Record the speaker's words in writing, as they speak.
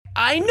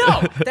I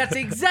know. That's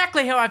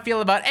exactly how I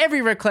feel about every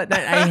raclette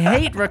night. I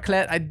hate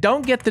raclette. I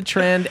don't get the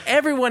trend.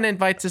 Everyone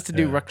invites us to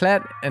do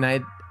raclette, and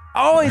I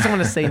always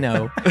want to say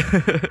no.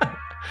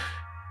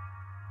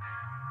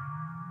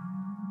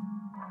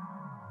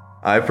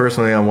 I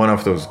personally am one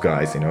of those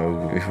guys, if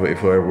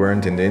I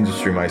weren't in the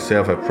industry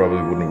myself, I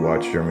probably wouldn't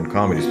watch German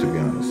comedies, to be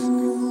honest.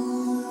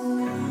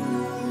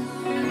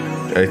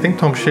 I think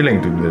Tom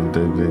Schilling,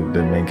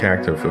 the main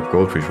character of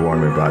Goldfish,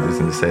 warned me about this,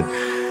 and he said,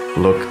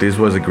 look, this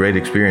was a great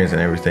experience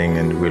and everything,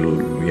 and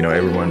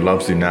everyone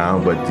loves you now,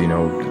 but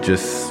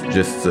just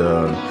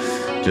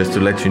to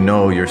let you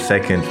know, your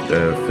second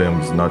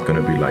film is not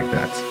going to be like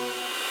that.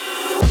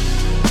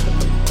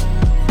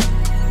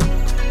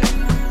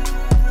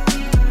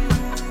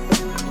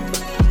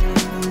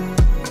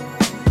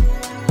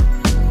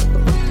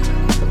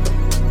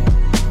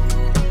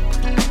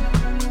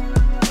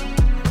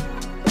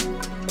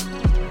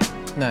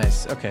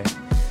 Nice. Okay.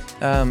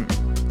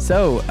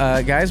 So,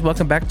 guys,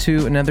 welcome back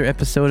to another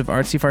episode of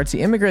Artsy Fartsy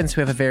Immigrants.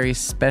 We have a very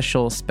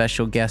special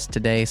guest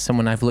today,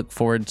 someone I've looked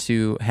forward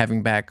to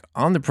having back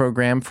on the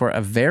program for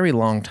a very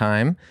long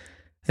time.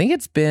 I think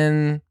it's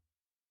been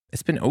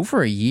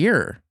over a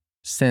year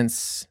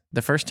since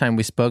the first time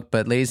we spoke,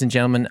 but ladies and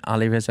gentlemen,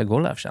 Alireza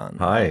Golafshan.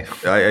 Hi.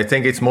 I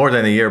think it's more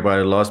than a year, but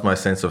I lost my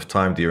sense of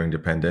time during the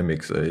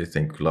pandemic. So I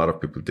think a lot of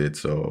people did.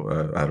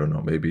 So I don't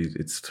know. Maybe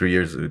it's 3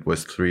 years. It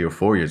was 3 or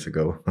 4 years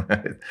ago.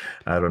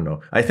 I don't know.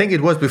 I think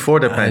it was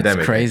before the pandemic.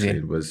 It's crazy.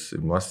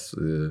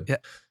 Actually.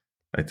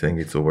 I think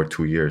it's over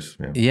 2 years.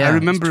 Yeah, I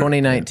remember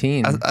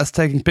 2019. Us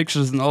taking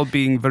pictures and all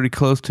being very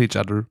close to each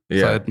other. Yeah,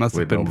 so it must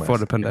have been before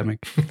the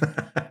pandemic.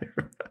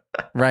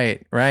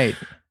 Right.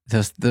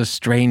 Those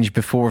strange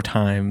before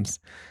times.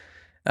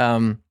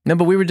 No,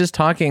 but we were just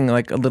talking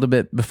like a little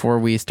bit before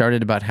we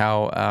started about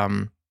how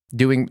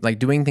doing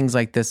things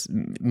like this,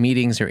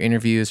 meetings or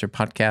interviews or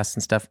podcasts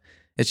and stuff,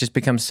 it's just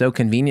become so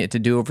convenient to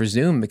do over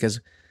Zoom because,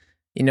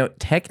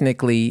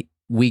 technically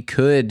we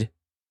could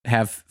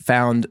have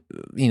found,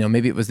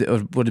 maybe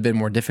it would have been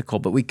more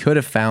difficult, but we could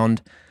have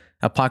found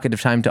a pocket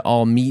of time to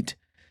all meet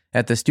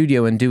at the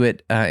studio and do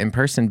it in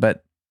person,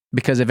 but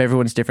because of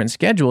everyone's different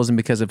schedules and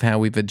because of how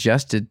we've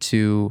adjusted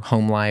to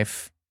home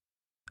life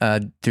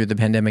through the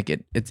pandemic,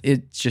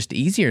 it's just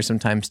easier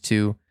sometimes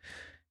to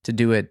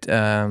do it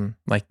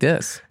like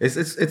this. It's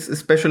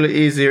especially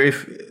easier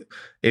if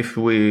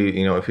we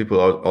if people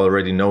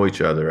already know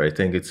each other. I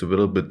think it's a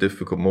little bit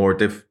more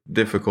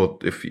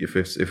difficult if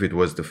it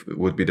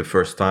would be the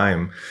first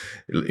time.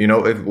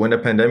 When the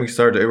pandemic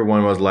started,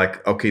 everyone was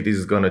like, okay, this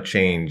is gonna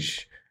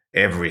change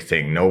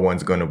everything. No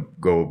one's going to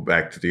go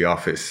back to the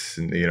office,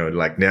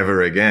 like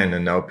never again.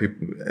 And now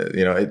people,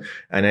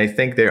 and I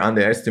think they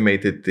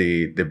underestimated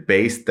the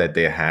base that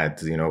they had,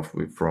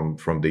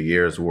 from the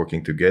years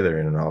working together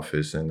in an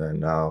office. And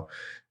then now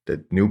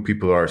that new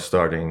people are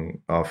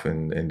starting off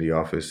in the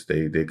office,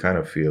 they kind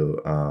of feel,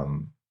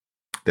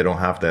 they don't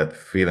have that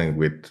feeling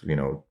with,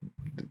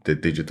 the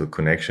digital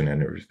connection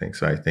and everything.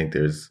 So I think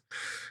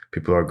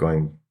people are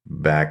going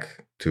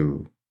back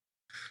to,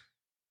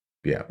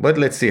 but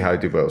let's see how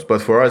it develops.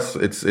 But for us,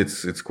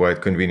 it's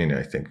quite convenient,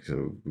 I think,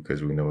 so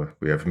because we know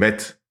we have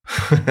met,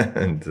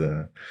 and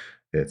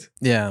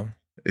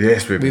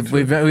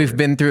we've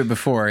been through it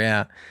before.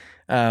 Yeah,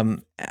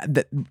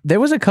 there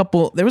was a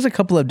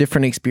couple of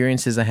different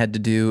experiences I had to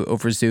do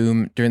over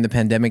Zoom during the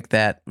pandemic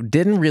that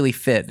didn't really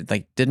fit,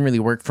 didn't really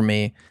work for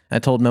me. I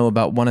told Mo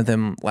about one of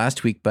them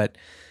last week, but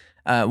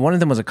one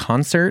of them was a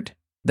concert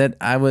that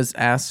I was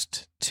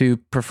asked to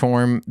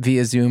perform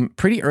via Zoom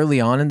pretty early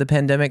on in the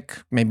pandemic,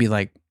 maybe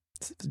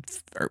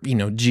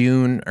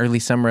June, early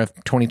summer of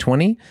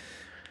 2020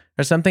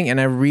 or something.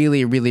 And I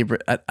really,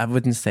 I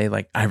wouldn't say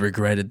I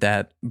regretted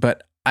that,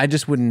 but I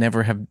just would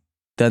never have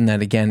done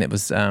that again. It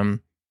was,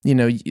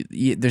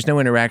 there's no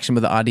interaction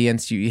with the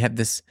audience. You have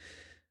this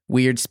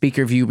weird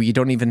speaker view where you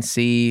don't even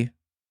see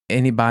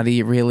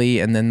anybody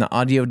really. And then the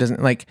audio doesn't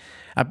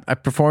I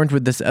performed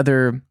with this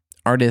other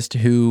artist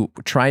who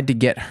tried to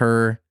get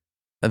her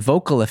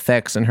vocal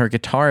effects and her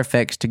guitar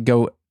effects to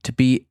go to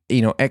be,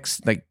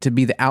 to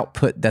be the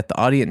output that the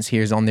audience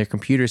hears on their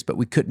computers, but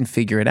we couldn't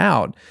figure it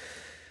out.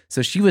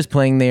 So she was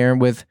playing there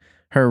with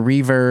her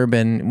reverb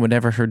and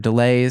whatever her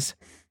delays,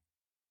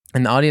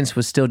 and the audience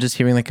was still just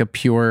hearing a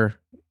pure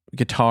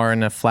guitar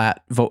and a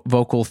flat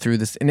vocal through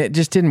this, and it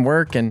just didn't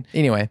work. And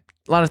anyway,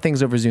 a lot of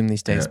things over Zoom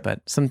these days, but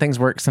some things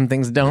work, some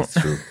things don't.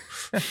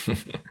 That's true.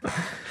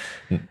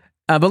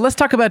 But let's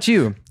talk about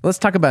you. Let's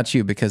talk about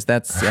you because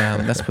that's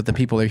what the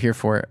people are here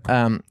for.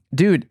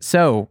 Dude,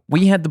 so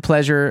we had the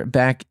pleasure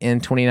back in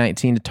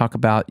 2019 to talk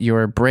about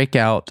your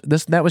breakout.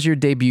 That was your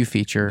debut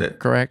feature,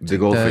 correct? The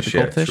Goldfish, the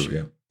Goldfish?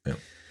 True, yeah.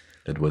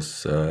 It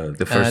was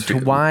the first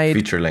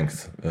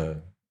feature-length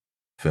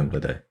film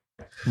that I...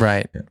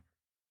 Right. Yeah.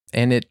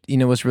 And it,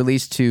 was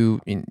released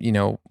to,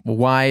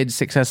 wide,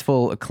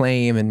 successful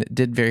acclaim and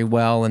did very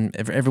well, and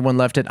everyone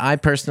loved it. I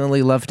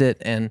personally loved it,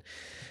 and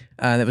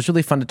it was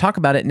really fun to talk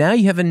about it. Now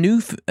you have a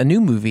new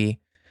movie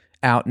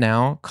out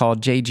now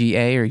called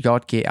JGA or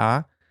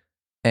JGA,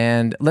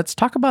 and let's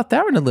talk about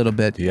that one a little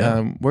bit.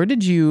 Yeah. Where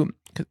did you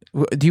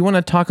Do you want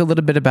to talk a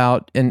little bit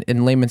about,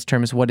 in layman's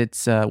terms, what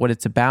it's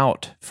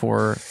about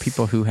for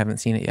people who haven't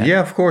seen it yet? Yeah,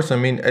 of course. I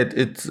mean,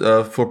 it's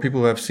for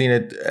people who have seen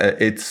it.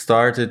 It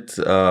started.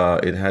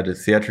 It had a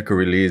theatrical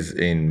release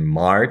in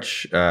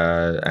March,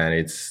 and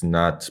it's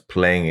not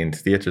playing in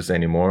theaters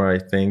anymore. I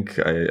think.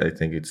 I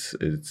think it's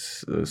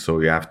so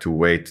you have to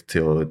wait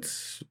till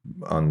it's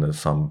on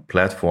some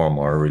platform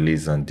or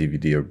released on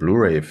DVD or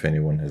Blu-ray if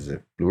anyone has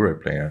a Blu-ray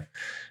player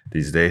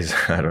these days.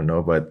 I don't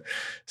know, but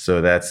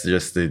so that's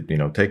just the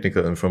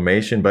technical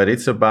information. But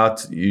it's about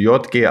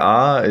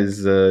JGA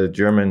is a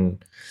German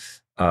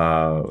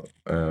how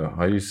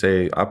do you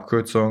say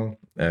Abkürzung,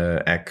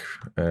 like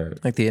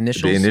the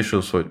initials. The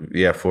initials for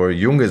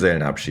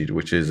Junggesellenabschied,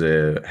 which is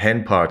a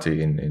hen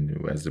party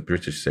in as the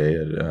British say,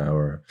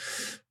 or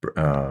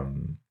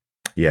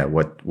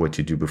what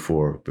you do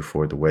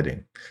before the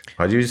wedding.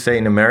 How do you say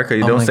in America?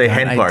 You don't say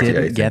hen party. I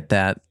didn't get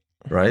that.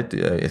 Right?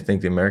 I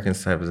think the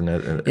Americans have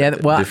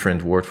a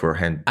different word for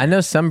hen. I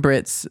know some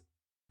Brits,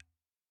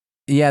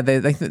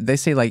 they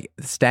say like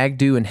stag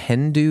do and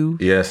hen do.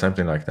 Yeah,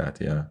 something like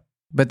that, yeah.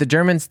 But the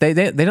Germans, they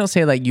don't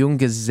say like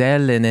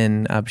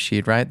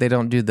Junggesellenabschied, right? They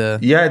don't do the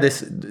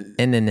this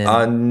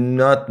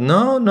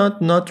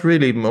not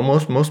really.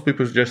 Most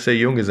people just say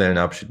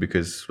Junggesellenabschied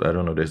because I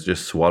don't know. They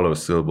just swallow a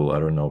syllable. I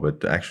don't know,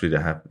 but actually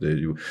they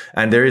do.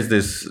 And there is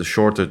this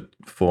shorter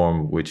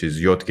form which is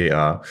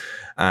JGA,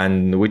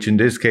 and which in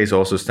this case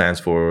also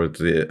stands for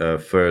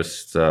the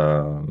first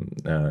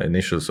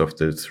initials of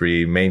the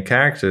three main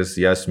characters: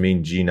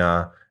 Jasmin,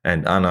 Gina,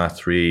 and Anna.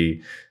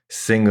 Three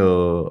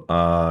single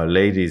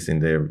ladies in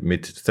their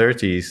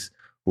mid-30s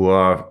who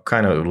are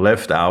kind of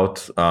left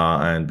out,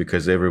 and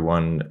because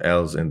everyone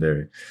else in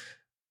their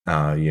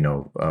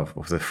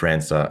of the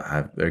friends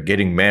are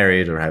getting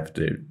married or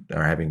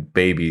are having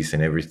babies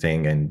and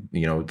everything, and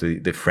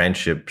the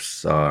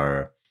friendships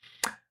are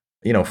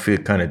feel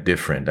kind of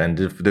different. And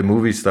the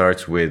movie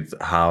starts with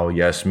how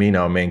Jasmin,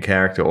 our main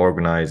character,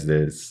 organized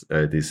this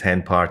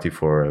hen party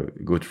for a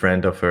good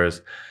friend of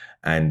hers.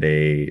 And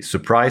they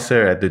surprise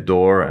her at the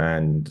door,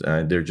 and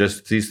they're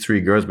just these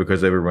three girls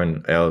because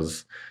everyone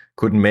else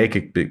couldn't make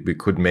it.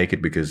 Couldn't make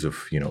it because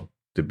of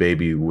the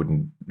baby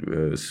wouldn't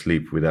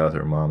sleep without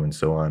her mom and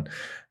so on.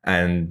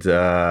 And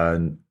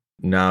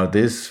now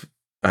this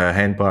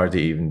hen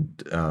party even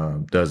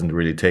doesn't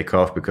really take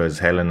off because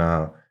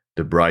Helena,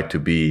 the bride to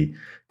be,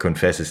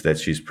 confesses that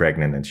she's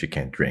pregnant and she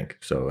can't drink.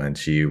 And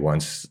she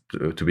wants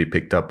to be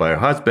picked up by her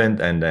husband,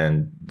 and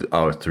then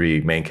our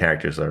three main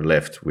characters are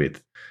left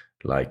with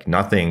like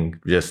nothing,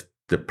 just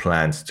the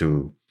plans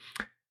to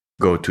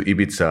go to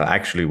Ibiza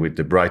actually with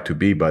the bride to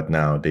be, but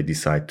now they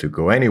decide to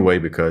go anyway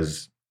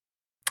because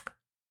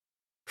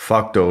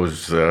fuck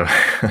those fuck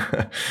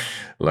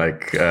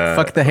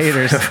the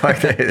haters.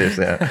 Fuck the haters,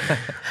 yeah.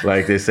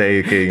 Like they say,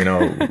 okay,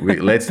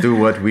 let's do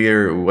what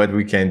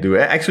we can do.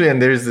 Actually,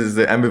 and there's this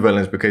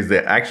ambivalence because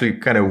they actually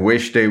kind of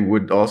wish they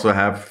would also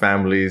have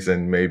families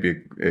and maybe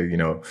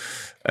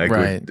a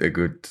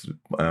good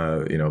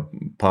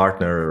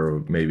partner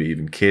or maybe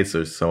even kids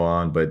or so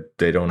on, but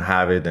they don't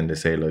have it, and they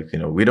say like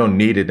we don't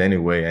need it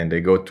anyway, and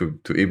they go to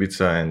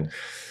Ibiza and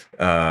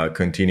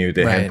continue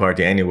the hen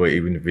party anyway,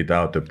 even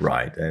without the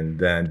bride. And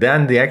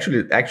then the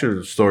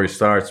actual story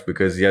starts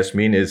because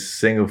Jasmin is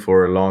single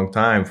for a long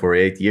time, for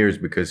 8 years,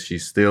 because she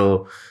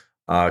still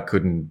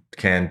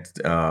can't.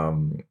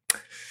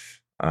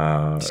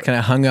 She's kind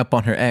of hung up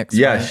on her ex.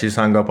 Yeah, right? She's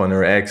hung up on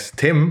her ex,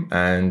 Tim,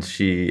 and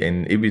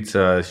in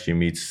Ibiza she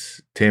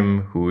meets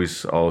Tim, who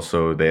is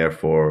also there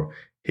for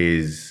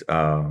his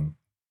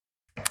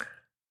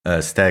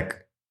stag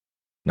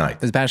night.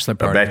 His bachelor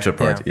party. A bachelor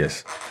party,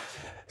 yes.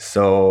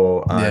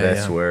 So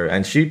that's where,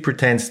 and she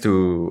pretends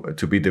to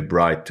be the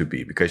bride to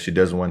be because she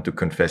doesn't want to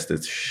confess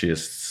that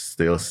she's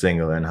still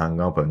single and hung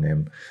up on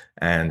him.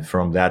 And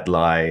from that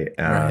lie,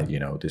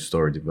 the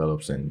story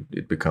develops and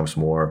it becomes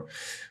more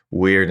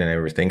weird and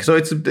everything. So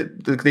it's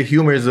the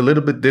humor is a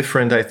little bit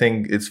different. I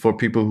think it's for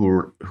people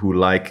who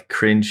like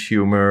cringe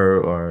humor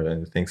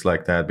and things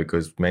like that,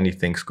 because many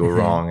things go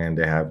wrong, and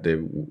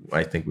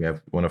I think we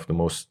have one of the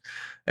most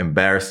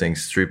embarrassing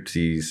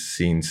striptease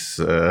scenes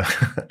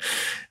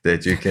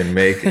that you can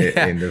make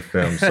in the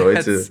film. So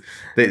it's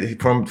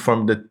from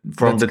the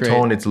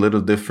tone, it's a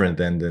little different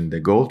than the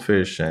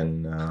Goldfish,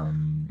 and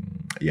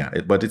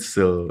but it's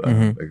still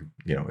a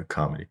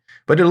comedy,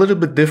 but a little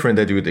bit different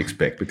that you would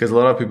expect, because a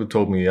lot of people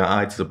told me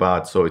it's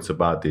about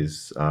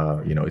this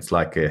it's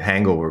like a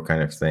Hangover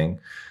kind of thing,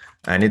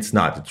 and it's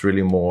not. It's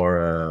really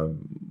more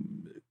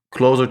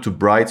closer to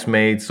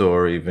Bridesmaids,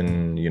 or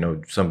even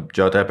some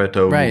Judd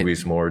Apatow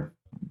movies. More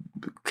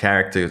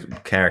characters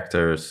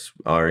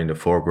are in the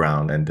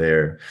foreground, and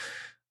they're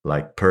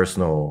like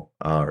personal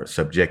or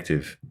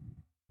subjective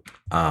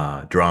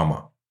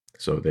drama.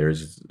 So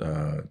there's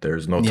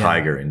no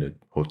tiger in the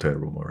hotel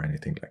room or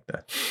anything like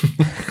that.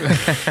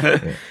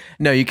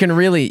 No, you can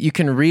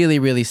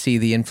really see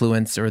the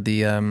influence or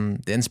the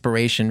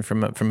inspiration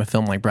from a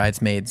film like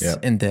Bridesmaids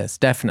in this.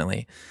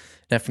 Definitely.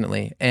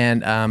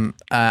 And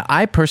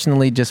I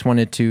personally just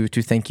wanted to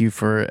thank you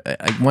for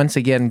once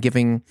again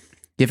giving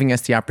giving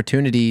us the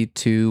opportunity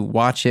to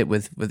watch it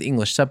with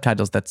English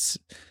subtitles. That's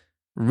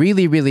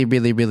really, really,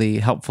 really, really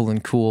helpful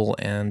and cool.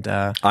 And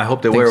I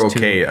hope they were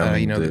okay.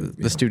 To,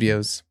 the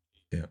studios.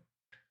 Yeah,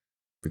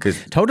 because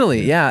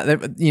totally, yeah.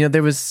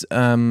 There was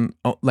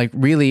like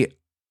really.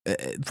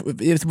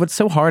 It's what's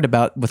so hard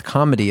about with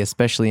comedy,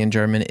 especially in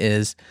German,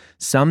 is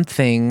some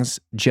things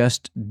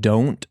just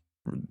don't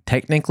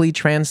technically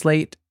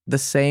translate the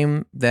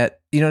same. That,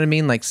 you know what I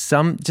mean? Like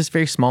some just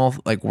very small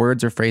like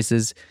words or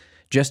phrases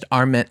just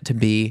are meant to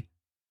be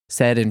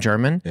said in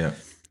German. Yeah.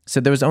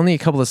 So there was only a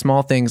couple of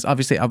small things.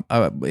 Obviously,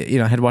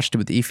 I had watched it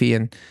with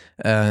Ify,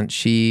 and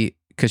she,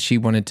 because she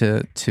wanted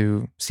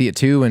to see it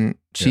too, and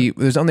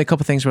there's only a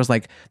couple of things where I was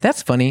like,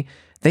 that's funny.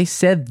 They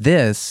said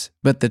this,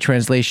 but the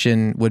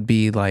translation would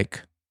be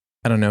like,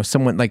 I don't know,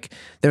 someone like,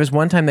 there was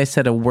one time they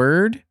said a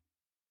word,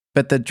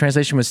 but the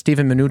translation was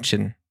Steven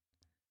Mnuchin.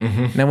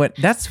 Mm-hmm. And I went,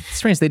 that's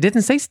strange. They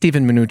didn't say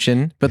Steven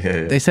Mnuchin, but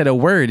they said a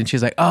word. And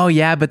she's like, oh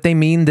yeah, but they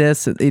mean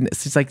this.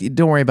 She's like,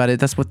 don't worry about it.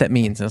 That's what that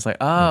means. And I was like,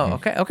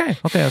 oh,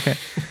 okay.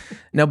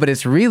 No, but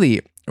it's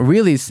really,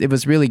 really, it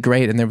was really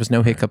great. And there was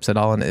no hiccups at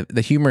all. And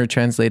the humor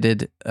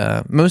translated,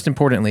 most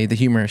importantly, the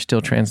humor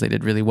still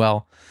translated really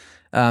well.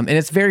 And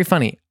it's very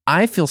funny.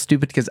 I feel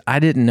stupid because I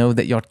didn't know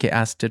that Jotke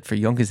S stood for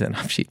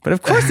Junggesellenabschied, but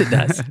of course it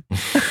does.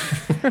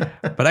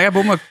 But I have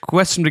one more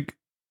question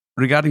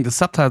regarding the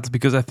subtitles,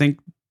 because I think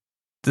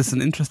this is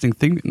an interesting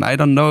thing, and I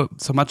don't know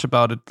so much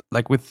about it.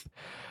 Like with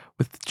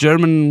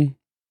German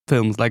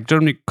films, like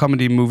German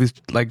comedy movies,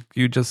 like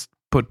you just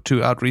put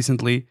 2 out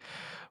recently,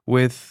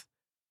 with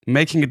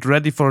making it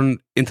ready for an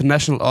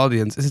international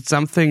audience. Is it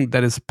something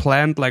that is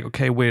planned? Like,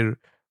 okay, we're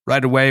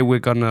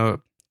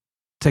gonna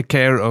take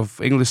care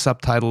of English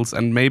subtitles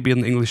and maybe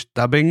an English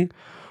dubbing,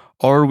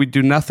 or we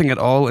do nothing at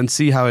all and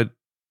see how it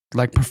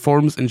like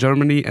performs in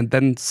Germany and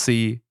then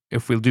see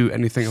if we'll do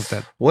anything of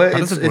that. Well,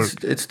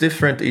 it's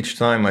different each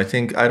time. I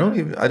think I don't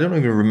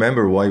even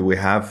remember why we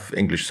have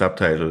English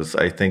subtitles.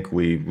 I think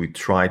we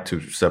try to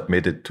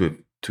submit it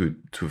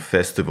to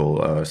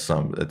festival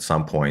at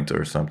some point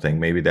or something.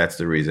 Maybe that's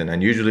the reason.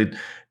 And usually,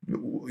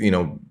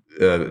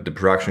 the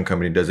production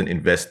company doesn't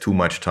invest too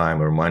much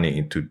time or money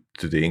into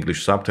the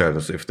English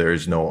subtitles if there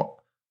is no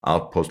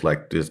outpost,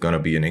 like there's going to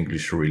be an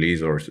English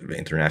release or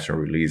international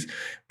release.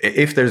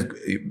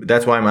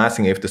 That's why I'm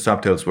asking if the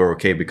subtitles were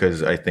okay,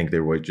 because I think they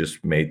were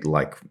just made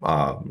like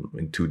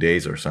in 2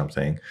 days or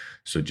something.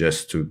 So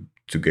just to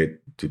get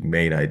the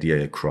main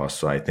idea across.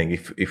 So I think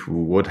if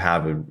we would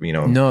have a it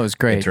was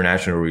great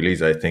international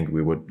release, I think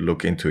we would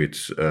look into it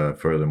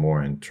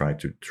furthermore and try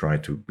to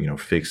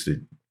fix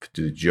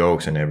the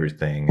jokes and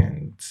everything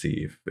and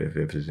see if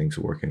everything's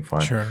working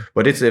fine. Sure.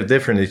 But it's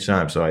different each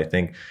time. So I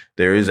think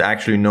there is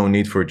actually no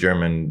need for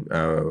German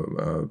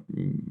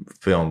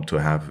film to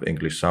have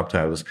English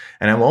subtitles.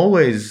 And I'm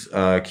always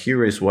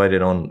curious why they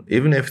don't,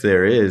 even if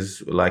there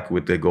is, like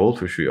with the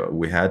Goldfish,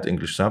 we had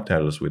English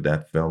subtitles with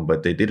that film,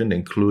 but they didn't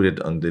include it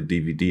on the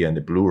DVD and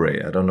the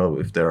Blu-ray. I don't know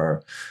if there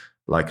are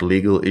like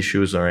legal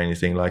issues or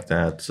anything like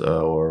that,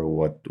 or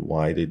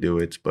why they do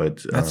it.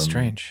 But that's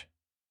strange.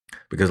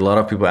 Because a lot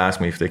of people ask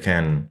me if they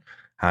can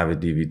have a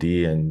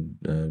DVD,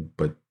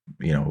 but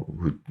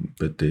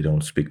they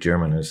don't speak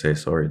German, and I say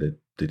sorry that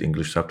the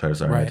English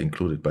subtitles are not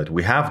included, but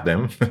we have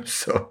them,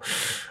 so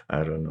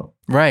I don't know.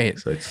 Right.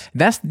 So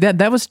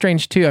that was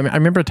strange too. I mean, I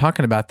remember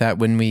talking about that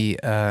when we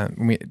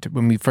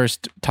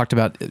first talked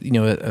about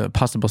a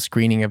possible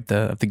screening of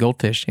the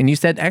Goldfish, and you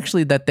said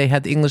actually that they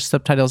had the English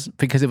subtitles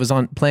because it was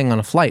playing on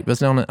a flight. It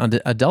was on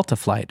a Delta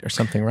flight or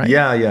something, right?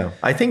 Yeah.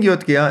 I think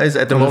JGA is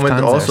at the moment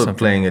also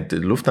playing at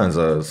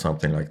Lufthansa or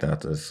something like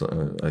that.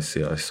 I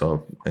saw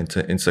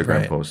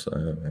Instagram posts.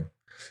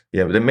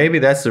 Yeah, but maybe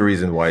that's the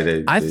reason why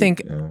they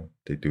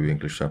do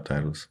English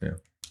subtitles. Yeah.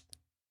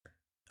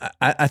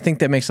 I think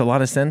that makes a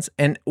lot of sense.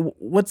 And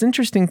what's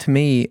interesting to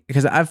me,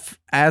 because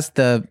as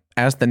the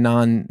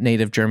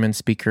non-native German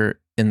speaker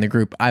in the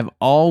group, I've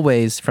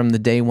always, from the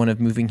day one of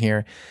moving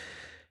here,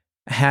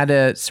 had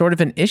a sort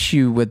of an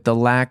issue with the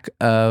lack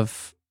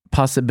of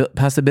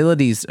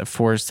possibilities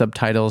for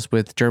subtitles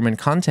with German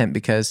content,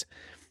 because,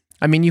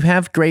 I mean, you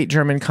have great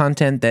German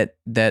content that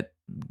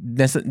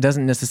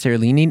doesn't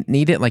necessarily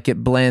need it. Like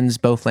it blends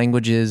both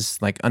languages,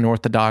 like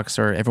Unorthodox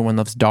or Everyone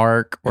Loves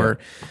Dark, or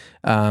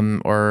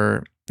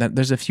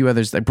there's a few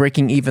others like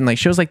Breaking Even, like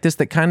shows like this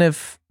that kind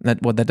of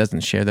that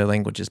doesn't share their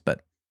languages,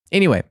 but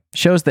anyway,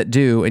 shows that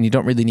do, and you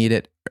don't really need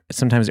it.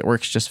 Sometimes it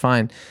works just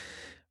fine.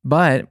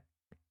 But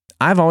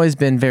I've always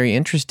been very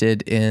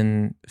interested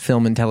in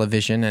film and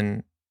television,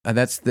 and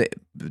that's the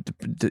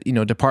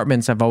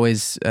departments I've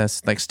always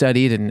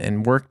studied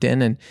and worked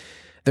in, and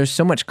there's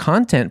so much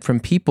content from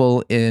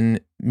people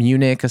in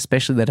Munich,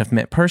 especially that I've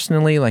met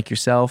personally, like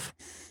yourself,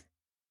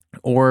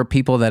 or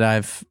people that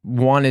I've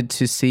wanted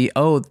to see.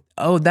 Oh,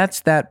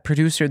 that's that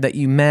producer that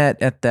you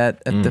met at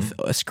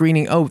the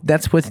screening. Oh,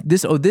 that's what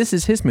this. Oh, this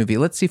is his movie.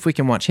 Let's see if we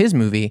can watch his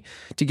movie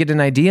to get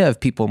an idea of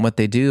people and what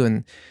they do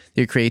and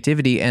their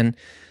creativity. And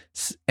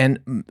And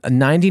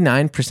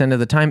 99% of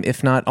the time,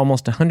 if not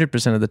almost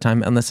 100% of the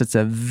time, unless it's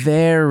a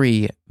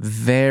very,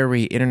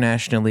 very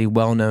internationally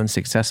well-known,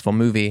 successful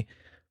movie,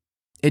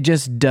 it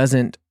just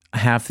doesn't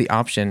have the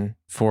option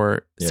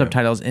for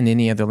subtitles in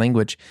any other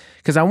language.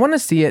 Because I want to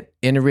see it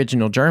in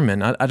original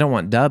German. I don't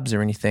want dubs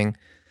or anything,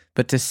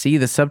 but to see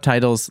the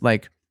subtitles,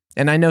 like,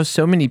 and I know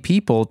so many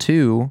people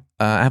too.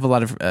 I have a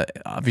lot of,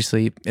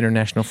 obviously,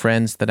 international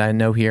friends that I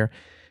know here.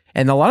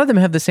 And a lot of them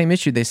have the same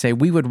issue. They say,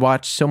 we would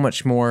watch so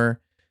much more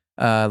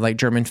like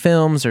German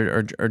films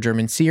or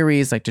German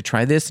series, like to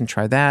try this and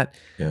try that.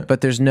 Yeah.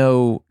 But there's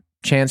no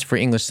chance for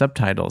English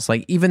subtitles.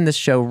 Like even this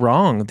show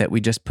Wrong that we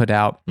just put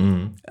out,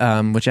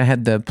 which I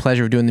had the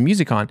pleasure of doing the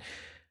music on,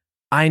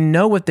 I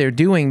know what they're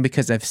doing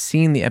because I've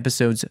seen the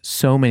episodes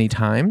so many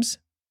times.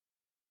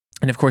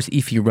 And of course,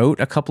 if you wrote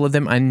a couple of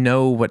them, I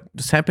know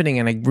what's happening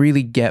and I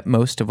really get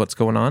most of what's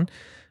going on.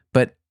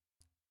 But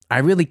I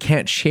really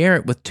can't share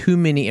it with too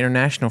many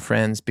international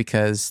friends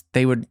because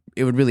it would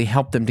really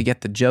help them to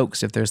get the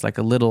jokes if there's like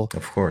a little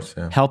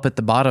help at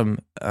the bottom.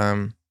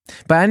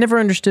 But I never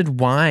understood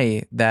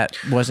why that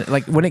wasn't,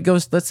 like when it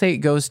goes, let's say it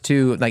goes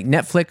to like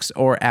Netflix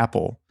or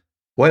Apple.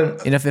 Well,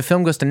 and if a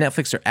film goes to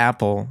Netflix or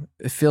Apple,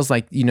 it feels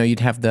like, you'd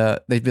have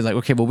they'd be like,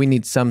 okay, well, we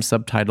need some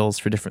subtitles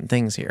for different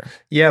things here.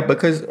 Yeah,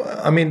 because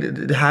I mean,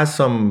 it has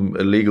some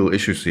legal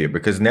issues here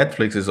because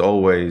Netflix is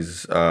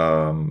always,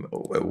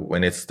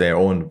 when it's their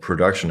own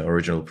production,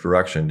 original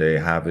production, they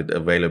have it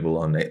available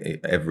on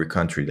every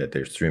country that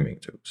they're streaming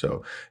to.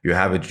 So you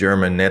have a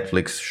German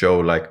Netflix show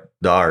like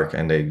Dark,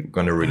 and they're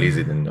going to release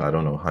it in, I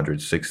don't know,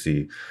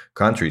 160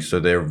 countries.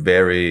 So they're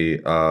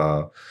very...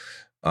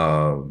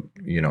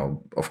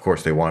 of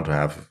course, they want to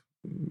have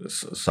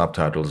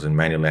subtitles in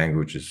many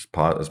languages,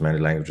 as many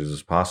languages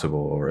as possible,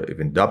 or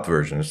even dubbed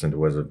versions. And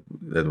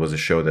that was a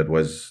show that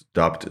was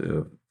dubbed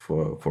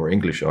for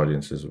English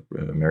audiences,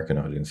 American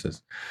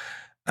audiences.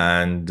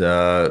 And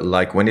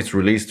like when it's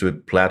released to a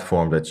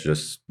platform that's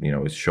just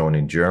it's shown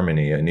in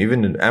Germany, and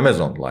even in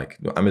Amazon, like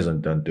Amazon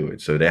don't do it.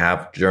 So they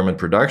have German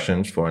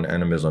productions for an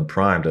Amazon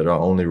Prime that are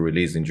only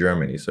released in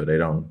Germany. So they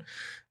don't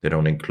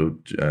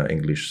include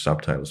English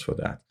subtitles for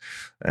that,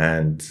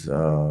 and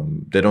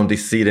they don't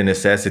see the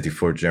necessity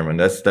for German.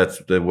 That's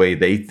the way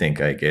they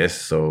think, I guess.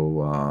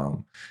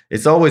 So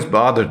it's always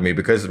bothered me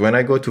because when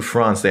I go to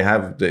France, they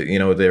have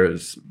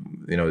there's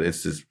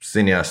it's this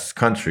cineast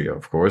country,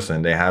 of course,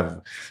 and they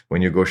have,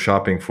 when you go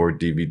shopping for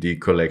DVD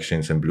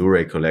collections and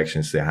Blu-ray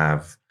collections, they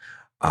have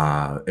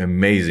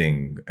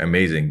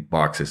amazing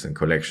boxes and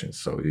collections.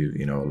 So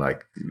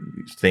like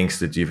things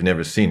that you've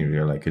never seen.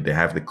 You're like, they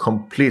have the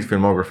complete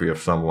filmography of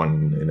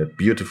someone in a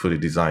beautifully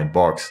designed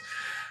box.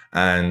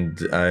 And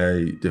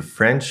the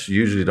French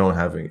usually don't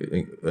have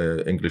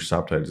English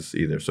subtitles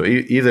either. So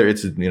either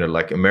it's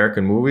like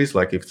American movies,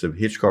 like if it's a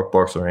Hitchcock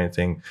box or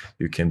anything,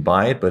 you can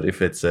buy it. But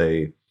if it's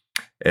a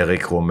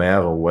Eric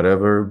Romer or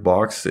whatever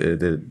box,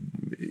 I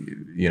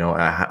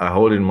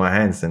hold it in my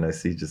hands and I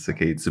see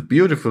it's a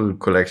beautiful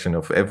collection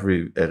of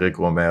every Eric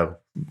Romer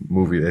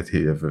movie that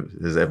he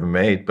has ever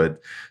made,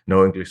 but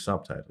no English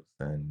subtitles.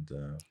 And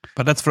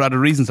but that's for other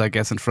reasons, I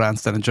guess, in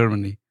France than in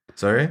Germany.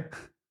 Sorry?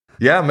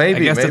 Yeah,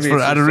 maybe. I guess maybe that's for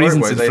other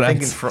reasons in France. I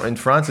think in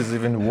France it's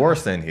even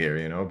worse than here,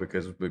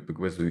 because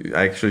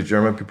actually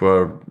German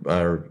people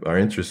are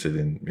interested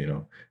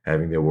in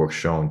having their work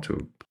shown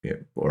to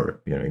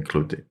or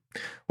include it.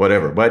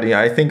 Whatever, but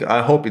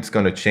I hope it's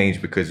going to change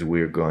because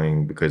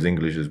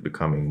English is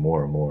becoming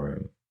more and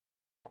more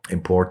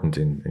important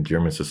in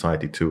German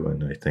society too,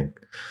 and I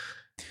think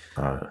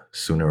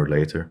sooner or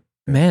later.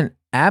 Man,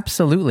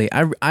 absolutely.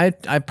 I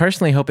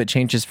personally hope it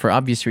changes for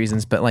obvious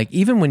reasons, but like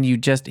even when you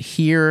just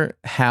hear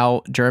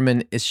how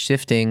German is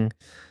shifting,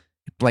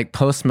 like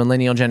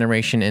post-millennial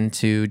generation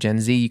into Gen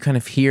Z, you kind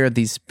of hear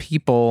these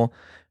people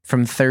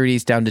from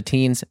 30s down to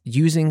teens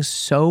using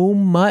so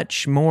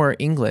much more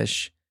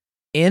English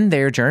in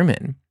their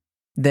German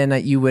than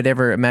you would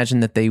ever imagine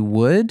that they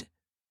would.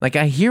 Like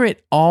I hear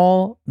it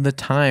all the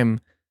time.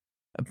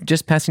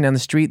 Just passing down the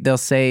street, they'll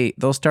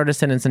start a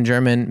sentence in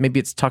German. Maybe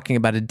it's talking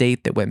about a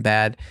date that went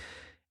bad.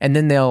 And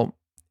then they'll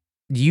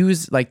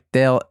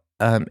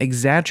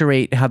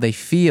exaggerate how they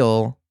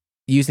feel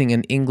using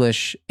an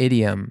English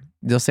idiom.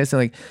 They'll say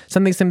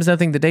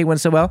something the date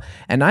went so well.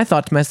 And I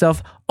thought to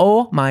myself,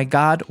 oh my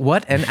God,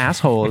 what an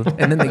asshole.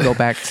 And then they go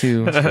back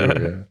to,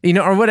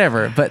 or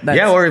whatever. But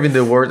or even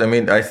the word,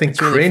 I think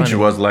cringe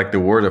really was like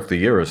the word of the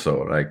year or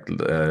so, like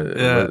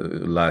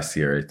last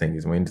year, I think.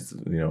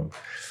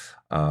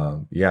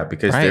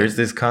 Because there's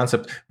this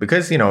concept,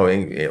 because,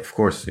 of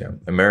course,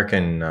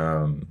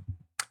 American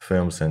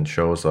films and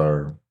shows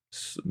are,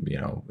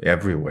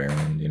 everywhere,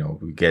 and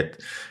we get,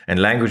 and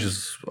language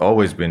has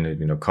always been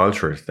a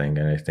cultural thing,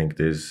 and I think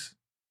there's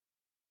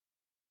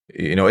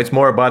it's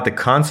more about the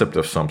concept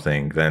of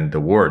something than the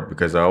word,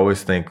 because I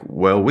always think,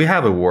 well, we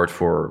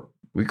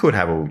could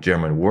have a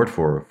German word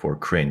for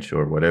cringe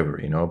or whatever,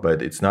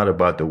 but it's not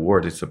about the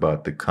word, it's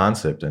about the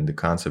concept, and the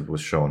concept was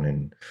shown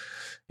in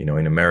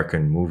in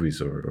American movies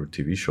or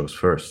TV shows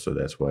first, so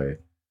that's why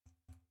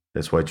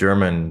That's why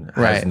German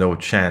has Right. no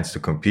chance to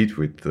compete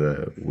with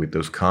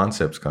those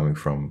concepts coming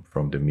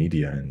from the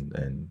media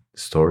and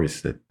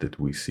stories that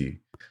we see.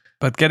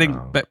 But getting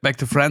back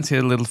to France here,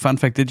 a little fun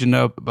fact: did you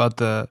know about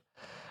the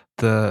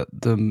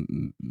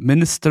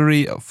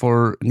Ministry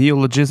for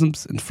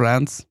Neologisms in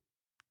France?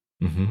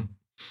 Mm-hmm.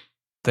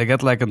 They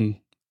get like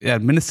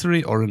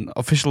ministry or an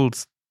official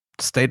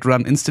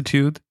state-run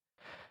institute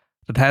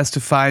that has to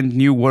find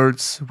new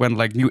words when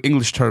like new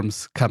English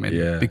terms come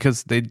in,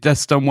 because they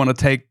just don't want to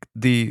take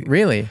the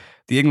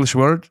English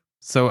word.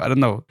 So I don't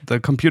know, the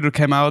computer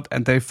came out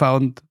and they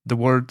found the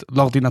word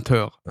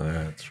l'ordinateur,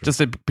 just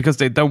because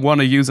they don't want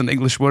to use an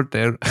English word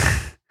there.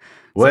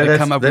 Well, they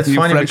come up with new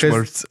funny French because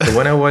words.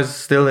 when I was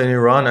still in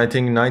Iran, I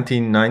think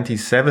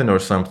 1997 or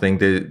something,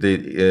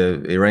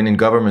 the Iranian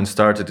government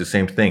started the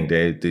same thing.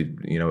 They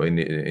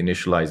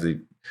initialized the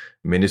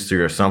ministry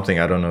or something.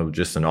 I don't know,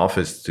 just an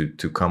office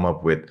to come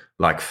up with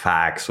like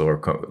fax or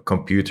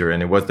computer.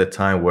 And it was the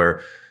time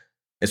where,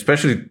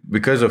 especially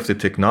because of the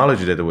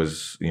technology that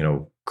was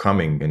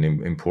coming and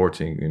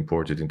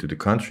imported into the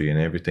country, and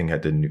everything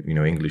had the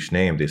English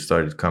name, they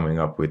started coming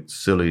up with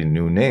silly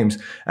new names.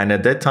 And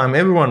at that time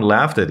everyone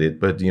laughed at it,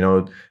 but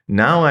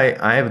now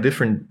I have a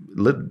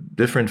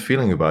different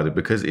feeling about it,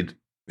 because it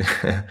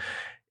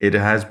it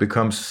has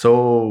become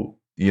so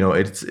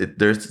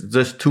there's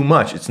just too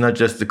much. It's not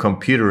just the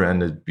computer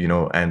and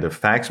the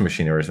fax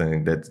machine or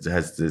something that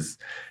has this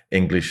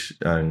English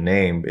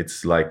name.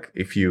 It's like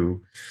if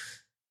you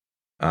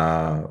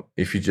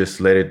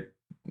just let it,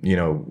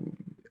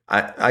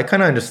 I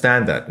kind of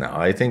understand that now.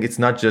 I think it's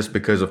not just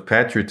because of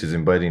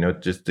patriotism, but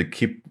just to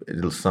keep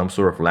some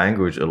sort of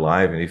language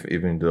alive, and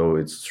even though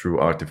it's through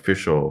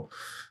artificial,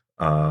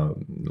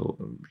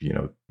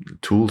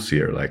 tools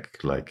here, like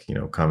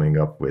coming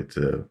up with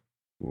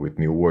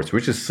new words,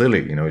 which is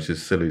silly. It's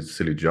just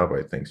silly job.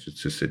 I think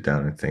just to sit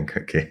down and think,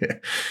 okay.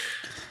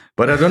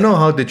 But I don't know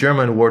how the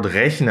German word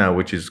Rechner,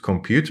 which is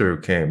computer,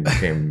 came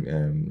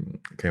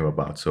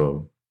about.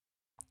 So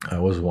I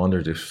always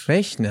wondered if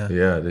Rechner.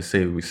 Yeah, we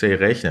say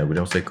Rechner. We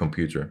don't say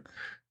computer.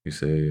 We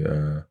say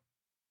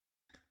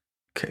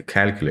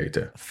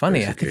calculator. Funny,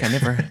 basically. I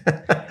think I never.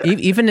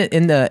 Even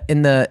in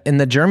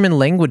the German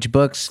language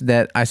books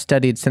that I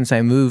studied since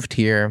I moved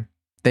here,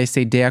 they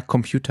say der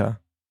Computer.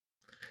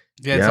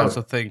 Yeah, it's also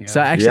a thing. Yeah. So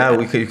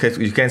actually,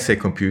 you can say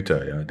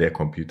computer. Yeah, der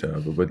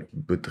Computer.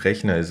 But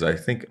Rechner is,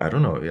 I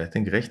don't know. I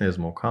think Rechner is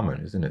more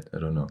common, isn't it? I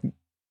don't know.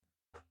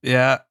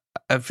 Yeah,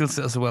 I feel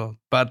so as well.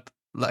 But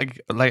I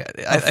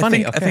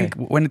think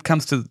when it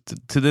comes to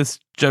this,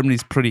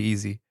 Germany's pretty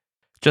easy.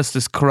 Just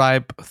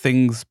describe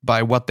things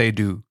by what they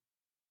do.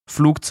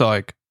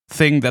 Flugzeug,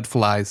 thing that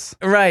flies.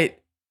 Right.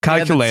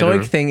 Calculator, the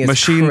Zeug thing is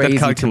machine crazy that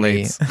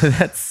calculates. To me.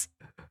 That's.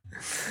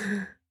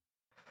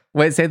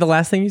 Wait, say the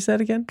last thing you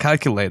said again.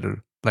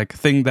 Calculator, like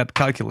thing that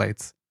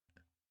calculates.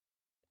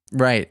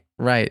 Right.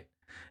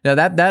 No,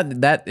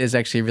 that is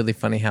actually really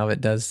funny how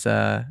it does.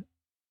 Sorry,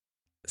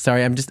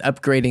 I'm just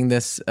upgrading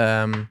this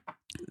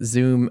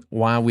Zoom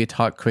while we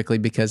talk quickly,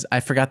 because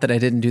I forgot that I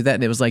didn't do that,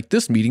 and it was like,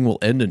 this meeting will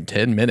end in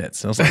 10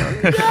 minutes. And I was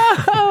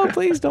like, no,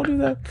 please don't do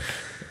that.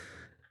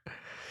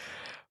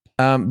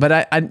 But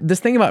I this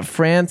thing about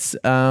France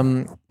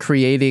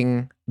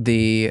creating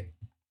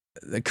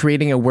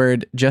a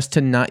word just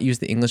to not use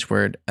the English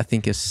word, I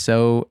think is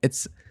so,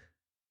 it's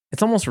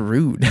almost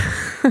rude.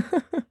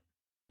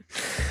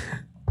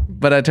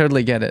 But I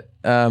totally get it.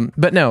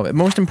 But no,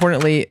 most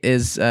importantly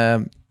is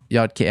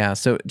JGA.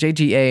 So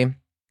JGA,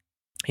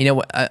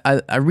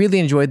 I really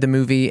enjoyed the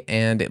movie,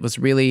 and it was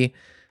really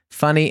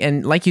funny.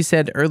 And like you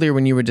said earlier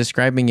when you were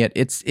describing it,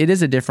 it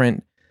is a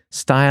different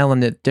style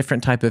and a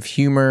different type of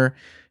humor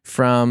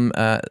from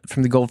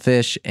the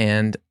Goldfish.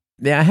 And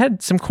yeah, I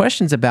had some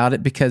questions about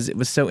it because it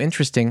was so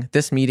interesting.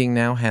 This meeting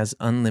now has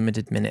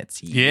unlimited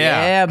minutes.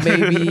 Yeah,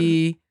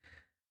 baby.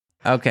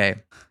 Okay,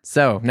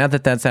 so now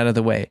that that's out of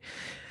the way,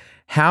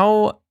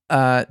 how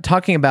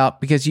talking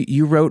about, because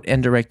you wrote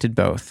and directed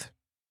both,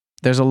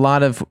 there's a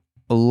lot of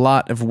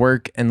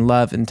work and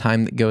love and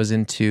time that goes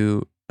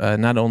into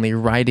not only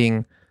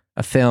writing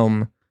a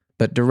film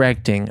but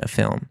directing a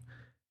film.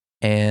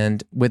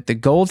 And with the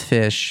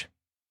Goldfish,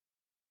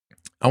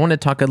 I want to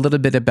talk a little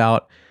bit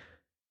about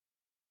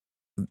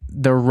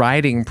the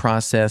writing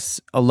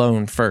process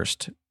alone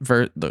first.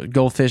 The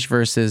Goldfish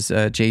versus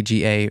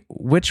JGA.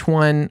 Which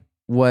one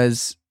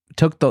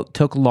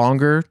took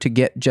longer to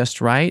get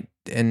just right,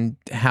 and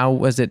how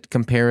was it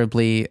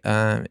comparably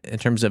in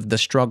terms of the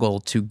struggle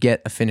to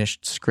get a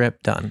finished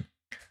script done?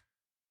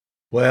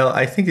 Well,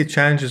 I think the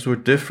challenges were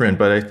different,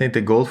 but I think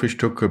the Goldfish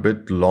took a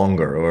bit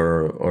longer,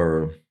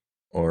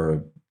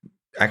 or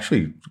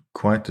actually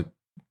quite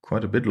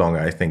a bit longer.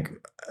 I think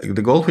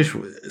the Goldfish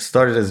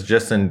started as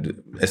just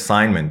an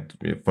assignment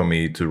for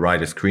me to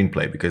write a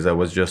screenplay, because I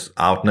was just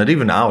out, not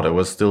even out, I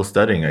was still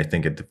studying, I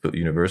think, at the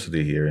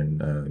university here in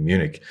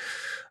Munich.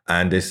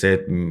 And they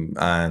said,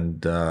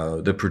 and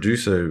the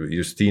producer,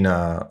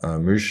 Justina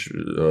Müsch,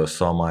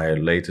 saw my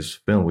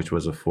latest film, which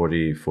was a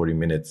 40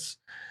 minutes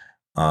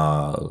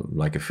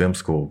like a film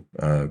school,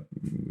 a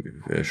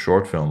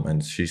short film,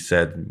 and she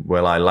said,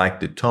 "Well, I like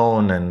the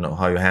tone and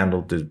how you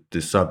handled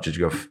the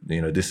subject of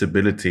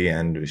disability."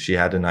 And she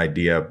had an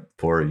idea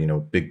for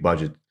big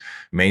budget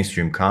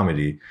mainstream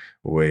comedy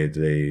with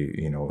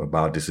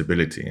about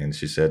disability, and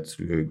she said,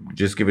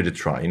 "Just give it a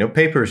try."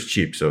 Paper is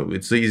cheap, so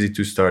it's easy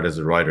to start as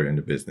a writer in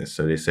the business.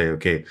 So they say,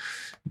 "Okay,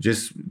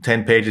 just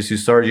 10 pages." You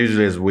start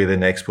usually as with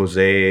an expose,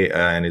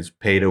 and it's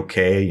paid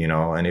okay,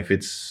 and if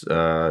it's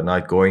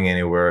not going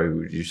anywhere,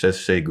 you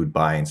just say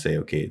goodbye and say,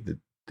 okay, that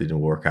didn't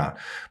work out.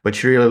 But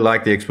she really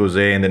liked the expose,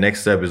 and the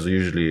next step is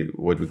usually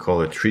what we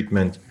call a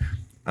treatment.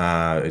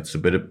 It's a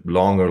bit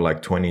longer,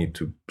 like 20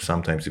 to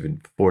sometimes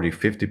even 40,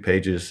 50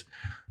 pages,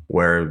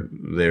 where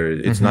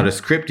it's not a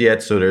script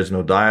yet, so there's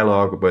no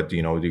dialogue, but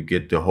you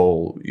get the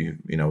whole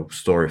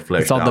story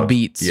fleshed out. It's all the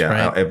beats,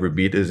 right? Every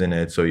beat is in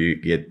it, so you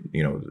get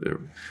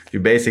you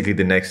basically,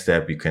 the next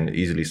step, you can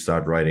easily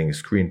start writing a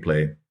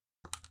screenplay.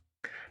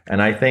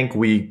 And I think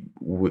we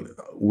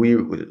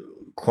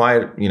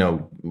quite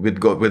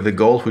with the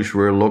Goldfish,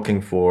 we're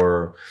looking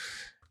for.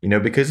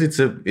 Because it's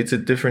a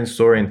different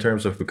story in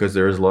terms of, because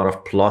there is a lot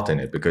of plot in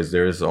it, because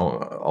there is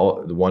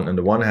on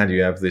the one hand,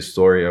 you have this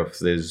story of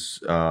this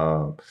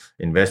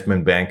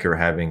investment banker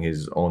having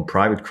his own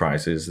private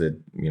crisis that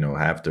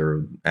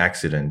after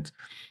accident,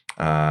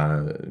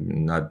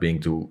 not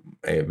being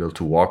able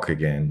to walk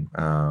again,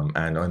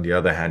 and on the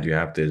other hand, you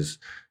have this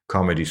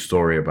comedy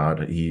story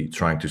about he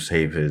trying to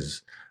save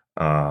his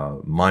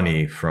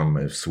money from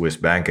a Swiss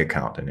bank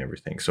account and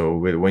everything. So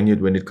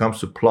when it comes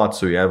to plot,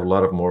 so you have a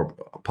lot of more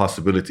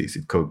possibilities.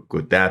 It could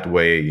go that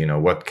way,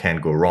 what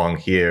can go wrong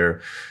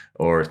here,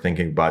 or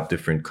thinking about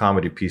different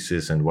comedy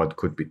pieces and what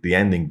could be the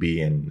ending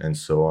be, and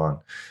so on.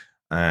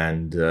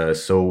 And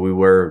so we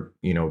were,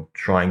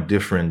 trying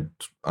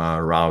different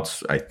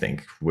routes, I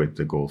think, with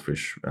the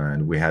Goldfish,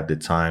 and we had the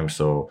time.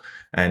 So,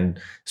 and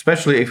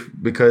especially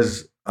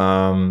because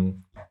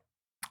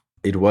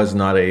it was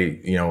not a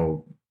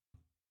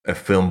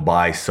film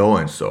by so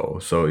and so.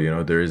 So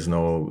there was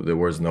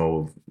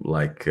no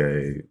like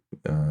a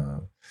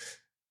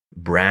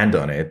brand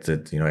on it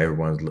that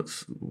everyone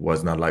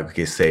was not like,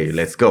 okay, say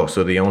let's go.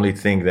 So the only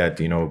thing that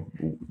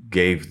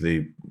gave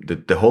the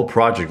whole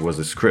project was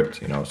a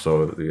script.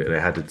 So they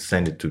had to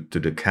send it to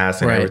the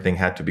cast, and everything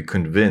had to be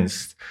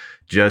convinced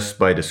just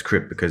by the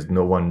script, because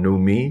no one knew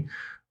me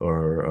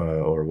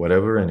or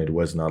whatever, and it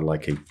was not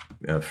like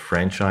a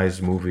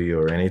franchise movie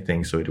or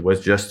anything, so it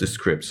was just the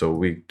script. So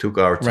we took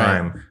our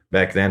time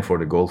back then for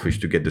the Goldfish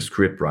to get the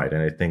script right,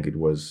 and I think it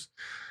was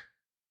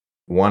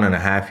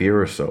 1.5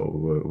 years or so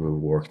we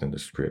worked on the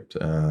script.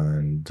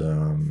 And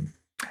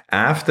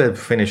after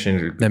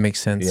finishing, that makes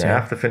sense.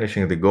 After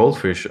finishing the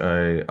Goldfish,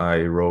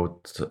 I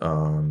wrote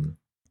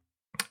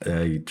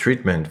a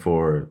treatment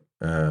for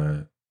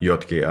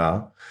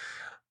JGA.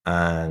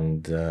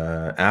 And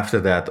after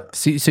that,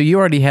 so you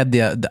already had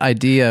the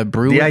idea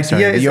brewing. The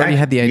idea you already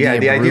had the idea. Yeah,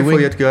 the brewing?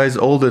 idea for JGA is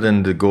older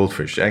than the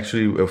Goldfish.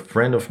 Actually, a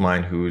friend of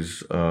mine who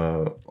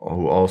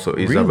also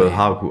Isabel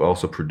Haug, who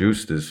also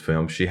produced this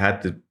film, she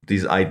had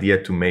this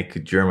idea to make a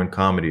German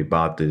comedy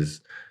about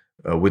this.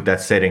 With that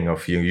setting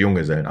of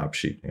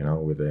Junggesellenabschied,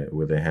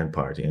 with a hen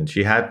party, and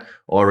she had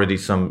already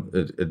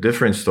a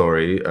different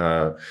story,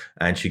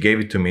 and she gave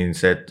it to me and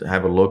said,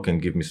 "Have a look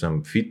and give me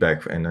some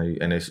feedback." And I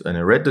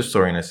read the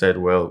story, and I said,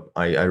 "Well,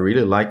 I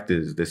really like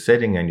the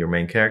setting and your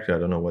main character. I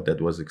don't know what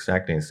that was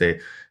exactly." And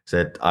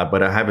said,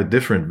 "But I have a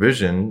different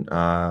vision.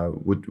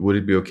 Would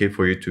it be okay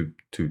for you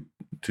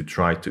to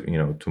try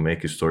to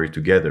make a story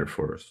together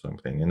for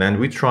something?" And then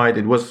we tried.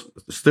 It was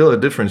still a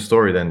different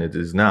story than it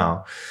is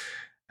now.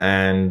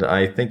 And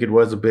I think it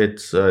was a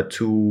bit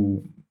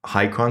too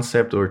high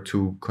concept or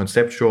too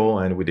conceptual,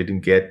 and we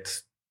didn't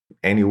get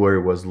anywhere.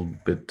 It was a little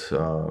bit.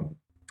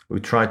 We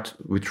tried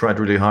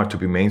really hard to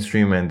be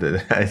mainstream, and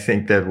I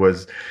think that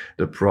was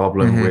the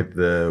problem with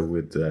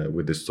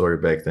the story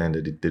back then,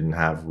 that it didn't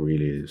have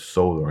really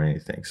soul or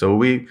anything. So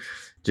we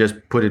just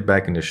put it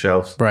back in the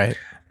shelves. Right.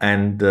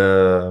 And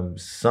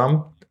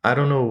I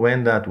don't know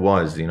when that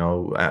was.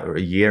 A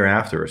year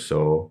after or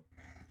so,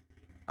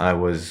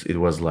 it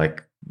was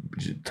like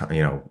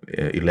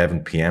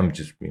 11 p.m.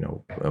 just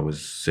I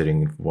was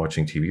sitting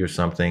watching TV or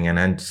something, and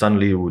then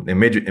suddenly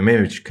an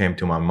image came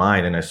to my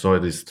mind, and I saw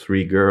these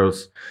 3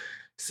 girls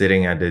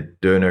sitting at the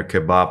Döner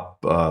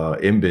Kebab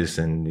imbiss,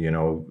 and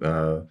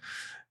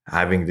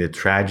having the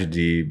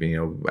tragedy,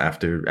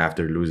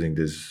 after losing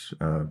this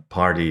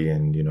party,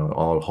 and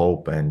all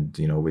hope, and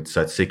with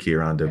tzatziki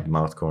around the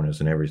mouth corners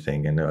and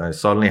everything, and I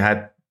suddenly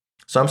had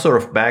some sort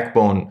of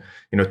backbone,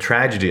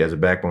 tragedy as a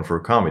backbone for a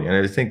comedy. And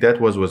I think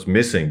that was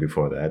missing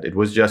before that. It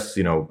was just,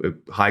 a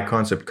high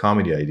concept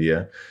comedy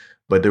idea,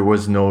 but there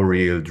was no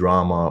real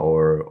drama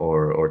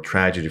or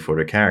tragedy for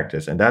the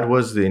characters. And that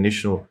was the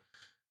initial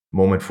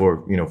moment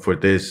for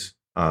this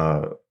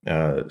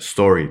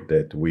story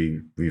that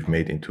we've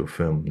made into a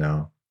film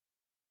now.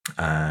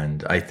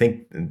 And I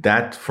think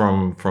that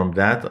from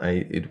that,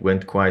 it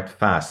went quite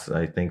fast.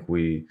 I think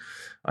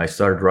I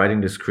started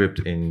writing the script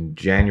in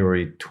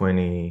January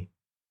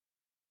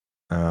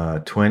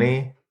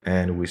 2020,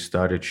 and we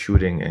started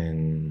shooting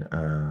in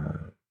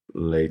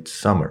late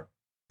summer.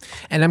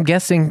 And I'm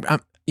guessing,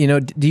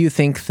 do you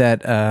think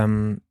that,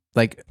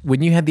 like,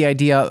 when you had the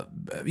idea,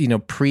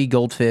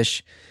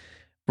 pre-Goldfish,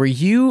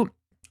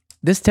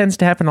 this tends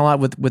to happen a lot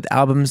with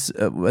albums,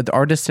 with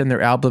artists and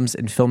their albums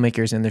and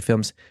filmmakers and their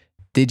films.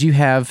 Did you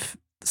have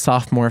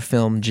sophomore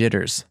film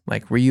jitters?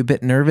 Like, were you a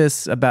bit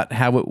nervous about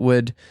how it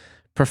would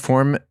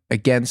perform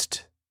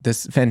against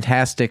this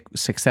fantastic,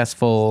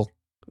 successful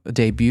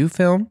debut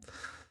film?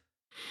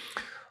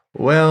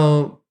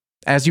 Well,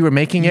 as you were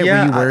making it,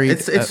 were you worried?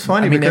 It's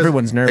funny. I mean,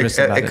 everyone's nervous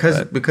about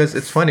it. Because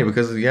it's funny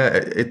because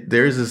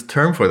there is this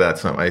term for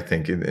that. I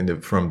think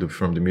from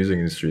the music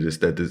industry,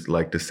 is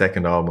like the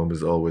second album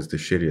is always the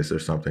shittiest or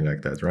something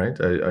like that, right?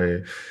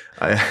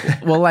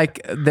 Well,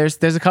 like there's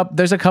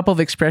a couple of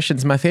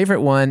expressions. My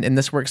favorite one, and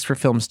this works for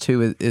films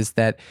too, is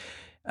that,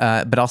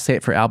 but I'll say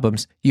it for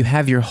albums. You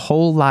have your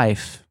whole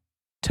life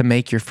to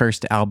make your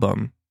first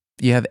album.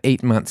 You have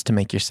 8 months to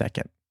make your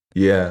second.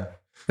 Yeah.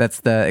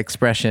 That's the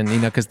expression,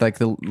 because like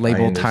the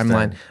label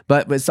timeline.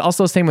 But it's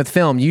also the same with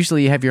film.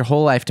 Usually you have your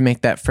whole life to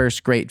make that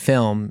first great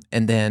film.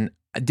 And then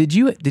did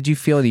you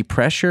feel any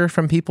pressure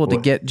from people to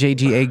get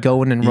JGA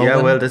going and rolling?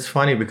 Yeah, well, that's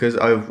funny because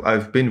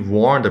I've been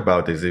warned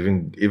about this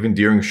even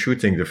during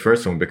shooting the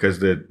first one,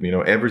 because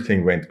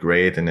everything went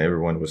great and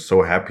everyone was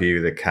so happy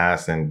with the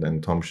cast and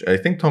I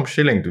think Tom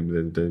Schilling,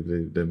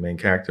 the main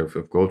character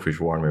of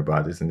Goldfish, warned me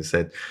about this, and he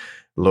said,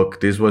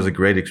 look, this was a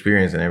great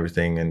experience and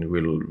everything, and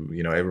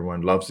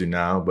everyone loves you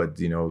now, but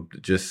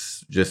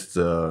just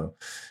to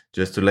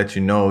let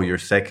you know, your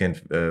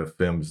second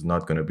film is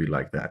not going to be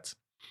like that.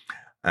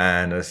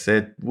 And I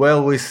said,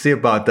 well, we see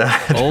about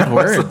that. Old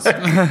words.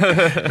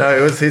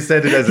 No, he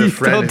said it as a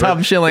friend.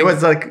 Tom Schilling. He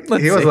was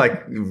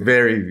like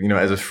very,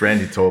 as a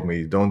friend, he told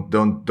me,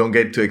 don't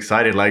get too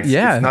excited. Like,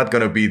 it's not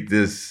going to be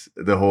this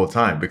the whole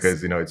time,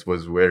 because, it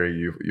was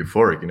very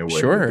euphoric in a way,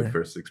 sure, the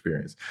first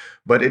experience.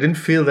 But it didn't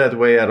feel that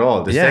way at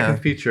all. The second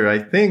feature, I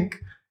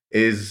think,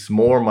 is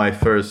more my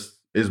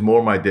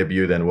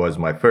debut than was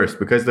my first,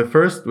 because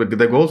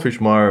the Goldfish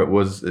Mar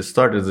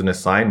started as an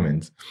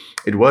assignment.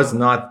 It was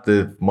not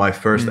my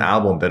first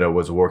album that I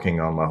was working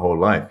on my whole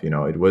life.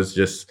 It was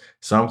just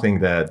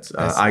something that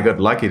I got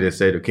lucky. They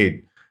said,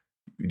 okay,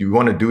 do you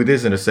want to do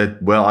this? And I said,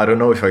 well, I don't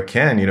know if I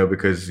can,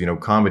 because,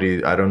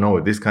 comedy, I don't know.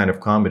 This kind of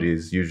comedy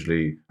is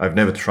usually, I've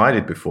never tried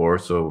it before.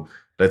 So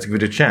let's give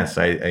it a chance.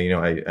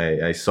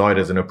 I saw it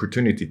as an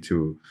opportunity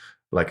to,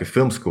 like a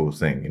film school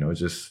thing,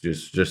 just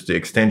the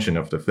extension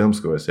of the film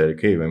school. I said,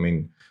 okay, I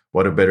mean,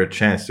 what a better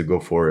chance to go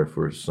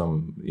for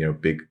some,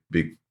 big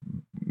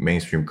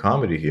mainstream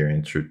comedy here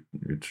and to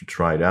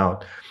try it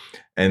out.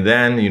 And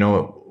then,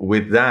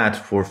 with that,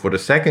 for the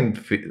second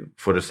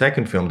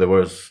film, there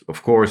was,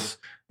 of course,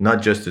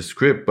 not just the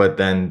script, but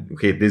then,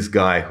 okay, this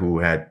guy who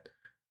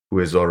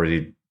has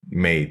already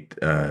made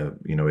a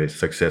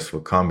successful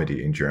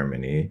comedy in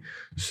Germany.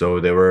 So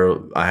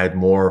I had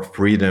more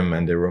freedom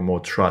and there were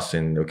more trust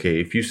in, okay,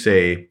 if you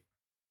say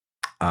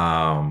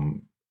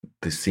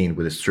the scene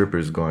with the stripper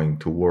is going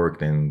to work,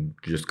 then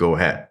just go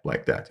ahead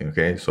like that.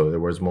 Okay, so there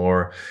was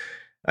more,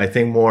 I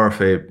think, more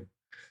of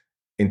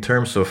in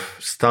terms of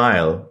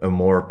style, a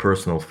more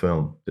personal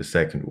film, the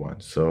second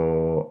one.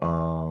 So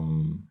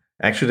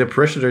actually, the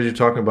pressure that you're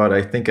talking about,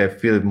 I think I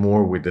feel it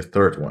more with the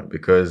third one,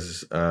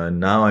 because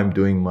now I'm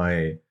doing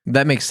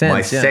that makes sense.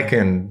 My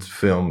second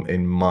film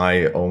in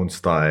my own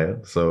style.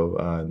 So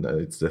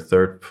it's the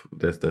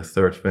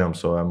third film.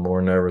 So I'm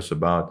more nervous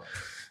about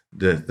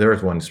the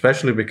third one,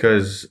 especially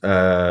because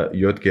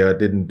JGA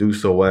didn't do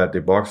so well at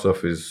the box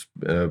office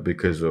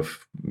because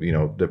of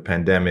the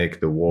pandemic,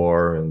 the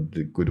war, and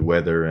the good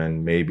weather,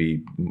 and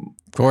maybe,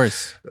 of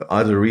course,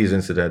 other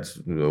reasons. That's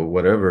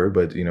whatever.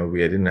 But we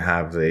didn't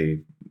have a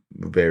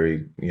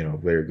very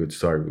good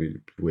start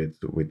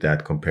with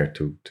that compared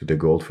to the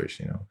Goldfish,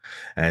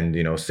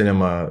 and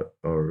cinema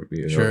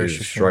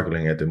is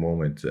struggling at the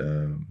moment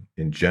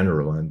in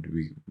general, and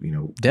we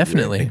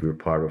definitely, I think we're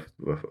part of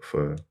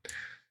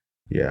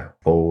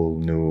whole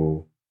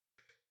new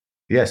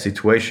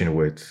situation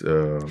with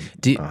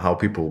how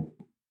people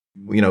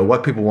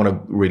what people want to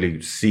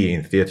really see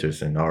in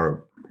theaters and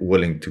are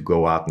willing to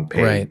go out and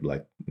pay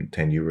like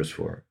 10 euros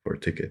for a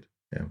ticket.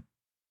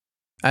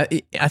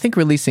 I think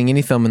releasing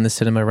any film in the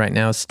cinema right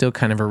now is still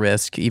kind of a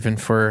risk, even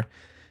for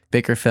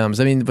bigger films.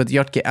 I mean, with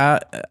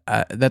JGA,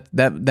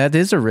 that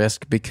is a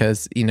risk,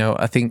 because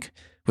I think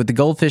with the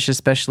Goldfish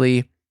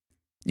especially,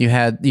 you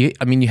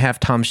have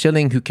Tom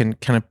Schilling, who can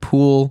kind of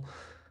pull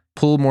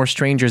more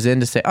strangers in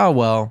to say, oh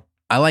well,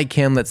 I like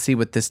him, let's see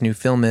what this new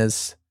film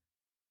is.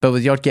 But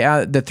with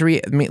JGA, the three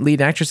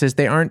lead actresses,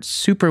 they aren't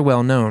super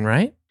well known,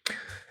 right?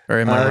 Or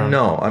am I wrong?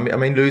 No, I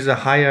mean Louisa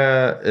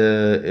Haya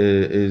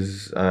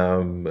is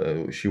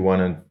she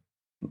won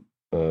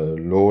a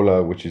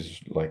Lola, which is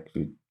like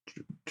the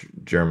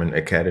German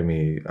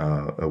Academy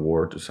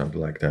Award or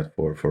something like that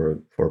for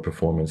a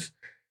performance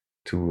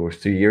 2 or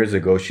 3 years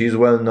ago. She's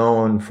well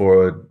known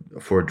for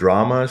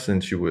dramas,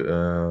 and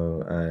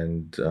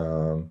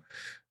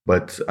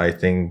but I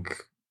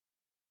think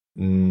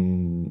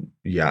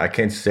Yeah, I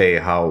can't say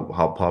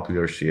how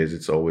popular she is.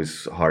 It's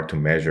always hard to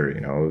measure,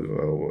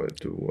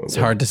 It's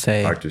hard to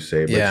say. hard to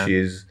say. But Yeah.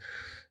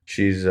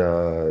 she's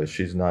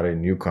not a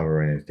newcomer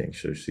or anything.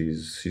 So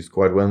she's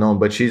quite well known.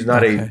 But she's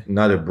not Okay.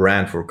 a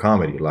brand for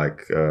comedy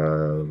like.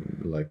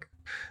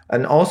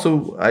 And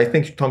also, I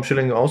think Tom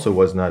Schilling also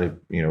was not a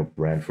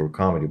brand for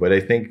comedy. But I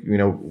think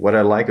what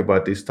I like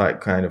about this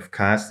kind of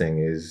casting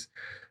is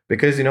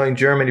because in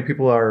Germany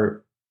people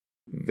are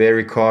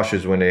very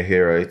cautious when they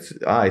hear it's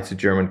a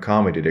German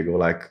comedy. They go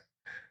like,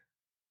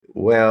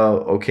 well,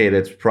 okay,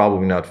 that's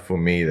probably not for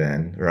me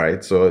then,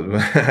 right? So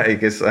I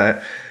guess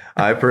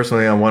I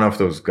personally am one of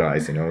those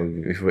guys.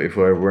 If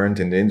I weren't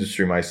in the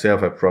industry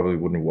myself, I probably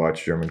wouldn't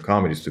watch German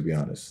comedies, to be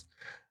honest.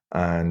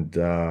 And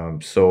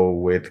so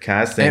with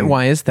casting, And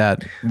why is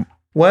that?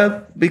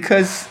 well,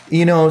 because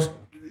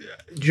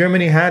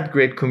Germany had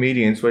great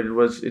comedians, but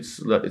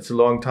it's a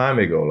long time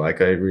ago.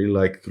 Like I really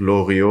like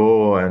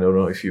Loriot. I don't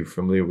know if you're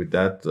familiar with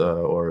that,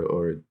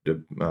 or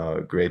the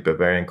great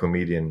Bavarian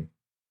comedian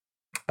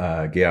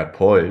Gerhard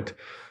Polt.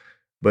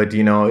 But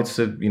it's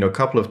a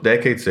couple of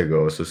decades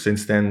ago. So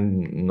since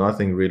then,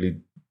 nothing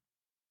really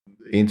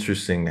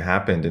interesting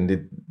happened,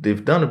 and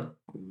they've done a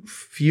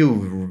few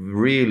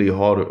really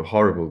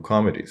horrible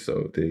comedies.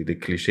 So the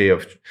cliche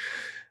of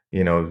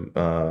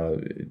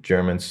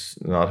Germans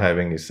not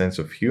having a sense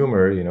of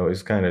humor,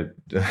 is kind of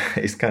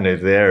is kind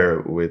of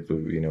there with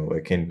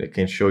I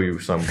can show you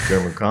some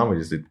German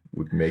comedies that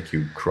would make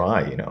you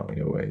cry.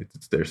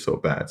 They're so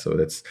bad. So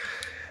that's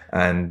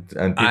and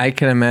I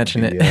can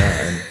imagine it.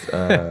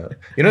 yeah,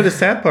 and the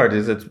sad part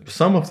is that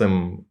some of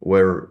them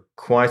were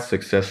quite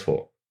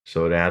successful.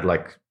 So they had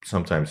like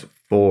sometimes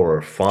 4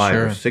 or 5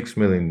 or Sure. 6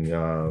 million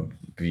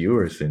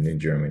viewers in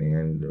Germany,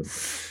 and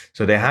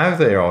so they have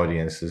their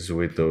audiences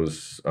with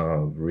those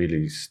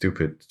really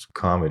stupid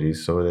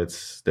comedies. So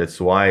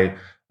that's why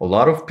a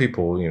lot of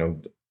people,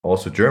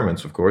 also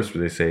Germans, of course,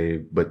 they say,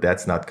 but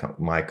that's not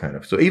my kind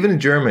of. So even in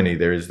Germany,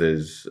 there is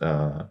this,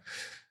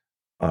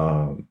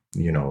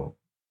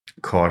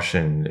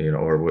 caution,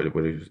 or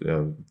what is,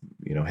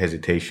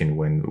 hesitation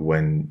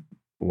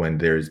when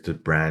there's the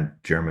brand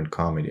German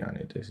comedy on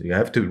it. You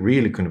have to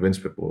really convince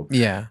people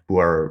Yeah. who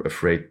are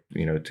afraid,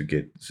 to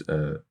get,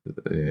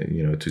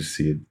 to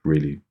see a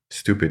really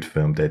stupid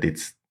film that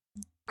it's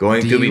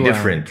going Do to be you,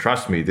 different.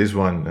 Trust me, this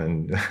one,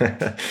 and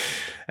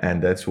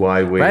and that's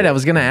why we. Right. I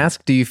was going to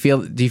ask, do you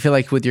feel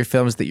like with your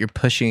films that you're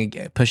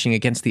pushing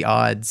against the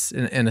odds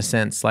in a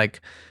sense?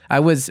 Like I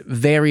was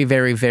very,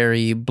 very,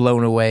 very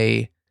blown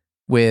away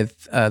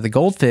with The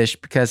Goldfish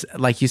because,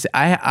 like you said,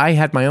 I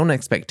had my own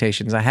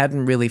expectations. I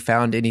hadn't really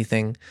found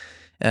anything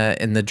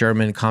in the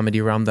German comedy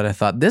realm that I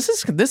thought this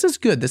is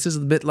good. This is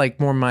a bit like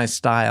more my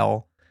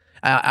style.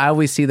 I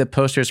always see the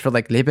posters for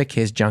like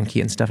Leberkäse Junkie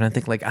and stuff, and I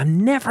think like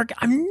I'm never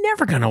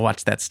gonna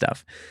watch that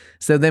stuff.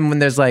 So then when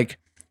there's like,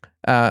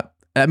 I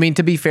mean,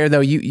 to be fair though,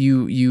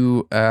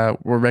 you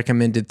were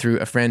recommended through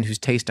a friend whose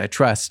taste I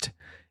trust.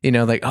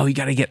 Like, oh, you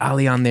got to get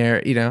Ali on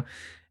there.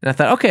 And I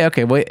thought,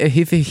 okay, well,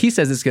 if he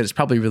says it's good, it's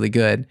probably really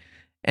good.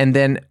 And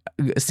then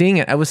seeing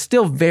it, I was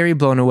still very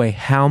blown away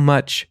how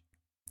much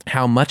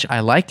I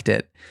liked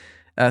it.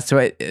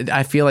 So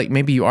I feel like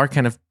maybe you are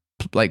kind of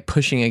like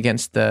pushing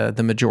against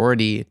the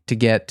majority to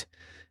get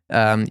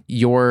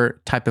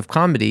your type of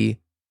comedy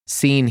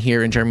seen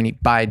here in Germany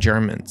by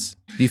Germans.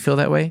 Do you feel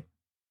that way?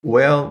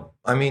 Well,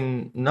 I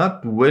mean,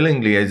 not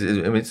willingly. I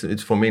mean,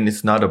 it's for me.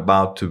 It's not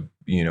about to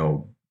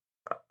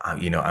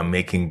I'm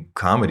making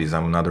comedies.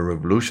 I'm not a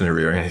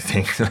revolutionary or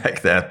anything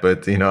like that.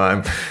 But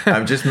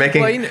I'm just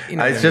making.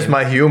 Well, it's just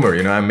my humor.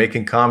 I'm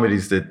making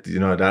comedies that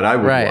that I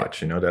would Right. watch.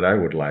 That I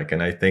would like.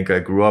 And I think I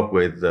grew up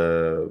with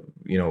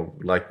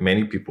like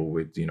many people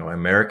with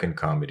American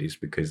comedies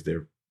because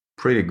they're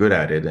pretty good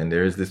at it. And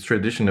there's this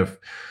tradition of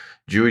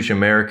Jewish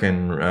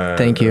American.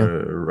 Thank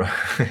you.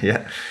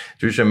 Yeah,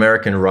 Jewish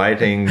American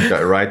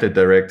writer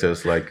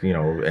directors like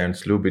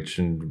Ernst Lubitsch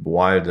and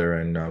Wilder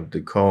and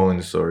the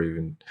Coens, or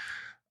even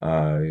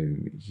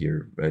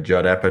here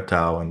Judd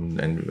Apatow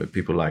and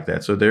people like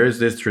that. So there is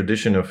this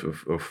tradition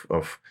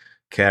of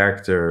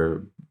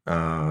character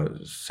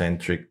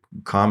centric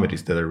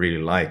comedies that I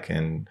really like,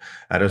 and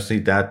I don't see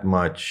that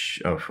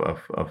much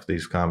of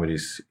these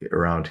comedies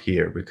around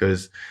here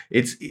because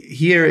it's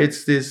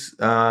this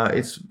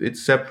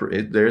it's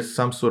separate. There's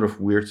some sort of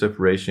weird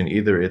separation.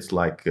 Either it's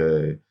like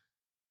a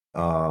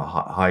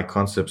high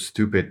concept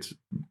stupid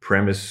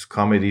premise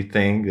comedy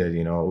thing that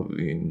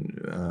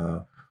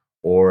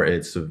or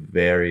it's a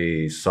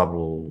very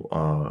subtle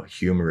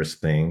humorous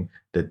thing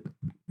that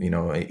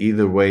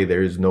either way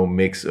there is no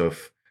mix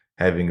of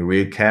having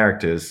real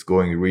characters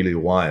going really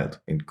wild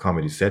in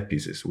comedy set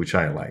pieces, which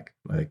I like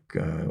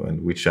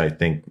and which I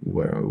think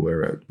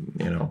where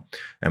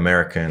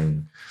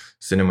American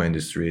cinema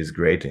industry is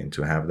great in,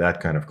 to have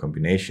that kind of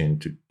combination,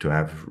 to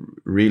have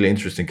really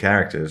interesting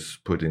characters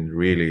put in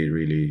really,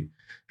 really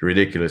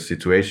ridiculous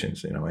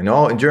situations, and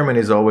all in Germany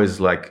is always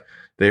like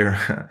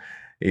they're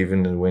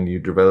even when you're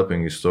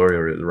developing a story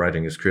or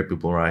writing a script,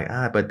 people are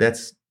like, but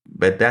that's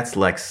but that's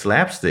like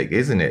slapstick,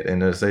 isn't it?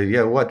 And I say,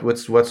 yeah,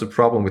 what's the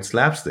problem with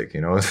slapstick?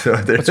 You know, so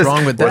What's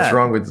wrong with that? What's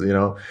wrong with, you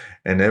know?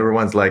 And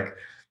everyone's like,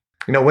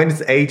 you know, when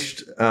it's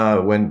aged,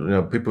 when, you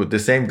know, people, the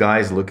same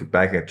guys look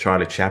back at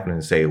Charlie Chaplin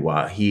and say,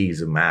 wow,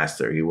 he's a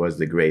master, he was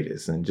the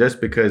greatest. And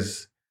just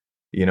because,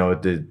 you know,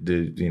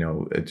 you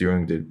know,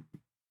 during the,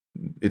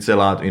 it's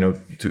allowed, you know,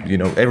 to, you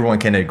know, everyone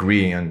can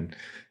agree on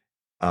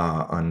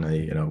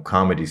you know,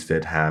 comedies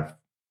that have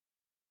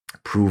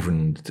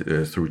proven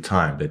through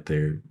time that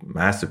they're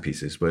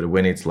masterpieces. But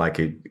when it's like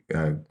a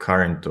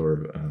current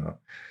or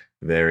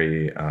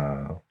very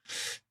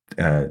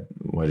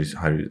what is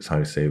how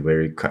to say,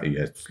 very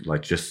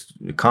like just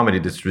a comedy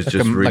that's like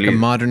just really like a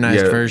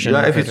modernized version.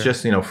 Yeah, if it's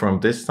just, you know,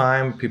 from this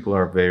time, people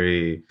are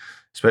very,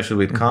 especially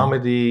with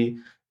comedy,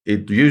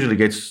 it usually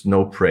gets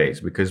no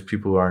praise because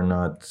people are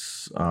not.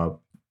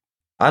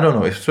 I don't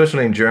know,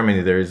 especially in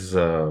Germany, there is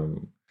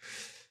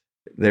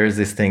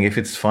this thing. If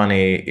it's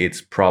funny,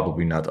 it's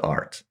probably not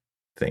art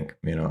thing,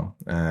 you know.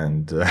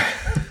 And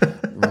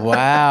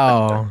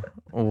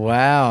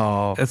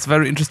Wow. It's a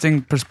very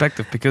interesting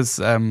perspective because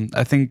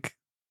I think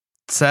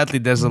sadly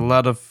there's a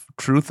lot of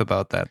truth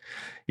about that.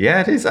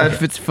 Yeah, it is.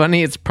 If it's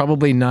funny, it's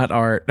probably not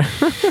art.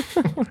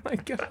 Oh my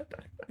God.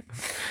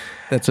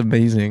 That's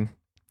amazing.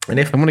 And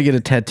if I'm gonna get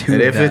a tattoo.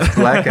 And of if that. it's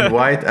black and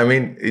white, I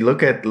mean,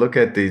 look at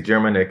the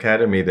German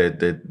Academy that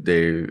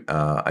they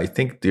I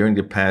think during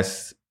the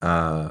past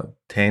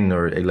 10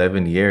 or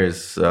 11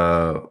 years,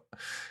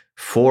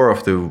 4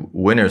 of the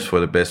winners for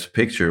the best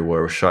picture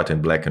were shot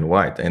in black and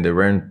white, and there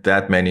weren't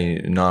that many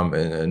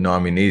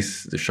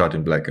nominees shot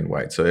in black and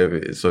white.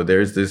 So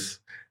there's this.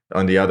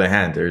 On the other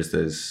hand, there's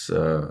this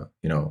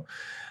you know,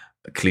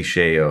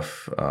 cliche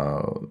of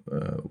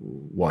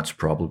what's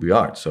probably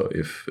art. So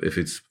if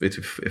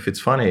it's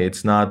funny,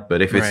 it's not.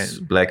 But if it's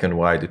black and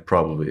white, it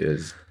probably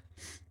is.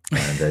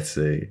 And that's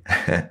a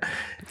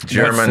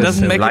German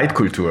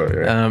Leitkultur.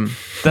 Right?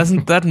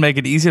 Doesn't that make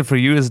it easier for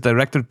you as a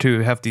director to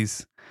have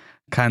these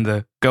kind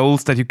of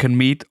goals that you can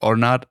meet or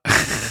not?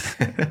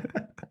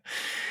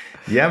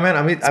 Yeah, man.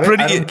 I mean,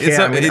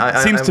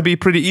 it seems to be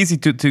pretty easy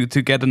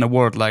to get an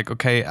award. Like,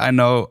 okay, I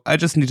know I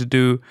just need to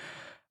do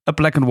a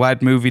black and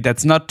white movie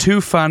that's not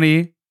too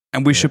funny,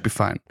 and we should be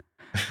fine.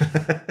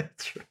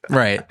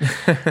 Right.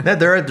 Yeah,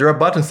 there are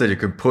buttons that you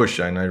can push,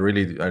 and I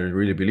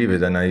really believe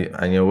it. And I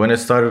you know, when I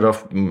started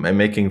off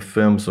making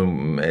films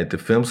at the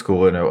film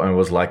school, and I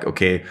was like,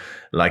 okay,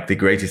 like the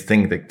greatest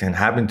thing that can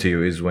happen to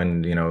you is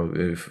when, you know,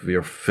 if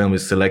your film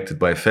is selected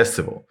by a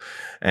festival.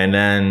 And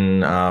then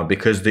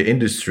because the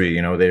industry,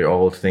 you know, they're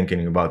all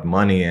thinking about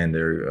money and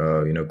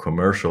they're you know,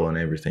 commercial and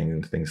everything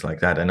and things like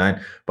that. And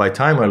by the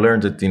time I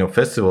learned that, you know,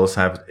 festivals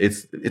have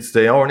it's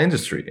their own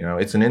industry, you know,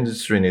 it's an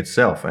industry in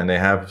itself, and they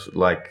have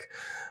like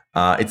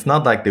it's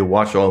not like they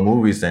watch all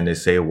movies and they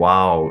say,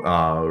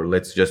 wow,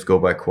 let's just go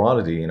by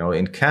quality. You know,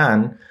 in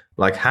Cannes,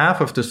 like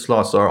half of the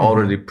slots are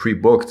already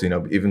pre-booked, you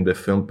know, even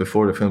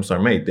before the films are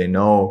made. They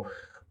know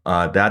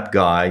that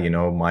guy, you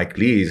know, Mike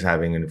Lee is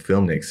having a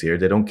film next year.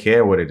 They don't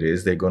care what it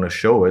is. They're going to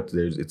show it.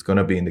 It's going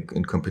to be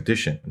in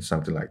competition and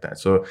something like that.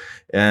 So,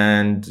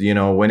 and, you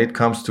know, when it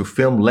comes to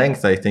film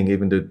length, I think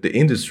even the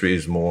industry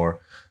is more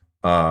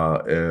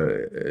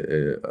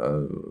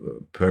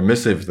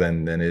permissive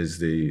than is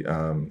the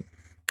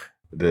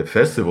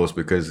festivals,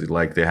 because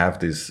like they have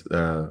these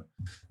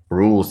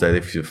rules that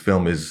if your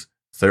film is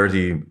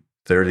 30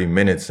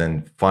 minutes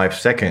and 5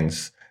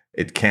 seconds,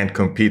 it can't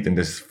compete in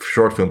this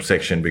short film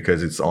section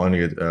because it's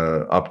only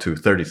up to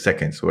 30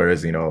 seconds.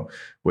 Whereas, you know,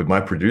 with my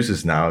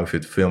producers now, if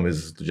the film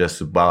is just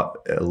about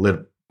a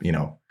little, you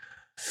know,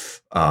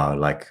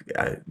 like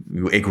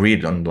you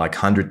agreed on like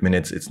 100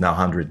 minutes, it's now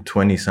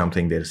 120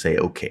 something, they say,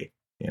 okay,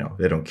 you know,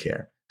 they don't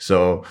care.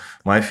 So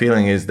my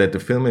feeling is that the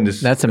film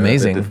industry, that's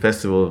amazing. The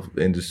festival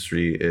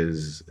industry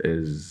is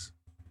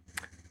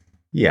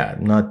yeah,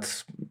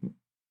 not,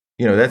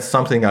 you know, that's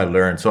something I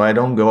learned. So I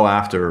don't go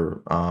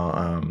after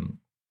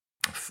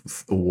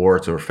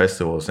awards or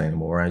festivals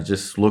anymore. I'm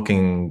just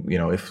looking, you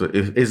know, if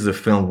is the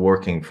film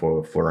working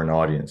for an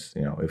audience?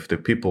 You know, if the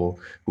people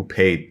who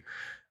paid,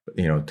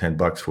 you know,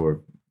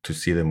 $10 to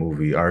see the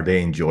movie, are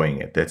they enjoying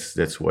it?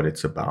 That's what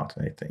it's about,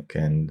 I think,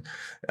 and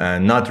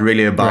not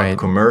really about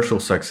commercial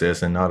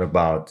success, and not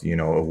about, you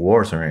know,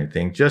 awards or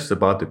anything. Just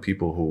about the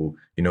people who,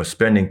 you know,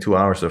 spending 2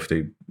 hours of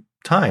the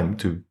time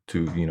to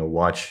you know,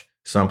 watch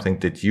something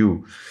that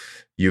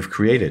you've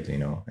created, you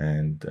know,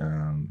 and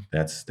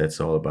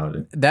that's all about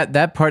it.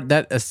 That part,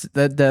 that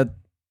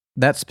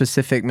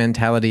specific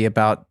mentality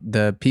about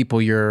the people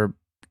you're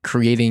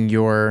creating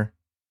your,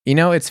 you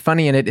know, it's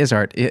funny, and it is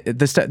art.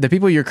 The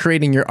people you're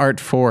creating your art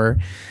for,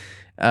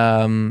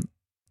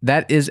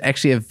 that is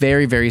actually a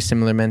very, very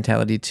similar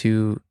mentality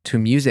to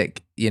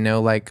music. You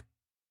know, like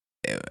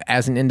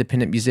as an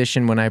independent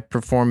musician, when I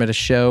perform at a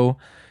show,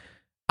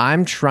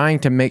 I'm trying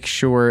to make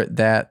sure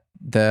that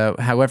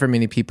however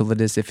many people it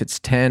is, if it's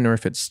 10 or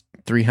if it's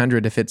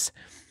 300, if it's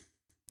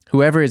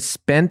whoever has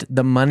spent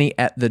the money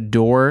at the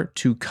door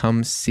to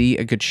come see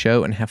a good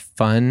show and have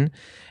fun,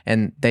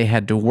 and they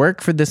had to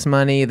work for this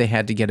money, they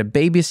had to get a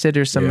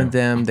babysitter, some of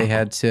them, they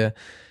had to,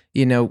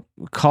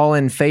 call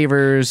in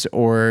favors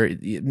or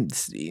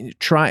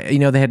try,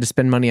 they had to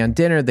spend money on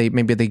dinner.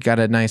 Maybe they got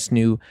a nice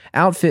new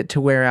outfit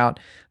to wear out.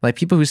 Like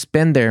people who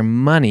spend their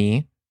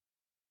money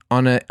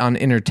on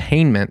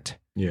entertainment,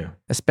 Yeah.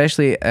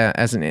 especially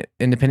as an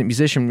independent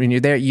musician, when you're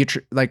there,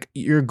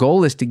 your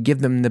goal is to give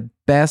them the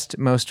best,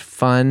 most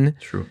fun,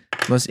 True.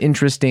 most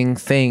interesting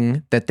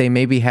thing that they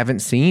maybe haven't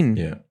seen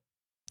Yeah.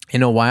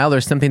 in a while,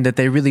 or something that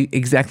they really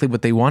exactly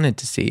what they wanted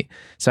to see.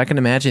 So I can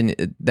imagine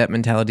that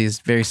mentality is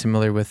very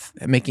similar with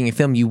making a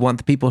film. You want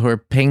the people who are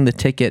paying the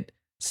ticket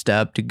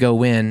stub to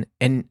go in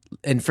and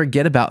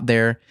forget about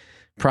their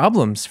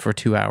problems for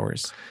 2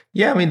 hours.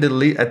 Yeah, I mean,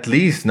 at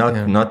least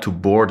not to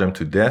bore them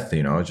to death,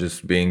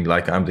 just being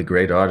like, I'm the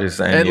great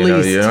artist, and At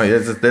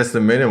least. that's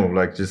the minimum.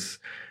 Like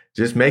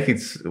just make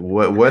it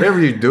whatever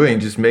you're doing,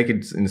 just make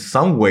it in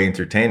some way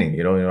entertaining.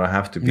 You don't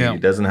have to be. Yeah.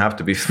 It doesn't have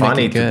to be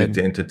funny to good.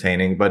 be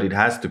entertaining, but it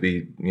has to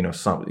be.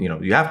 Some.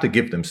 You have to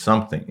give them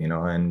something.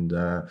 And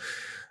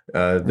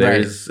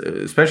there's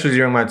especially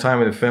during my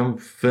time in the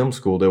film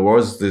school, there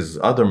was this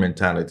other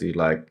mentality,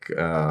 like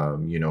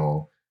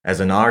as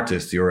an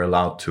artist, you're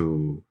allowed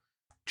to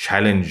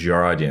challenge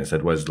your audience.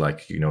 That was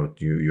like,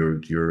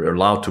 you're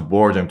allowed to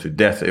bore them to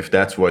death if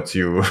that's what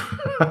you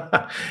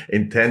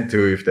intend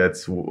to, if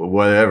that's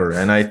whatever.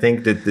 And I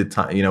think that the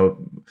time,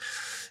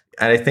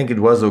 and I think it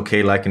was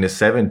okay like in the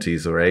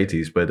 70s or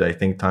 80s, but I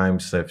think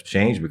times have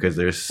changed because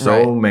there's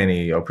so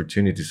many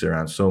opportunities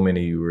around, so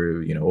many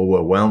were,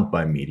 overwhelmed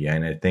by media.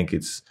 And I think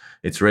it's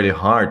really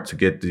hard to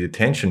get the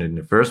attention in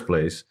the first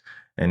place.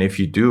 And if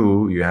you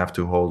do, you have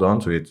to hold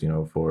on to it,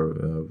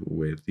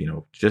 with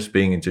just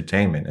being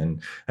entertainment.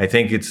 And I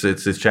think it's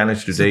a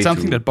challenge today. Is it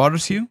something that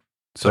bothers you?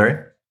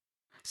 Sorry?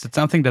 Is it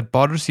something that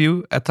bothers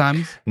you at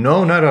times?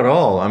 No, not at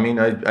all. I mean,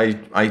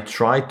 I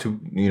try to,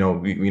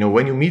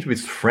 when you meet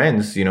with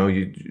friends, you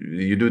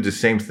do the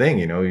same thing.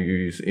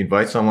 You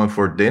invite someone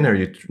for dinner.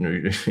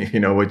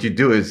 What you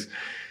do is,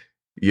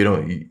 you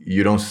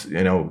don't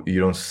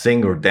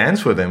sing or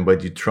dance with them,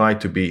 but you try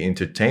to be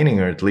entertaining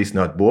or at least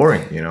not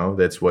boring.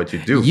 That's what you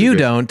do. You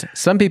don't.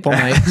 Some people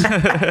might.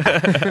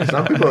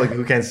 Some people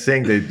who can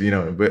sing,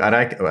 but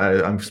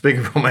I'm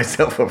speaking for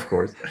myself, of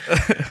course.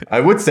 I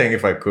would sing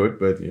if I could,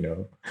 but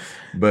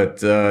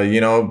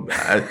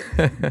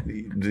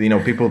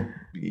people,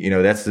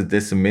 that's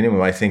the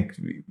minimum. I think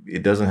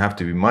it doesn't have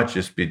to be much.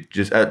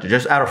 Just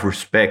out of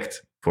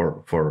respect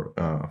for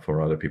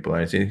other people.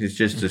 And it's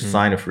just a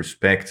sign of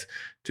respect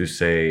to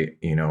say,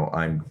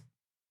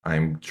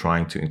 I'm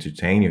trying to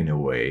entertain you in a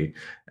way.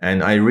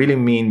 And I really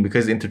mean,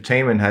 because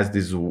entertainment has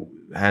this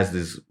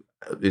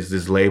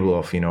label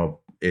of,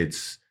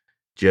 it's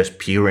just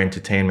pure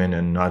entertainment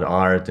and not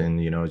art and,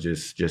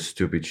 just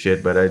stupid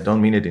shit. But I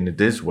don't mean it in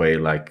this way,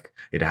 like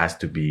it has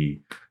to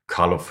be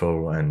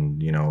colorful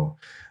and,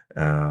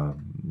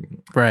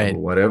 right.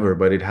 whatever,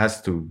 but it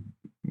has to,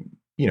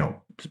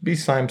 be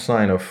some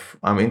sign of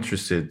I'm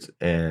interested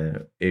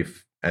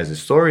if as a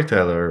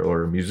storyteller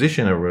or a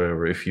musician or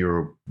whatever, if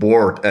you're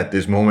bored at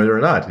this moment or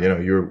not.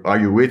 Are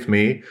you with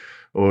me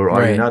or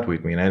are you not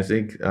with me? And I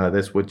think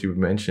that's what you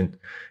mentioned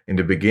in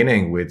the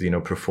beginning with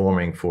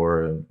performing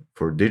for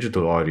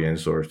digital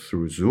audience or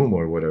through Zoom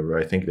or whatever.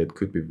 I think that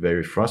could be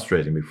very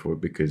frustrating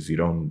because you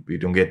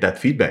don't get that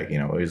feedback.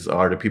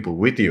 Are the people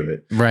with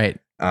you? Right.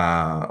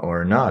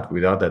 Or not.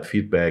 Without that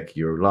feedback,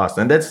 you're lost.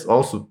 And that's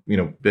also,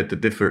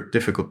 the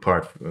difficult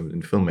part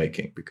in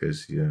filmmaking,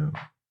 because you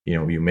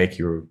make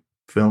your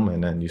film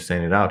and then you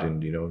send it out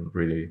and you don't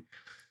really.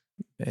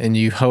 And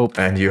you hope.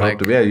 And you hope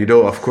to. Yeah, you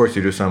do. Of course,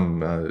 you do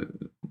some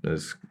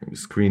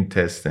screen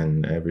tests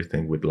and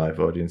everything with live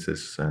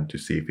audiences and to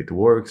see if it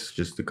works.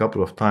 Just a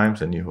couple of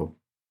times, and you hope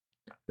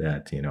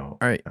that All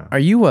right. Are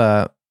you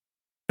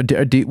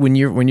when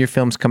your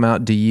films come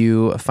out, do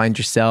you find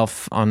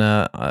yourself on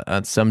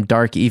some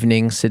dark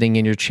evening sitting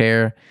in your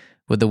chair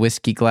with a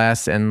whiskey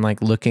glass and like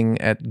looking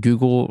at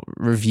Google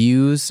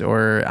reviews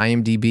or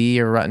IMDb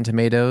or Rotten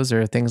Tomatoes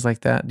or things like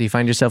that? Do you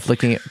find yourself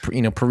looking at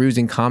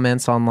perusing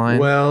comments online?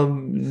 Well,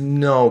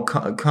 no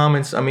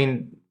comments. I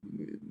mean,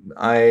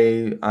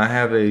 I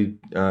have a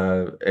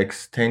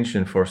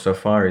extension for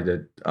Safari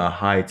that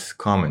hides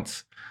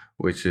comments,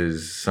 which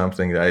is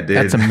something that I did.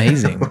 That's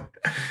amazing.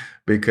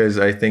 Because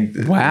I think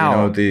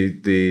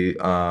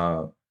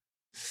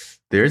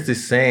there's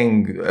this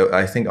saying.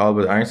 I think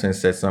Albert Einstein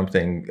said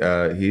something.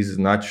 He's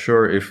not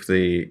sure if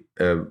the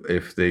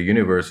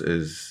universe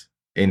is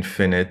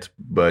infinite,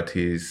 but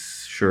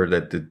he's sure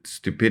that the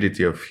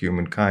stupidity of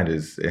humankind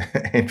is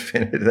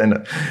infinite.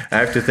 And I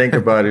have to think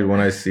about it when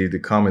I see the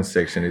comment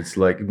section. It's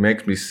like it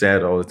makes me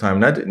sad all the time.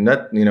 Not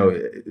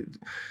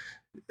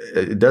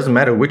it doesn't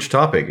matter which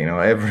topic.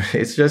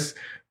 It's just.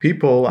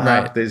 People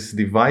have these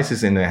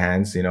devices in their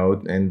hands,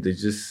 and they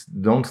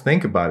just don't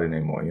think about it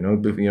anymore.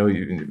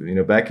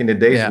 Back in the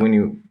days when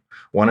you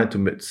wanted to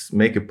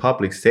make a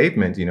public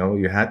statement,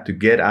 you had to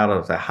get out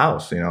of the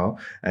house,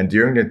 And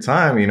during the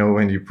time,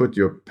 when you put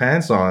your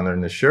pants on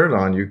and the shirt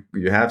on,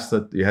 you had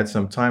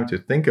some time to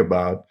think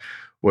about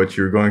what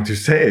you're going to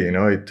say.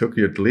 It took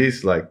you at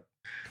least like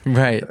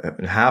Right.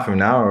 half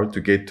an hour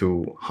to get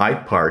to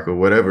Hyde Park or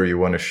whatever you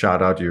want to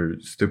shout out your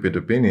stupid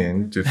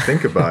opinion to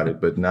think about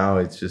it. But now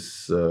it's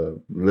just,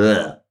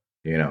 bleh,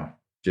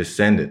 just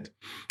send it.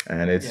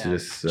 And it's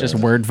just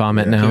word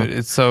vomit now. Dude,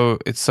 it's so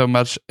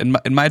much in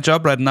my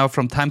job right now.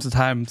 From time to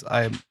time,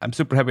 I'm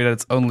super happy that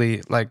it's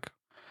only like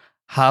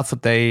half a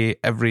day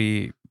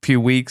every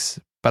few weeks,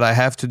 but I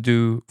have to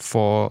do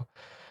for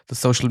the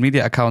social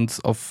media accounts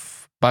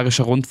of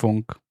Bayerischer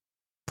Rundfunk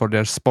for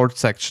their sports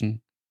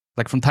section.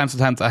 Like from time to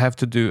time, I have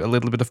to do a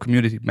little bit of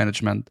community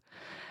management,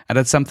 and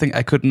that's something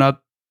I could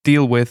not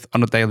deal with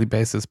on a daily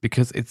basis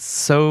because it's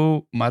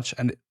so much.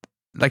 And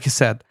like you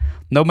said,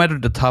 no matter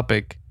the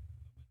topic,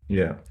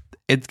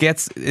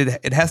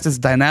 it has this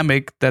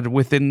dynamic that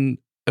within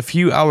a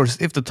few hours,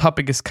 if the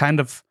topic is kind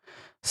of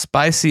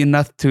spicy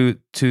enough to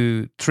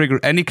trigger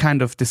any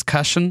kind of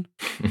discussion,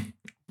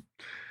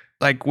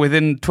 like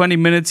within 20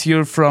 minutes,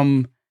 you're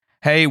from,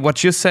 hey,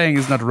 what you're saying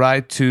is not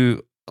right,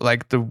 to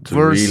like the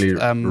worst really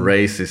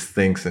racist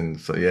things. And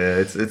so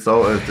it's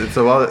all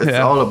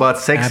about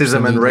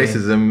sexism and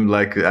racism.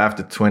 Like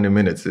after 20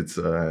 minutes, it's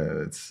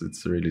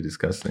really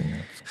disgusting.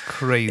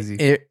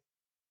 Crazy.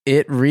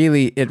 It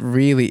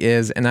really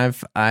is, and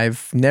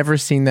I've never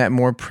seen that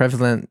more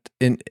prevalent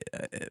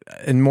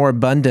in more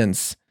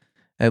abundance,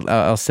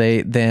 I'll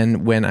say,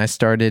 than when I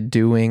started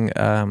doing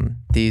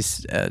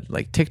these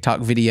like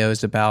TikTok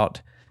videos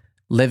about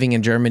living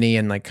in Germany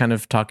and like kind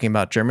of talking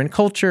about German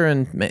culture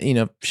and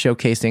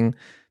showcasing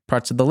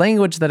parts of the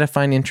language that I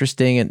find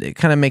interesting and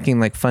kind of making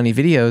like funny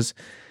videos.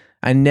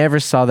 I never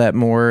saw that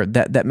more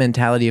that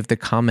mentality of the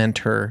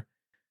commenter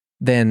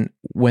than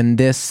when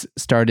this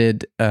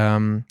started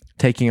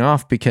taking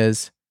off,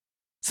 because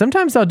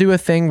sometimes I'll do a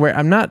thing where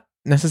I'm not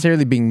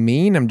necessarily being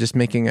mean. I'm just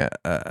making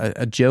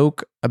a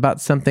joke about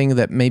something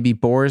that maybe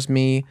bores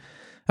me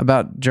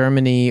about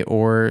Germany,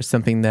 or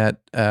something that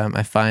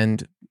I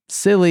find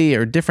silly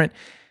or different.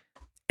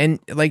 And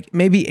like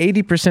maybe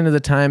 80% of the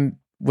time,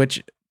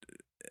 which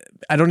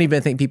I don't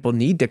even think people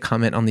need to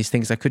comment on these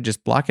things. I could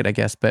just block it, I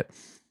guess. But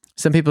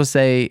some people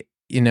say,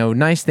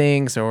 nice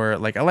things, or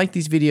like, I like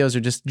these videos,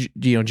 or just,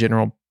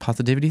 general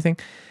positivity thing.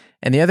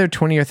 And the other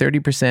 20 or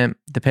 30%,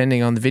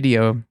 depending on the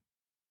video,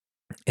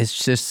 is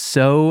just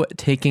so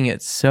taking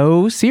it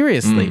so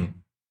seriously.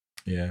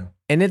 Yeah.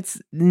 And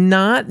it's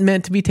not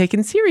meant to be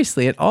taken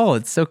seriously at all.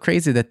 It's so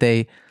crazy that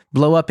they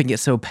blow up and get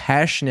so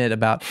passionate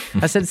about.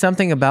 I said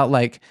something about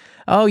like,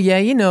 oh yeah,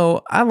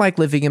 I like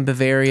living in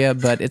Bavaria,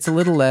 but it's a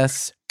little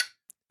less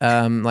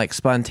like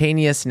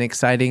spontaneous and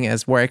exciting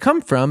as where I come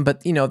from.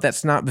 But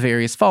that's not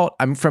Bavaria's fault.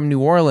 I'm from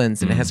New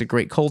Orleans, and it has a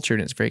great culture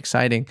and it's very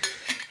exciting.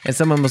 And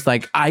someone was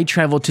like, I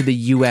travel to the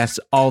US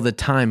all the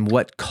time.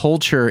 What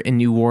culture in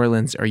New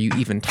Orleans are you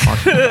even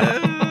talking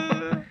about?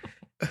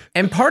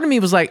 And part of me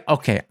was like,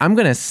 okay, I'm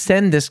going to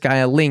send this guy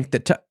a link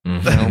that just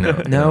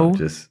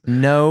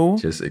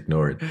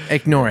ignore it.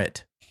 Ignore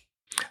it.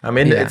 I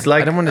mean, it's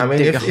like, I don't want to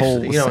dig a hole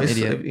with some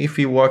idiot. If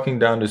you're walking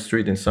down the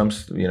street and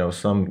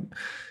some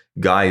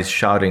guy is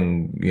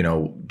shouting,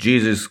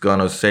 Jesus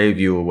gonna save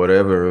you or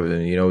whatever,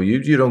 and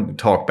you don't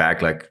talk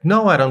back like,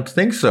 no, I don't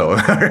think so,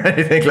 or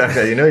anything like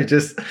that. You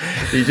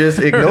just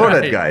ignore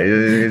that guy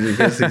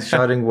because he's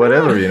shouting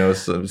whatever,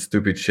 some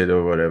stupid shit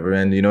or whatever.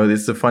 And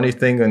it's a funny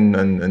thing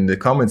in the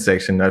comment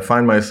section. I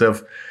find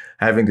myself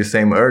having the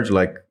same urge,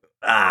 like,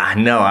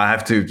 no, I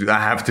have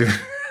to.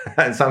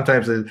 And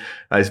sometimes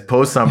I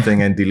post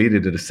something and delete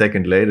it a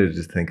second later,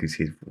 just think,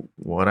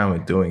 what am I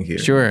doing here?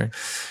 Sure.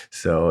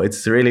 So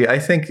it's really, I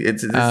think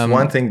it's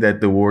one thing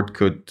that the world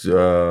could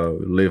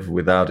live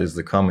without is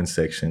the comment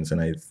sections.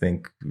 And I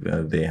think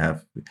they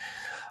have,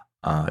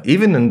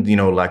 even in,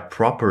 like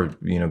proper,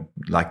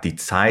 like Die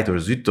Zeit or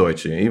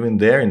Süddeutsche, even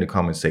there in the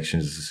comment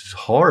sections, it's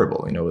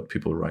horrible, what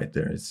people write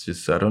there. It's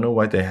just, I don't know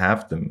why they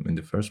have them in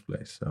the first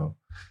place. So.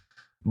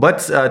 But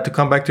to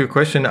come back to your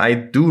question, I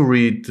do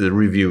read the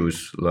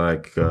reviews,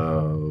 like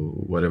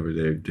whatever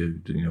they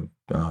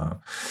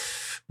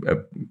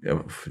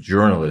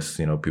journalists,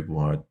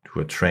 people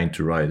who are trained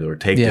to write or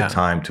take the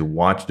time to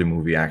watch the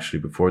movie actually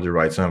before they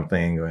write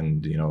something,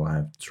 and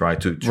I try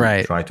to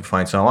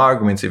find some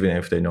arguments even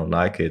if they don't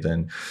like it.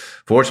 And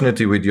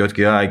fortunately with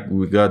JGA,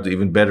 we got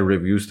even better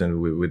reviews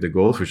than with the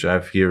Goldfish. I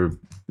have here,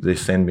 they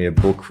send me a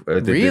book.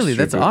 Really,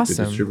 that's awesome.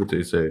 The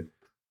distributor say,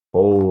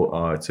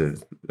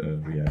 it's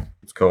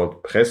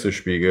called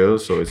Pressespiegel,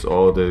 so it's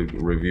all the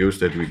reviews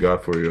that we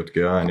got for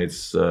JGA, and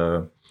it's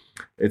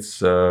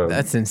that's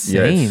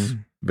insane. It's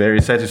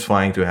very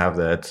satisfying to have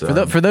that.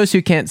 For those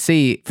who can't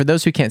see,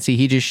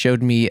 he just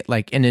showed me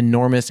like an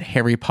enormous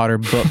Harry Potter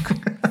book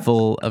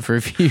full of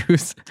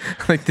reviews,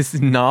 like this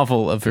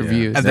novel of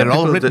reviews, and they're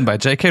all written by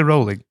J.K.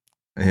 Rowling.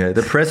 Yeah,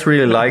 the press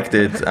really liked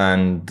it,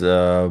 and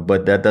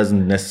but that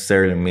doesn't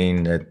necessarily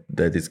mean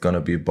that it's going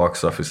to be a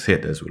box office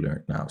hit, as we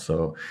learned now.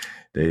 So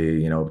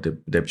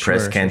the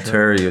press can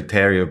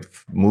tear your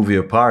movie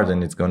apart,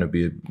 and it's going to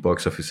be a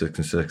box office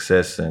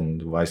success,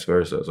 and vice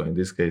versa. So in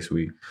this case,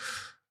 we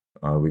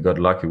got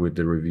lucky with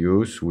the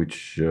reviews,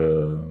 which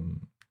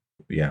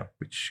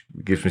which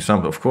gives me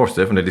some, of course,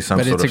 definitely some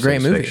But sort it's of a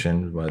great movie.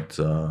 satisfaction. But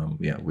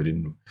we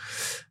didn't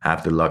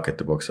have the luck at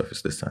the box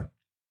office this time.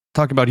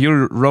 Talk about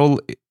your role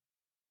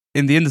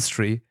in the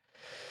industry,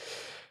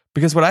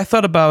 because what I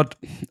thought about,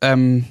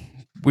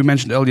 we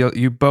mentioned earlier,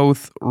 you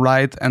both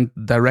write and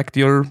direct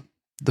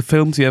the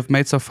films you have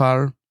made so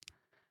far.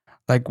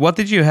 Like, what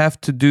did you have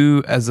to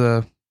do as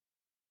I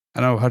don't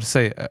know how to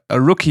say,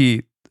 a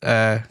rookie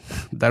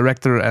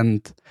director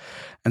and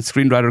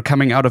screenwriter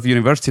coming out of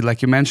university?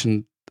 Like you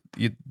mentioned,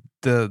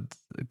 the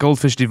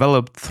Goldfish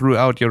developed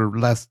throughout your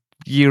last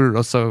year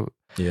or so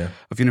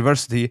of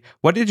university.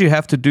 What did you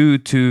have to do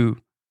to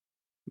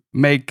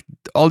make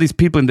all these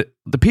people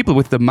the people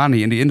with the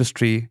money in the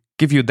industry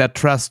give you that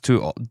trust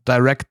to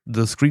direct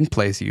the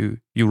screenplays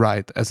you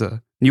write as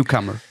a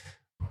newcomer?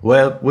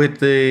 Well, with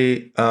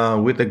the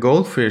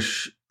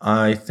Goldfish,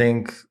 I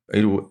think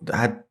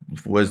that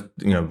was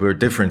very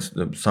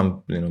different.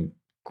 Some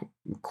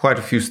quite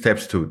a few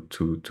steps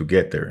to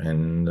get there,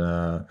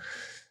 and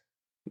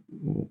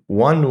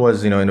one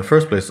was in the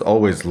first place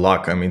always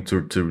luck. I mean,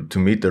 to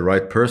meet the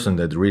right person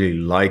that really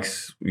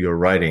likes your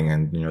writing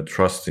and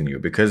trusts in you,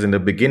 because in the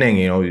beginning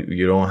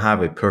you don't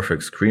have a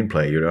perfect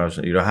screenplay. You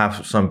don't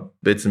have some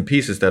bits and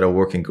pieces that are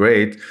working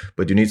great,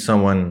 but you need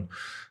someone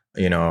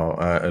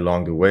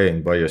along the way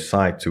and by your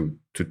side to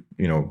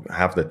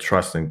have that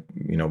trust and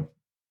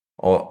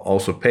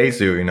also pays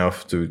you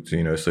enough to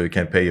so you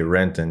can pay your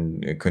rent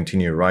and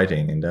continue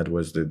writing. And that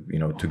was to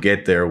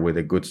get there with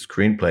a good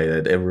screenplay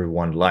that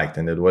everyone liked.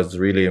 And it was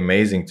really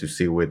amazing to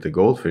see with the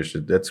Goldfish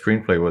that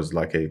screenplay was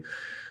like a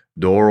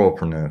door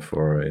opener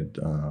for it,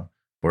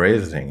 for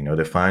everything.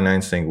 The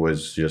financing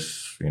was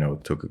just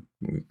took a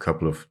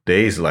couple of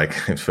days, like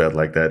it felt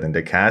like that. And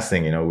the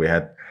casting, we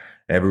had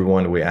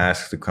everyone we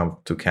asked to come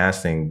to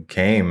casting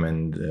came,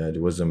 and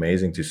it was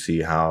amazing to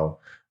see how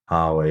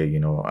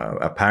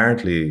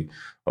apparently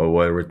a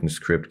well-written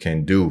script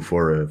can do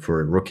for a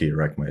rookie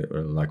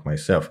like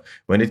myself.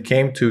 When it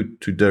came to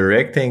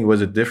directing, it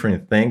was a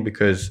different thing,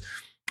 because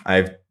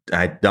I'd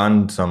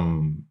done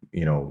some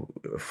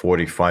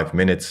 45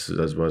 minutes,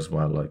 as was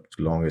my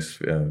longest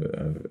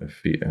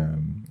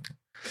film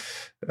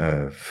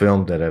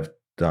that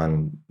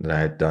I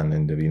had done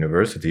in the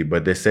university.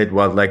 But they said,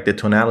 well, the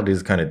tonality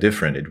is kind of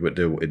different.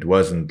 It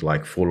wasn't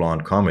like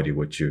full-on comedy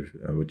what you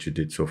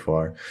did so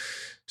far.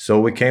 So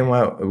we came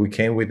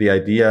with the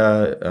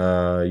idea,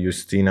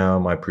 Justina,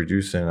 my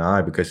producer, and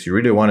I, because she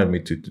really wanted me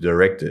to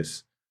direct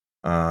this.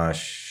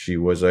 She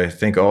was, I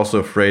think, also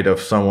afraid of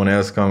someone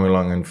else coming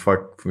along and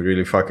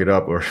really fuck it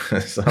up or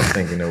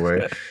something in a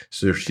way.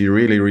 So she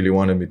really, really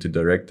wanted me to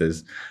direct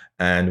this.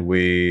 And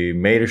we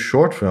made a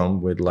short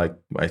film with I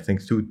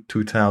think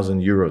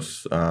 2,000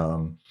 euros,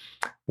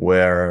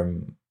 where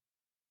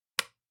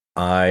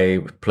I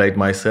played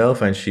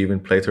myself and she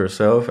even played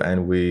herself,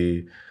 and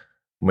we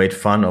made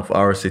fun of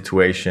our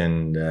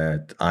situation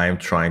that I'm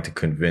trying to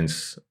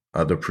convince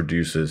other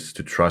producers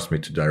to trust me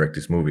to direct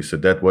this movie. So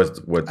that was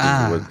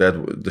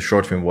the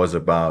short film was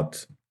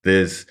about,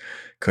 this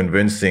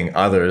convincing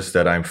others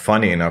that I'm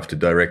funny enough to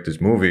direct this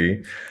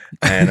movie.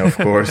 And of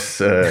course,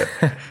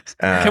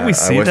 can we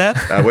see that?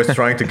 I was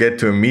trying to get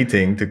to a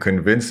meeting to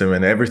convince him,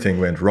 and everything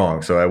went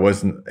wrong. So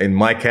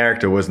my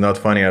character was not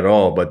funny at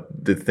all, but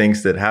the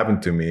things that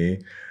happened to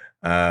me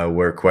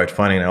were quite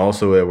funny. And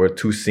also there were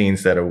two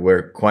scenes that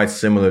were quite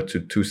similar to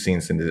two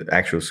scenes in the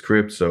actual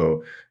script.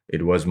 So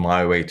it was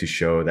my way to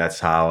show that's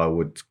how I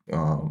would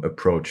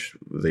approach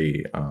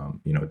the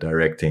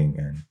directing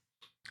and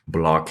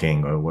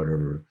blocking or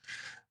whatever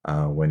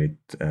when it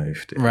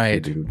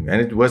right. And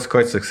it was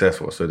quite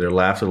successful. So they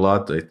laughed a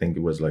lot. I think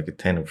it was like a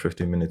 10 or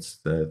 15 minutes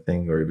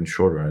thing, or even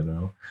shorter, I don't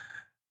know.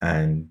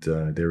 And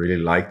they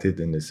really liked it,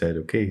 and they said,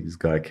 okay, this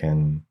guy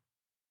can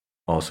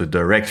also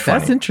direct funny.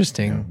 That's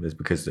interesting. That's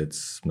because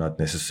it's not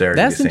necessarily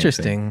That's the same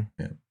interesting. thing.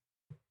 Yeah.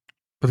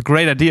 But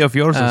great idea of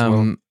yours as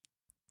well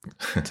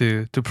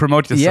to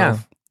promote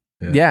yourself.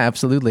 Yeah,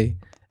 absolutely.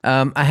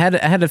 I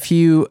had a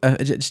few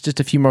just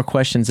a few more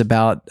questions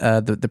about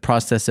the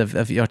process of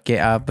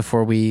JGA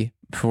before we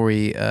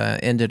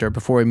end it, or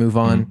before we move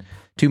on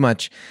too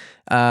much.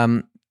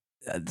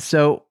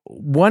 So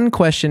one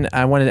question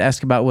I wanted to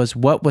ask about was,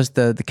 what was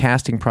the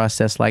casting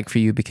process like for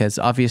you? Because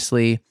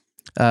obviously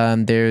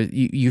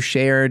you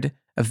shared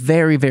a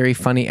very, very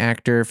funny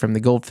actor from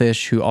the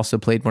Goldfish who also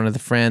played one of the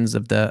friends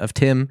of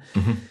Tim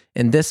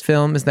in this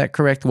film. Is that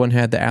correct? The one who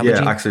had the allergy?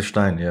 Yeah, Axel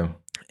Stein, yeah.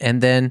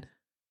 And then,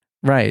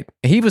 right,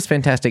 he was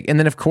fantastic. And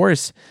then, of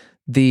course,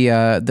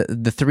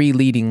 the three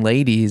leading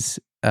ladies.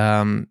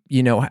 Are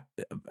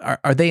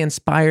they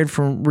inspired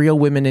from real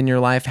women in your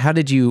life? How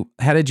did you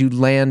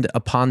land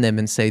upon them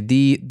and say,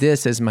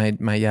 this is my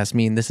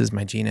Yasmin, this is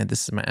my Gina,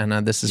 this is my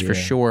Anna, this is for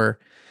sure?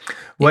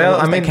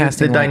 Well, I mean,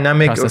 the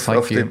dynamic of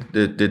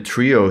the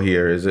trio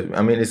here is,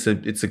 I mean, it's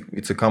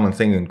a common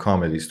thing in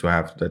comedies to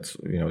have. That's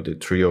the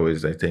trio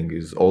is, I think,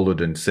 is older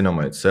than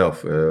cinema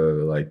itself.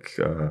 You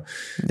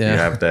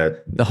have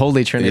that the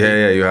Holy Trinity.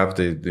 Yeah. You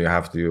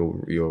have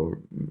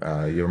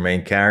your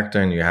main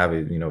character, and you have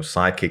a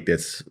sidekick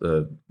that's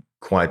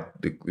quite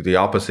the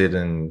opposite,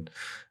 and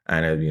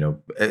And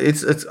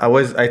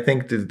I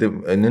think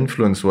an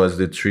influence was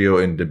the trio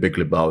in The Big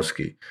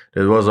Lebowski.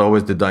 That was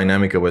always the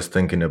dynamic I was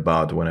thinking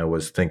about when I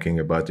was thinking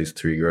about these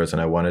three girls,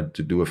 and I wanted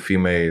to do a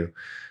female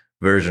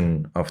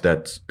version of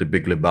that, The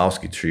Big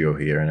Lebowski trio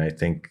here. And I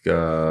think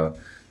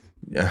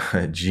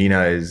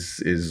Gina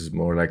is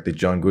more like the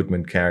John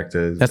Goodman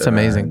character. That's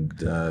amazing.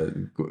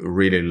 And,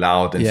 really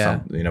loud and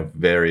Yeah.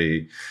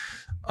 very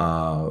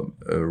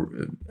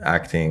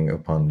acting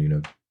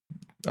upon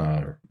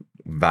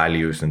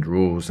values and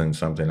rules and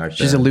something like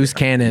She's that. a loose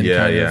cannon. Yeah,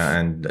 kind of. yeah.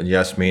 And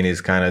Yasmin is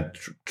kind of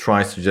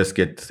tries to just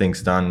get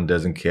things done,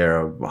 doesn't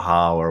care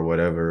how or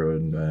whatever.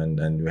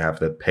 And we have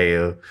that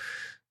pale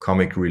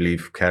comic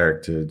relief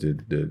character,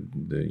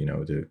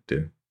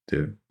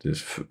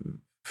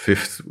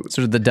 fifth,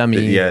 Sort of the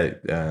dummy. yeah,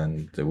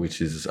 and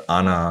which is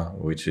Anna,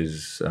 which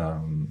is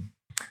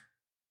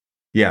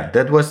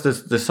that was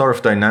the sort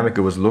of dynamic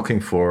I was looking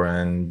for,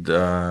 and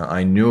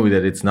I knew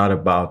that it's not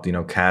about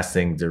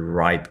casting the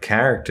right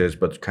characters,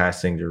 but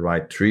casting the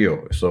right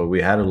trio. So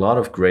we had a lot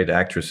of great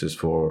actresses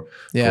for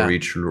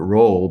each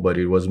role, but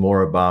it was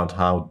more about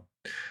how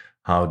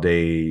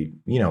they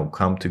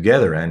come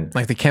together, and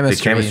like the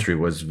chemistry. The chemistry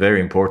was very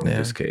important in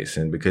this case,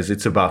 and because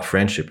it's about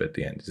friendship at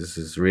the end. This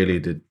is really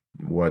the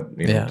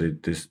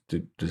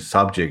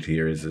subject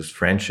here is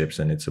friendships,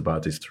 and it's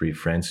about these three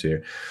friends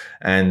here.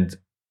 And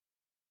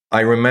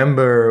I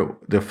remember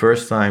the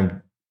first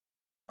time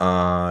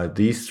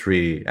these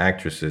three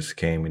actresses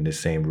came in the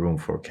same room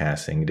for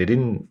casting. They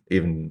didn't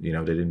even,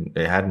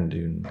 they hadn't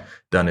even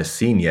done a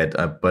scene yet,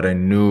 but I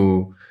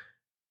knew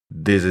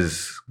this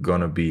is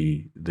gonna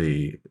be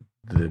the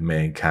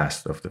main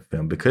cast of the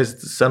film,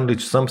 because suddenly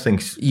something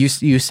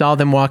you saw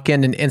them walk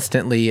in and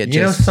instantly it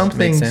just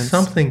made sense.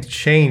 something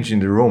changed in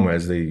the room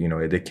as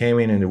they came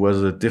in, and it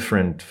was a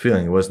different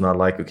feeling. It was not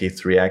like, okay,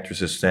 three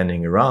actresses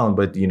standing around,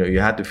 but you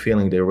had the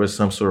feeling there was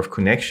some sort of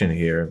connection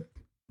here.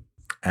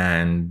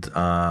 And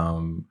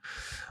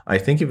I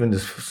think even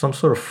some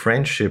sort of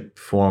friendship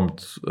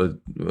formed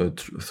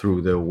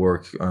through the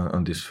work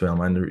on this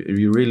film, and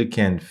you really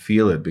can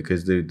feel it,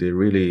 because they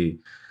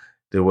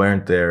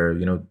weren't there.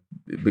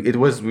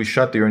 We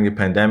shot during the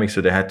pandemic,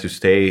 so they had to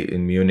stay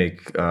in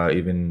Munich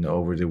even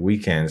over the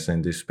weekends,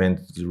 and they spent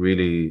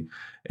really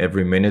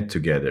every minute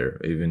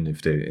together, even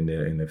if they in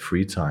their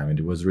free time. And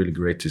it was really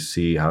great to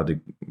see how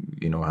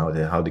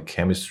the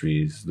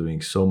chemistry is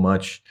doing so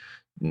much,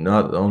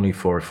 not only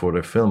for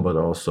the film, but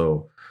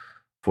also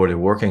for the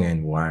working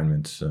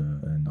environment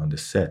and on the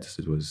sets.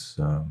 It was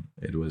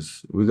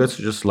we got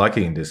just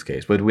lucky in this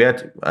case. But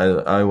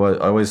I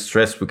was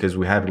stressed because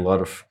we had a lot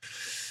of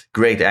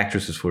great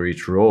actresses for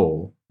each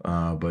role,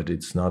 but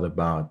it's not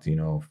about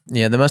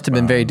Yeah, that must have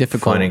been very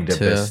difficult finding the to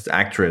best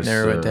actress,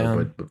 narrow it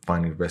down. but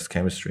finding the best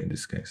chemistry in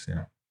this case.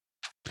 Yeah.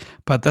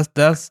 But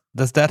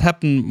does that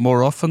happen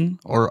more often,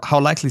 or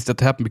how likely is that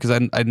to happen? Because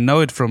I know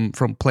it from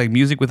playing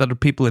music with other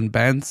people in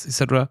bands,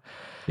 etc.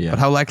 Yeah. But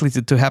how likely is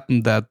it to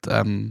happen that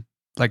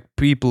like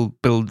people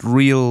build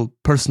real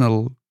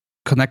personal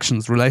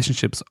connections,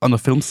 relationships on a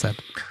film set?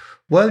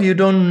 Well, you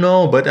don't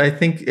know, but I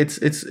think it's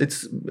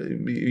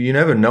you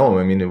never know.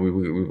 I mean, we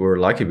were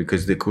lucky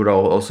because they could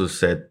also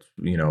said,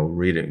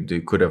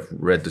 they could have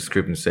read the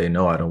script and say,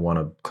 no, I don't want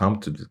to come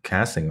to the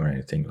casting or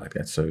anything like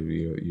that. So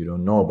you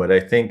don't know. But I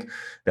think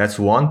that's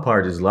one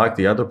part is luck.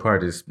 The other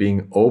part is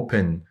being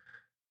open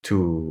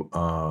to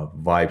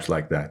vibes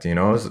like that. You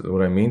know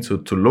what I mean? So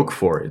to look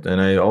for it,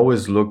 and I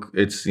always look.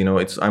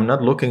 I'm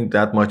not looking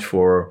that much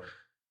for,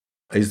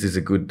 is this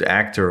a good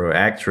actor or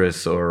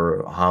actress,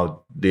 or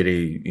how did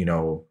he,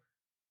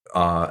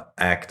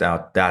 act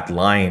out that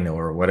line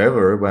or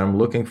whatever? But I'm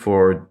looking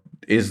for,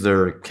 is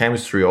there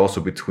chemistry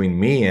also between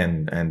me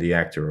and the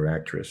actor or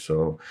actress?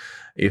 So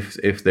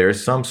if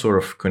there's some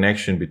sort of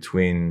connection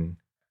between,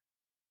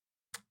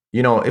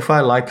 if I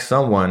like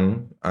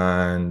someone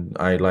and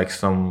I like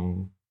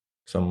some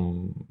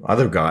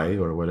other guy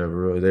or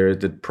whatever,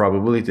 the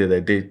probability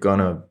that they're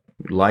gonna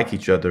like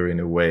each other in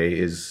a way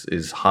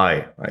is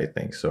high, I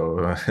think.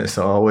 So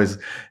so always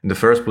in the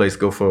first place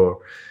go for,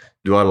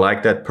 do I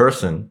like that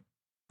person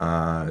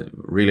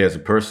really as a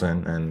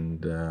person?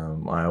 And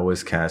I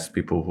always cast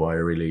people who I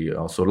really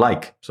also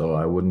like. So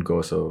I wouldn't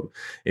go, so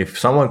if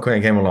someone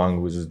came along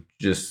who was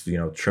just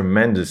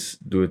tremendous,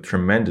 do a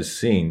tremendous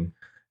scene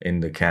in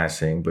the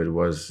casting, but it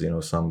was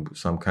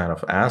some kind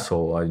of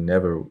asshole, I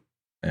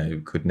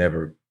could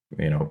never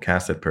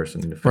cast that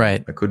person in the film.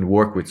 Right. I couldn't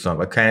work with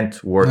I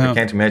can't work. No. I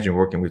can't imagine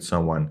working with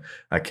someone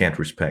I can't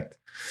respect.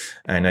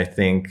 And I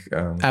think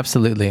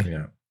Absolutely.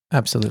 yeah.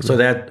 Absolutely. So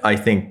that I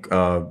think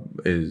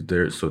is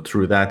there. So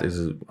through that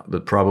is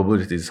the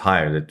probability is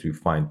higher that you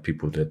find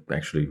people that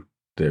actually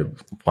they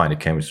find a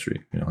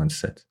chemistry on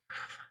set.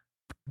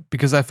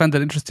 Because I find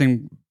that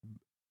interesting,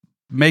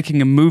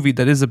 making a movie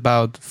that is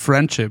about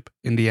friendship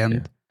in the end.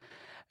 Yeah.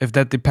 If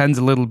that depends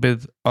a little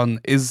bit on,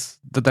 is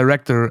the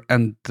director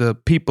and the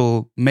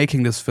people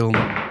making this film,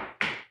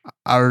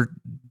 are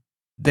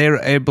they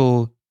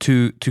able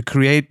to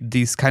create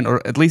these kind,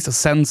 or at least a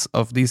sense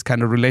of these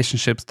kind of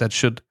relationships that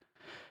should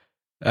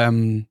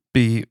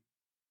be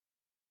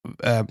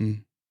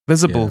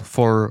visible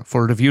Yeah.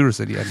 for the viewers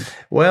at the end.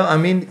 Well, I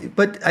mean,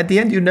 but at the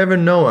end, you never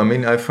know. I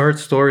mean, I've heard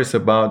stories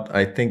about.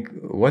 I think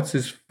what's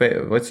his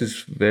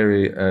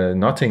very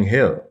Notting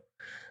Hill.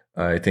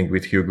 I think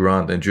with Hugh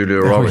Grant and Julia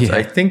Roberts. yeah.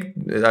 I think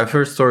I've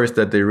heard stories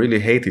that they really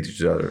hated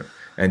each other,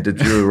 and that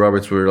Julia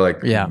Roberts were like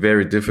Yeah.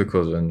 very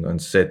difficult on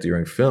set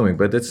during filming.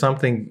 But that's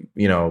something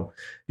you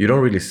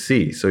don't really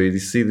see. So you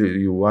see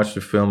you watch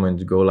the film and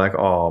you go like,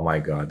 oh my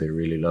god, they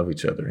really love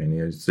each other. And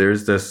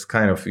there's this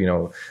kind of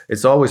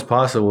it's always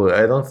possible.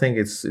 I don't think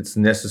it's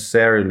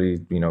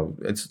necessarily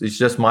it's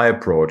just my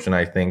approach, and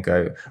I think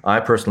I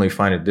personally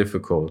find it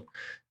difficult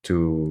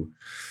to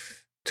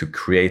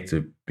create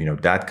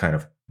that kind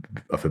of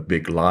a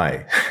big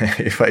lie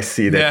if I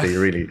see that they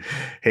really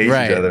hate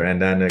Right. each other, and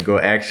then go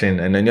action,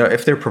 and then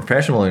if they're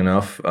professional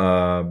enough,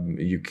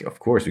 of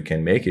course you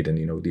can make it, and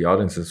the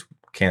audiences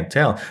can't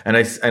tell, and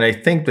I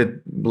think that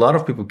a lot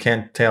of people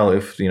can't tell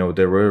if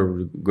there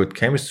were good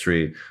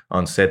chemistry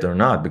on set or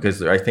not,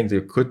 because I think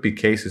there could be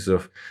cases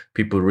of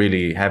people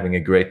really having a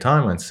great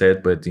time on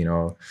set, but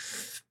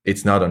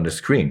it's not on the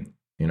screen,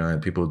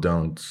 and people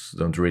don't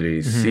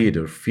really see it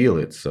or feel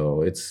it.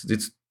 So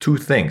it's two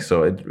things.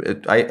 So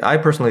I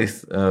personally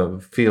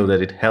feel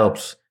that it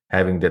helps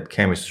having that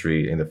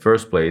chemistry in the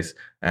first place,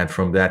 and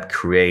from that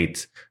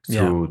create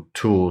through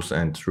tools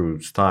and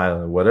through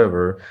style and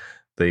whatever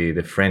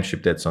the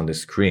friendship that's on the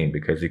screen,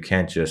 because you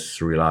can't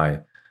just rely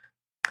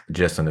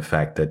just on the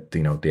fact that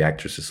the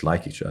actresses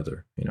like each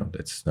other.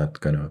 That's not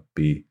gonna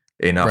be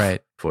enough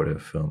for the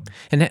film.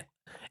 And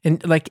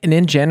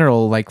in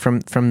general, like from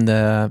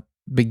the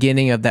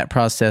beginning of that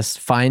process,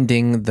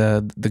 finding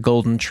the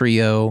golden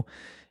trio,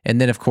 and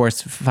then of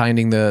course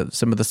finding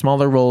some of the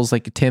smaller roles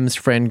like Tim's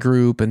friend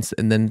group, and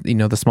then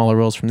the smaller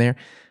roles from there.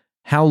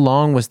 How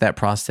long was that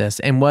process,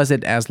 and was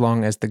it as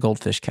long as the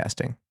Goldfish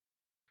casting,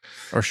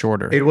 or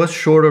shorter? It was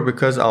shorter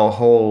because our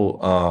whole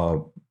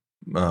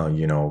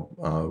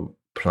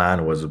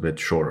plan was a bit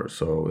shorter.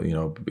 So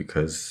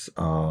because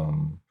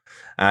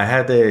I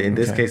had in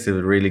this case a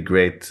really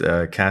great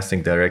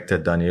casting director,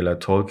 Daniela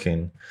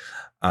Tolkien,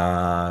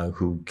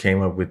 who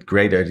came up with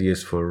great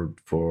ideas for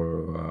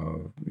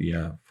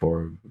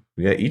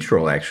each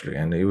role actually,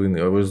 and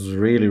I was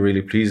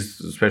really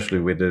pleased, especially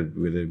with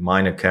the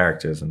minor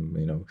characters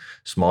and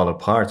smaller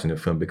parts in the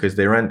film, because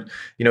they ran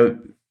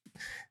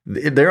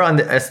they're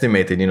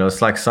underestimated.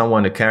 It's like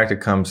a character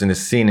comes in a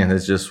scene and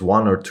has just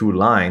one or two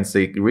lines.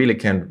 They really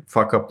can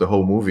fuck up the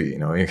whole movie.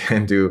 You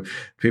can do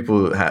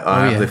people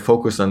they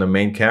focus on the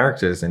main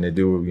characters, and they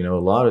do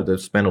they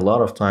spend a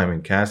lot of time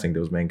in casting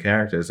those main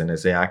characters, and they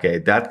say, okay,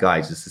 that guy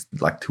just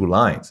like two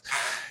lines.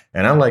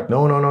 And I'm like,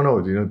 no,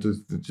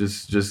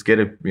 just get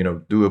it,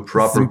 do a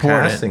proper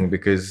casting,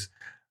 because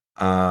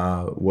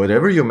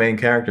whatever your main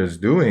character is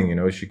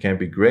doing, she can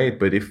be great,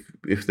 but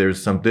if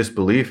there's some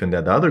disbelief in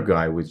that other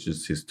guy with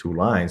just his two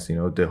lines,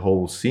 the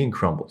whole scene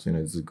crumbles.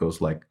 It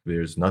goes like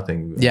there's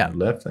nothing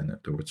left in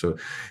afterwards. So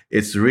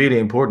it's really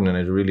important, and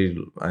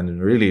I'm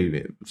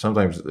really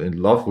sometimes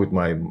in love with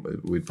my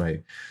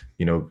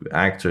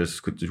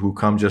actors who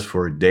come just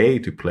for a day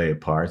to play a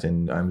part,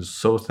 and I'm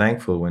so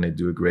thankful when they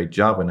do a great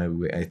job. And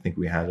I think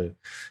we had a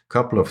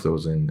couple of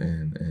those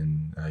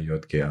in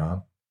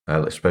JGA.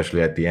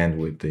 Especially at the end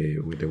with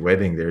the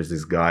wedding, there's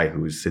this guy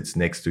who sits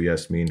next to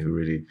Yasmin who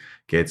really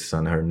gets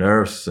on her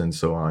nerves and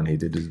so on. He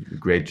did a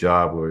great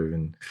job. Or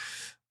even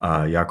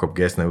Jakob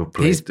Gessner, who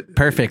played. He's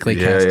perfectly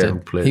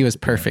casted. He was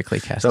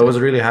perfectly casted. So I was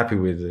really happy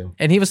with him.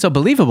 And he was so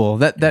believable.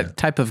 That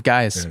type of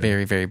guy is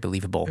very, very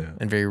believable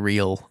and very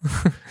real.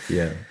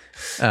 Yeah.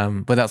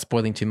 Without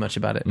spoiling too much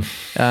about it.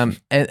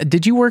 And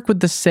did you work with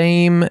the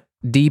same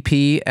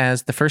DP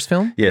as the first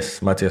film?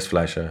 Yes, Matthias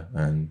Fleischer,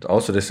 and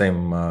also the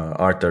same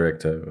art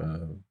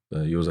director,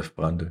 Josef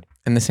Brande.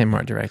 And the same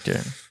art director.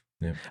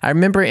 Yeah. I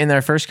remember in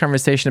our first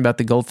conversation about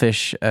the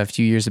Goldfish a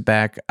few years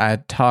back, I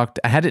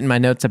had it in my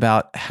notes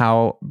about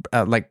how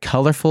like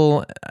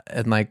colorful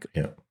and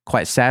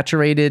quite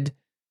saturated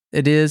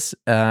it is.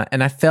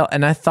 And I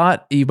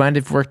thought you might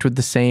have worked with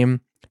the same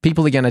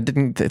people. Again, I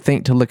didn't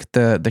think to look at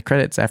the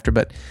credits after,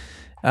 but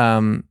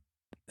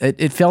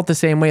it felt the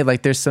same way.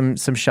 Like there's some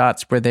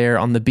shots where they're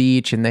on the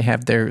beach and they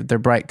have their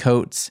bright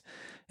coats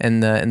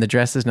and the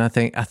dresses.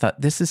 And I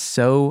thought this is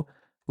so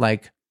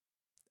like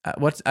I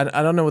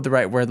don't know what the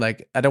right word,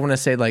 like I don't want to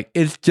say like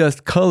it's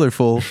just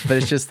colorful, but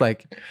it's just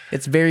like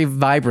it's very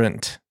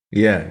vibrant.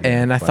 Yeah.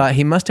 And I thought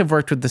he must have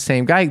worked with the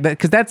same guy,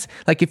 because that's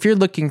like if you're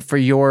looking for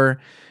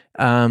your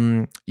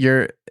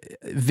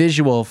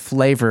visual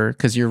flavor,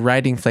 because your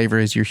writing flavor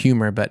is your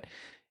humor, but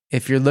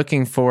if you're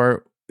looking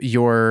for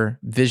your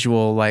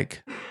visual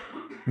like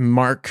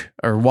mark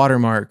or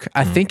watermark,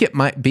 I think it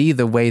might be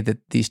the way that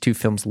these two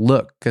films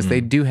look, because they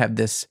do have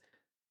this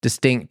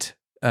distinct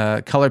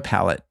color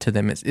palette to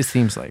them. It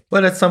seems like.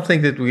 Well, that's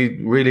something that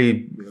we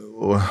really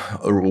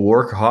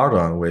work hard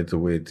on with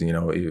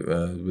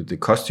the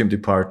costume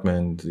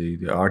department,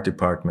 the art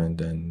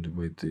department, and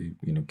with the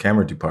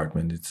camera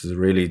department. It's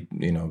really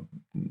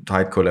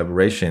tight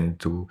collaboration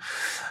to,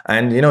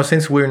 and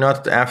since we're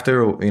not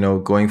after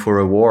going for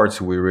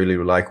awards, we really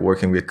like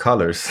working with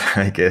colors,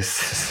 I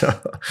guess.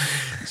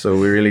 So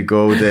we really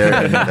go there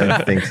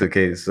and think,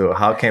 okay, so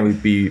how can we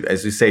be,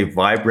 as you say,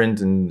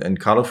 vibrant and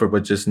colorful,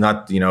 but just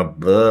not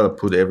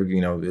put every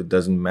it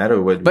doesn't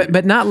matter what.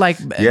 But not like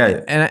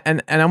yeah.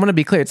 And I want to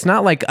be clear, it's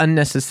not like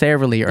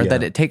unnecessarily or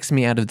that it takes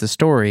me out of the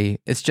story.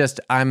 It's just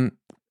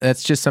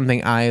that's just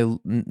something I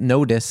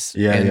notice.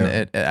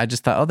 I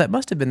just thought, that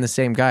must have been the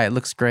same guy. It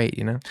looks great,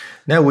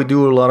 Now we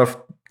do a lot of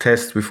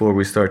tests before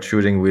we start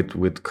shooting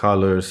with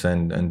colors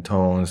and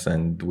tones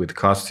and with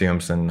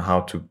costumes and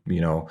how to,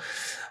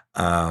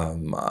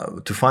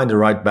 to find the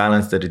right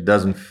balance, that it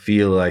doesn't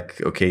feel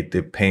like, okay,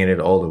 they painted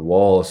all the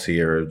walls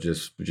here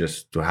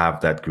just to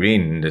have that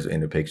green in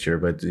the picture,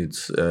 but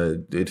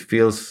it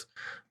feels.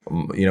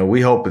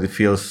 We hope it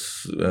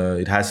feels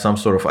it has some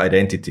sort of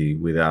identity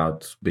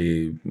without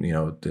it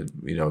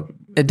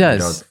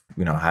does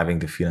having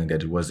the feeling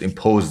that it was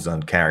imposed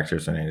on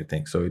characters or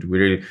anything. So it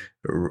really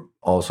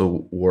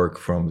also work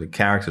from the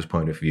character's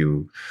point of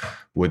view.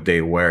 Would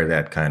they wear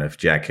that kind of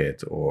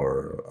jacket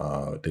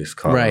or this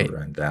color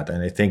and that?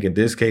 And I think in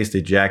this case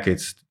the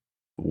jackets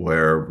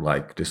were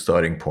like the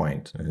starting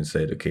point, and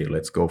said, okay,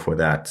 let's go for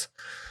that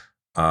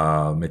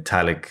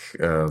metallic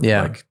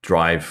like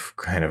drive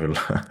kind of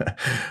a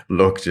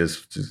look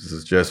just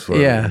for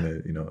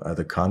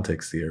other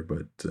context here,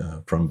 but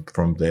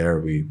from there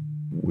we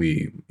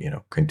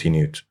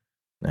continued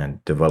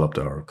and developed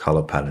our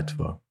color palette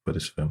for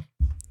this film.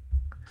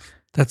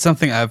 That's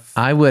something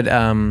I would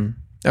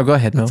go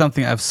ahead. That's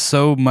something I have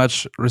so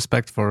much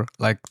respect for,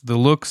 like the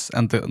looks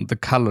and the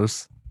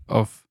colors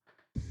of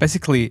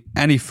basically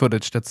any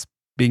footage that's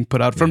being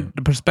put out from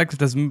the perspective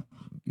as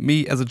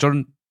me as a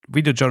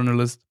video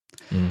journalist.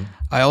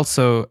 I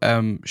also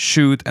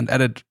shoot and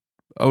edit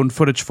own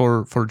footage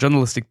for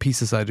journalistic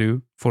pieces I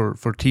do for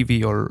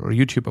TV or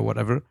YouTube or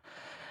whatever.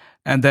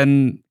 And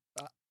then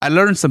I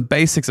learned some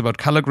basics about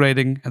color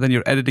grading, and then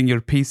you're editing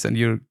your piece and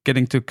you're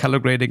getting to color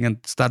grading and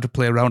start to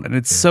play around. And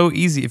it's so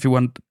easy, if you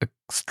want a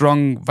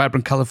strong,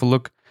 vibrant, colorful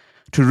look,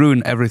 to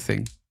ruin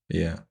everything.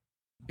 Yeah.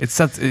 There's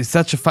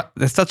such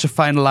a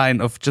fine line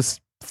of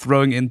just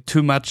throwing in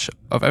too much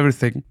of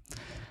everything.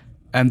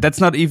 And that's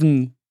not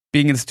even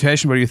being in a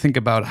situation where you think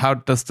about how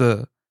does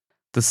the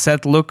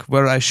set look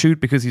where I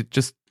shoot, because you're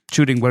just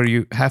shooting where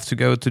you have to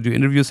go to do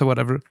interviews or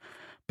whatever.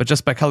 But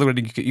just by color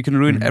grading, you can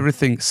ruin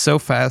everything so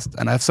fast.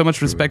 And I have so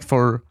much respect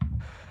for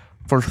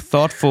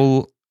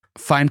thoughtful,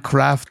 fine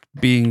craft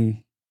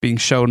being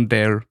shown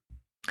there.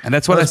 And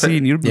that's what I see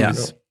in your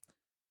movies.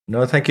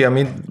 No, thank you. I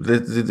mean,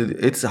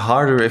 it's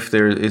harder if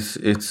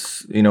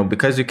it's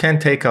because you can't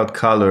take out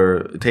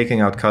color. Taking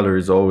out color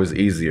is always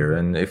easier.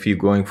 And if you're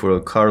going for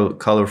a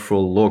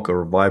colorful look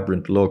or a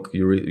vibrant look,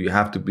 you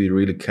have to be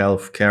really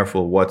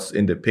careful what's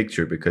in the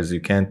picture, because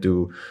you can't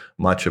do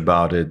much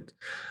about it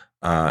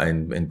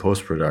in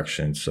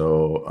post-production.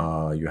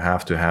 So you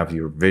have to have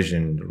your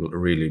vision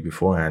really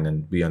beforehand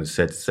and be on the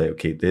set to say,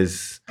 okay,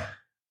 this,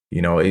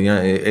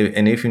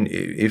 and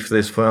if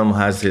this film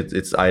has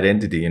its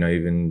identity,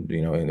 even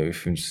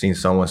if you've seen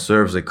someone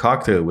serves a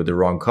cocktail with the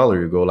wrong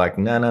color, you go like,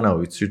 no,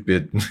 it should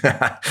be,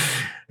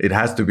 it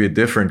has to be a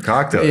different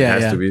cocktail. It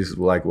has to be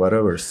like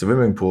whatever,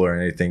 swimming pool or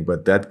anything,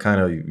 but that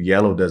kind of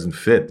yellow doesn't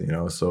fit,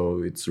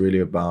 so it's really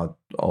about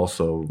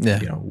also,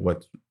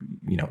 what,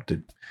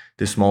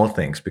 the small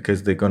things,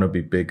 because they're going to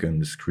be big on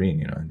the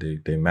screen,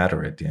 and they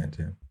matter at the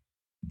end.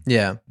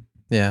 Yeah.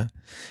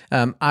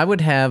 I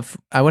would have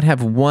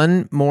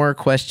one more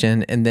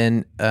question, and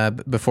then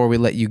before we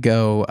let you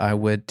go, I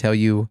would tell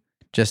you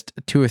just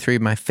 2 or 3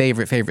 of my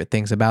favorite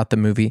things about the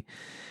movie.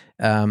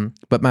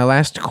 But my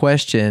last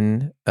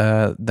question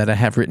that I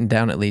have written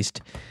down, at least.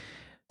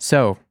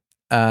 So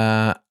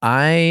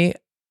I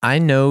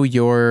know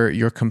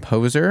your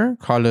composer,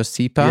 Carlos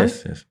Sipa.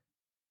 Yes.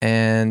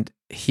 And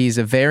he's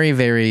a very,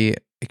 very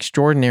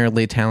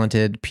extraordinarily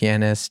talented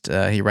pianist.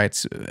 He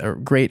writes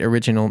great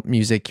original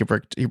music.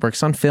 He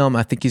works on film.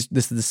 I think this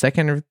is the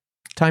second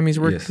time he's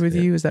worked with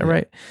you. Is that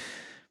right?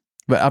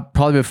 But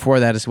probably before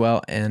that as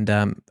well. And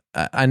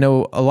I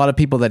know a lot of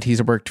people that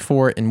he's worked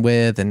for and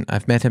with, and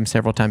I've met him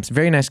several times.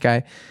 Very nice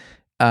guy.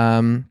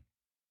 I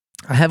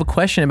have a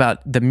question about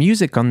the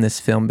music on this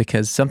film,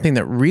 because something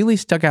that really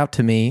stuck out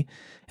to me,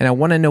 and I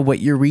want to know what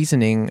your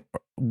reasoning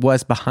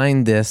was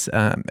behind this.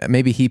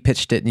 Maybe he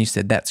pitched it and you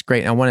said, that's great.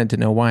 And I wanted to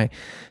know why.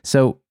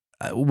 So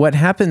what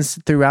happens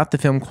throughout the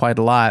film quite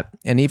a lot,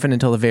 and even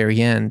until the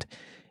very end,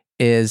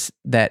 is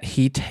that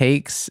he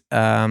takes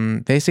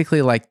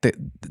basically like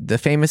the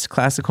famous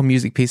classical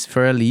music piece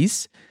for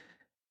Elise,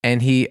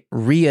 and he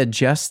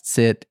readjusts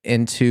it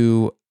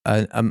into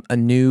a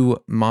new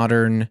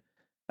modern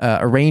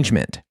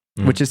arrangement.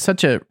 Which is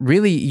such a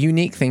really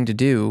unique thing to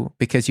do,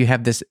 because you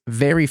have this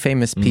very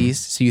famous piece,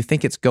 so you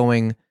think it's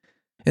going,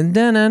 and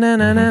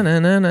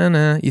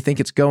you think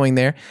it's going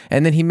there,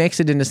 and then he makes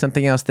it into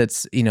something else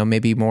that's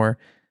maybe more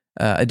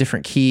a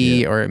different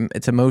key, or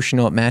it's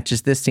emotional. It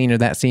matches this scene or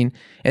that scene,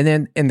 and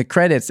then in the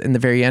credits in the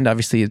very end,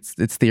 obviously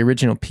it's the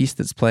original piece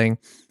that's playing,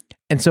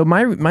 And so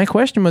my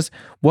question was,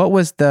 what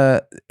was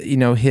the,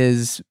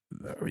 his,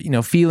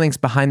 feelings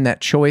behind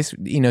that choice?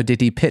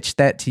 Did he pitch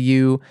that to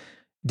you?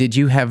 Did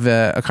you have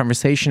a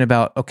conversation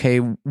about, okay,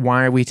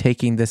 why are we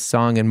taking this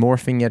song and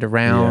morphing it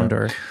around,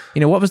 or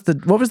what was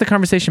the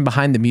conversation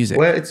behind the music?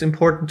 Well, it's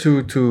important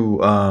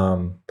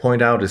to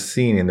point out a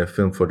scene in the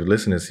film for the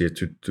listeners here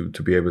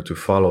to be able to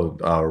follow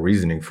our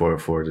reasoning for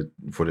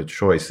the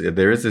choice.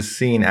 There is a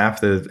scene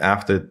after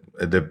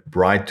the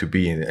bride to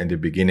be in the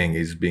beginning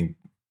is being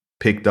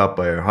picked up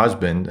by her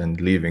husband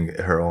and leaving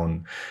her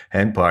own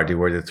hen party,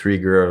 where the three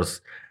girls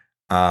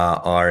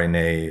are in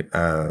a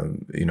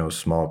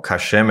small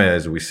kasheme,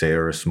 as we say,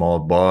 or a small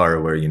bar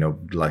where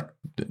like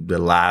the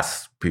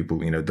last people,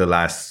 the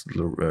last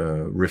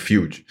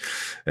refuge,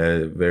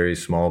 a very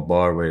small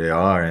bar where they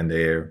are, and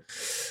they're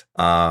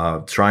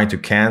trying to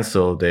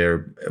cancel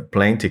their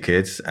plane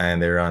tickets,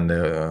 and they're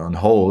on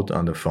hold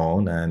on the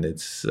phone, and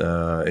it's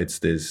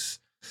this.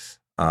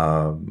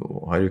 How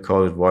do you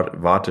call it?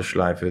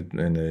 Warteschleife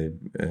in a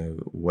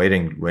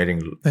waiting.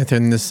 They're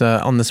in this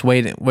on this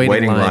waiting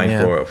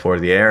line for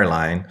the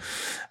airline,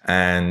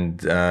 and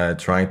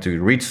trying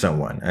to reach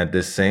someone. At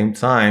the same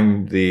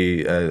time,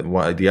 the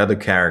other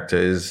character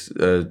is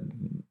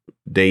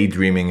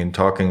daydreaming and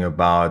talking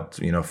about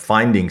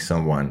finding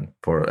someone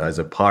as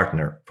a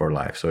partner for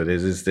life. So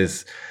there's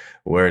this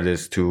where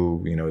there's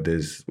two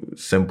this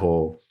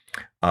simple.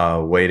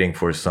 Waiting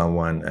for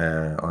someone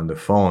on the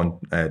phone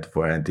at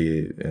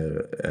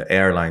the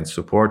airline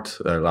support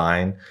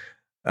line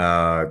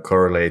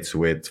correlates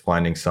with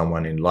finding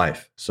someone in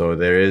life. So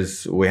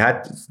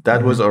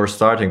that was our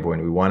starting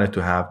point. We wanted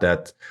to have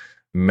that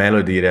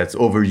melody that's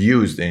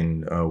overused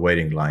in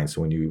waiting lines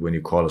when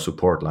you call a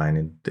support line.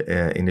 And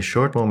in a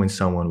short moment,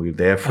 someone will be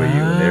there for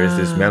you. And there is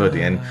this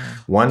melody, and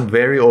one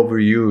very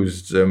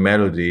overused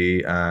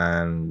melody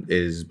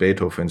is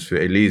Beethoven's Für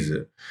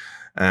Elise.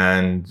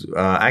 And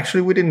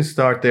actually, we didn't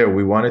start there.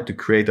 We wanted to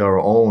create our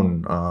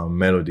own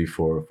melody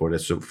for the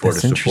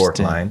support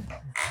line.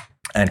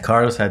 And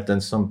Carlos had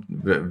done some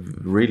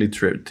really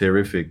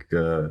terrific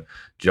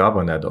job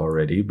on that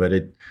already, but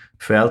it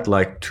felt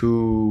like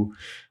too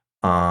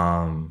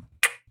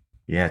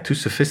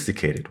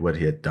sophisticated what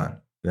he had done.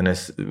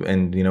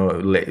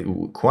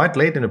 Quite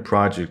late in the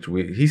project,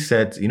 he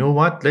said, "You know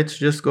what? Let's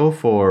just go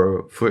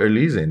for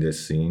Elise in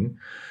this scene."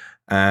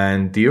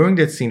 And during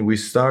that scene, we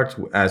start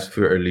as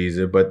Für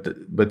Elise,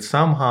 but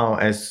somehow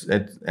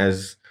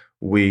as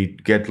we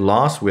get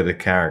lost with the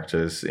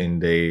characters in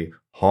the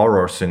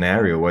horror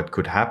scenario, what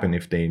could happen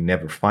if they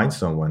never find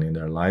someone in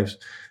their lives?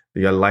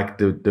 Like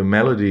the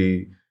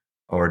melody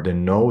or the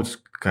notes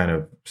kind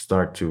of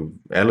start to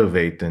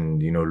elevate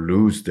and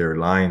lose their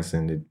lines,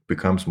 and it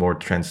becomes more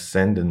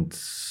transcendent,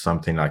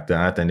 something like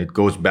that, and it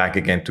goes back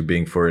again to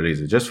being Für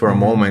Elise. Just for a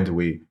moment,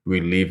 we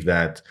leave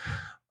that.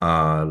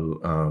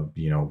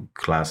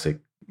 Classic,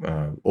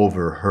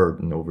 overheard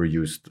and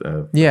overused.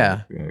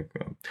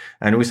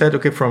 And we said,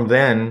 okay, from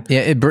then,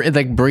 it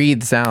like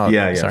breathes out.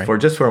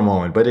 For a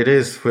moment. But it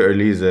is Für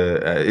Elise.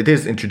 It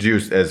is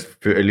introduced as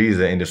Für Elise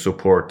in the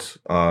support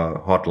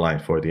hotline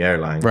for the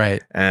airline,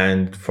 right?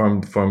 And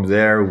from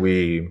there,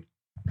 we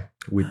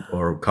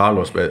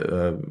Carlos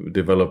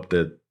developed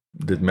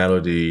the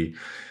melody.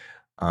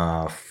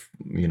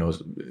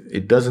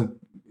 It doesn't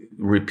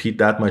repeat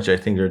that much. I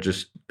think there are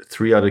just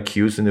 3 other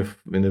cues in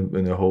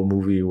the whole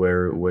movie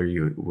where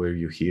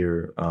you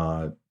hear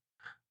a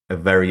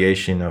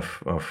variation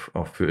of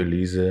Für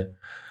Elise,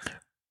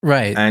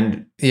 right?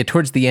 And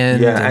towards the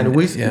end, and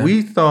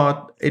we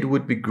thought it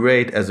would be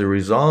great as a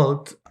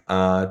result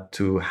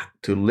to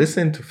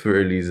listen to Für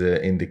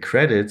Elise in the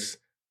credits,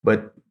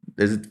 but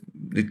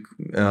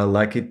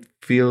it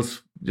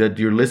feels that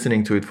you're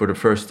listening to it for the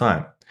first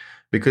time.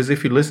 Because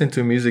if you listen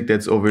to music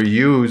that's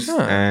overused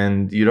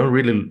and you don't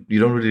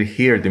really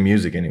hear the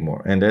music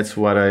anymore, and that's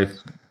what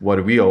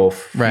we all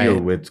feel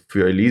with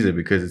Für Elise,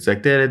 because it's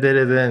like da da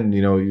da da, and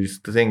you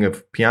think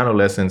of piano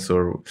lessons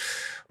or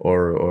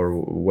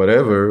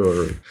whatever,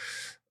 or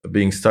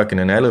being stuck in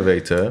an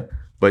elevator,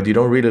 but you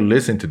don't really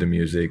listen to the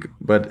music.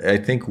 But I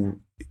think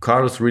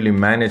Carlos really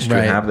managed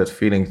to have that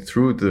feeling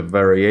through the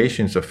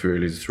variations of Für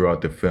Elise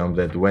throughout the film,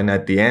 that when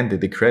at the end of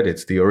the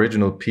credits, the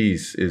original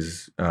piece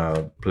is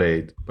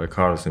played by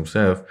Carlos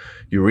himself,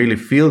 you really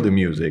feel the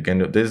music.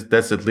 And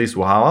that's at least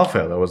how I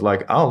felt. I was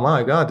like, oh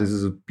my God, this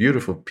is a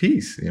beautiful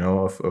piece,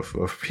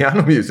 of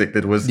piano music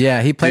that was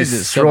he plays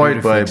destroyed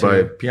it so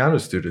by piano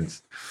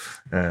students.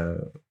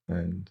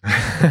 And,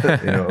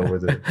 over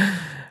the...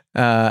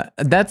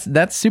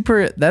 That's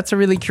super. That's a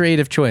really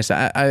creative choice.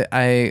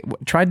 I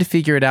tried to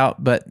figure it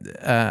out, but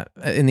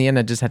in the end,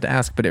 I just had to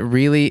ask. But it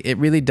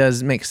really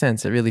does make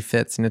sense. It really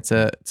fits, and it's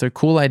a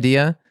cool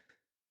idea.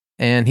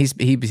 and he's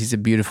a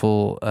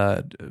beautiful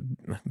man.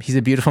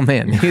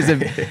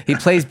 He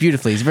plays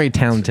beautifully. He's very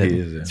talented. He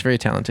is, yeah. He's a very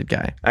talented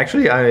guy.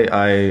 Actually,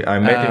 I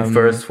met him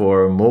first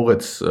for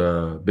Moritz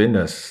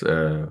Binder's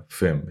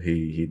film.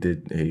 He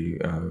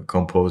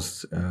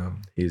composed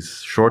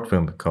his short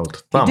film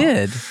called Thumb. He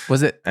did.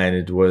 Was it? And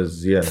it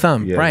was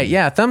Thumb, right?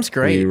 Yeah, Thumb's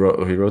great. He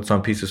wrote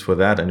some pieces for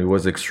that, and it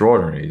was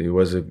extraordinary. It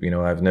was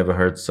I've never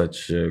heard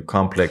such a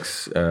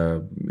complex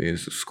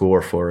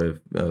score for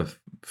a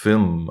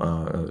film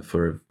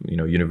for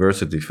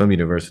film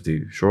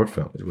university short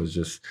film. It was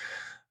just,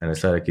 and I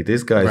said, okay,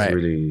 this guy's Right.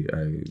 really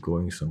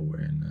going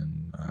somewhere, and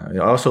I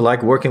also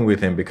like working with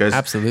him because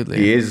Absolutely.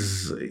 he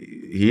is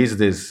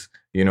this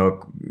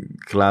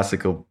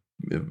classical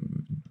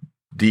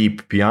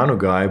deep piano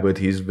guy, but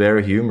he's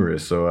very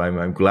humorous. So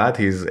I'm glad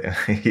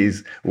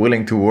he's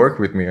willing to work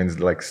with me on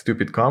like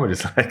stupid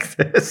comedies like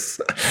this.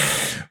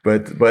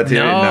 but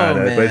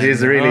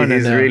he's really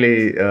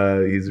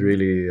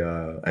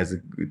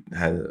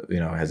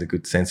has a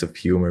good sense of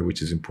humor,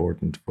 which is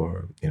important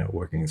for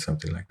working in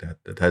something like that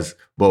has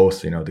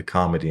both the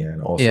comedy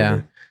and also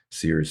the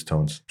serious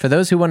tones. For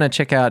those who want to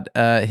check out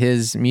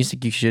his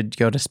music, you should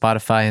go to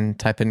Spotify and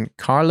type in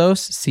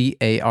Carlos,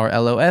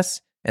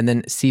 Carlos, and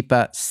then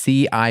Cipa,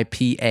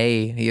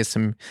 Cipa. He has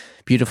some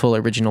beautiful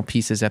original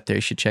pieces up there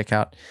you should check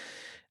out.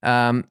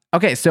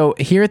 Okay, so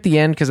here at the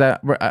end, because I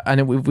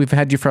know we've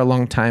had you for a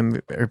long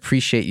time. I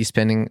appreciate you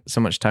spending so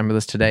much time with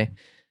us today.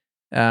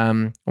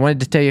 I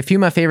wanted to tell you a few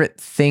of my favorite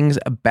things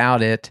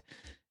about it.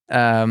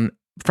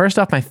 First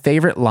off, my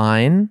favorite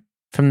line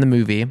from the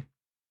movie: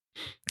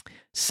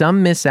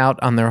 "Some miss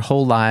out on their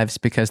whole lives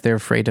because they're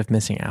afraid of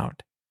missing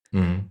out."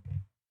 Mm-hmm.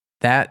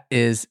 That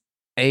is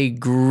a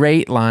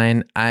great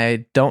line.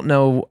 I don't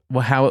know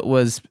how it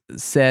was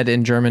said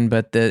in German,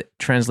 but the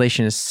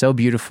translation is so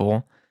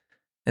beautiful.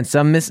 And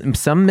some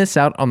miss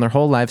out on their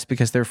whole lives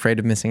because they're afraid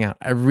of missing out.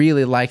 I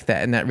really like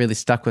that, and that really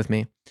stuck with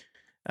me.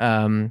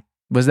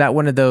 Was that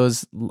one of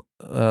those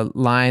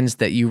lines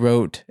that you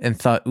wrote and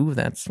thought, "Ooh,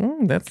 that's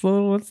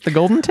the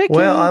golden ticket"?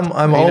 Well,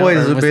 I'm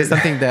always a bit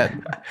something that.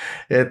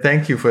 Yeah,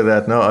 thank you for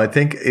that. No, I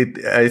think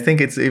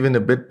it's even a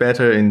bit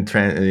better in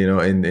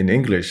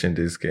English in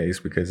this case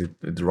because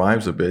it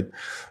rhymes a bit.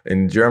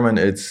 In German,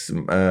 it's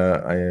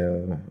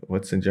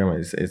what's in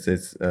German?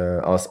 It's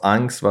aus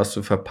Angst was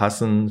zu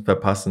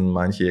verpassen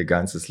manche ihr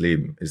ganzes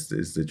Leben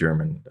is the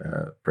German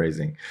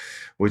phrasing,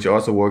 which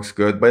also works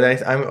good. But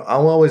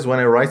I'm always, when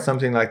I write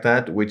something like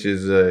that, which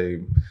is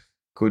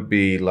could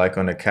be like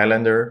on a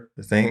calendar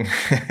thing,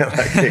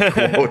 like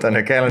a quote on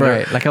a calendar,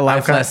 right? Like a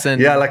life lesson.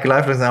 Yeah, like a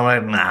life lesson. I'm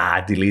like,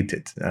 nah, delete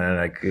it. And I'm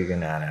like,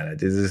 nah.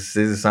 This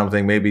is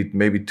something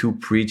maybe too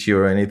preachy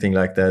or anything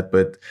like that.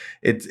 But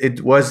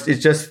it was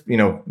just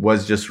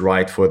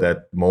right for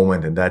that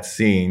moment and that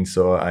scene.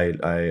 So I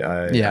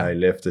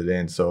left it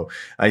in. So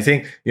I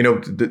think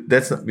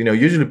that's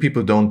usually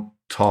people don't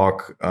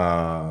talk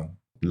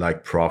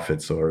like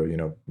prophets or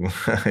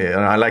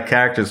I like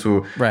characters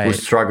who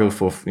struggle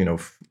for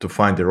to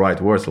find the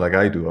right words like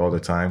I do all the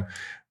time,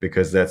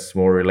 because that's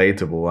more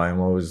relatable. I'm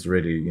always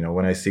really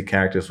when I see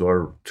characters who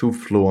are too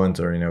fluent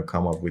or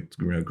come up with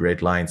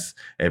great lines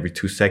every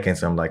 2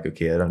 seconds, I'm like,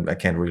 okay, I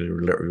can't really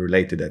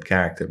relate to that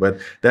character. But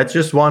that's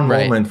just one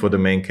moment for the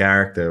main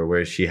character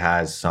where she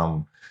has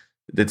some.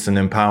 It's an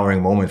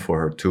empowering moment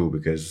for her too,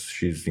 because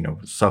she's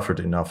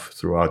suffered enough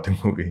throughout the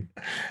movie,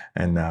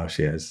 and now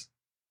she has.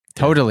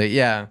 Totally,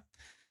 yeah.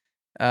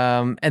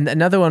 And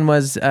another one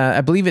was,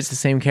 I believe it's the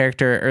same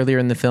character earlier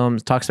in the film,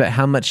 talks about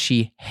how much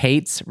she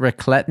hates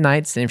raclette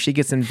nights, and if she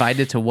gets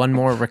invited to one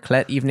more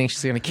raclette evening,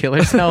 she's going to kill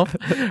herself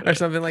or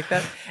something like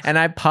that. And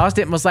I paused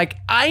it and was like,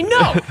 I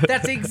know!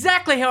 That's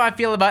exactly how I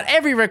feel about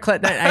every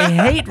raclette night. I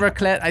hate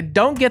raclette. I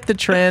don't get the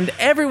trend.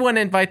 Everyone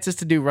invites us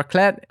to do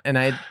raclette, and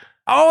I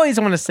always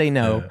want to say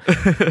no.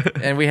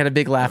 And we had a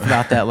big laugh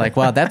about that. Like,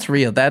 wow, that's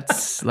real.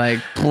 That's like,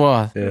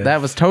 that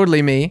was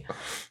totally me.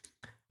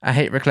 I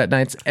hate raclette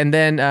nights. And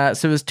then,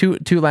 so it was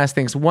two last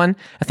things. One,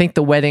 I think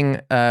the wedding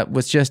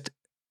was just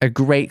a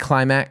great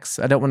climax.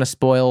 I don't want to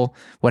spoil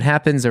what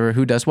happens or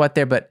who does what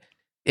there, but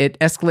it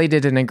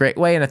escalated in a great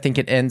way, and I think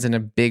it ends in a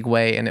big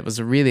way, and it was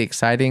a really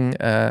exciting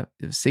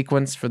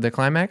sequence for the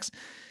climax.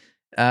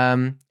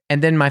 And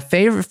then my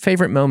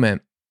favorite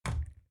moment,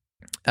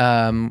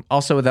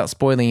 also without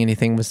spoiling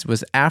anything,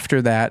 was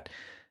after that.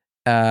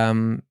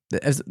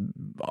 As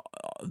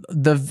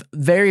the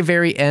very,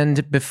 very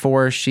end,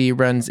 before she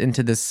runs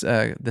into this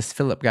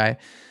Philip guy,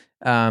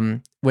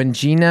 when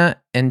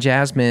Gina and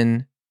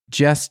Jasmine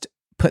just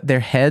put their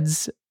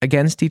heads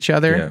against each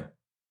other,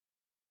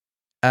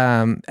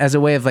 as a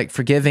way of like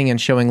forgiving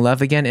and showing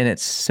love again, and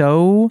it's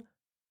so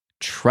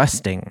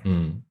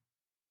trusting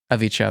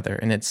of each other,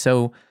 and it's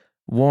so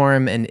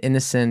warm and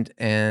innocent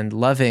and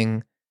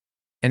loving.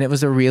 And it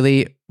was a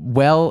really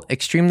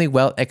extremely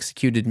well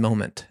executed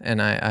moment.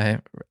 And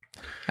I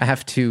I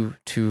have to.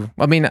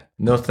 I mean,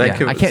 No, thank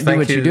you. I can't do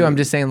what you do. I'm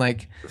just saying,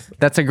 like,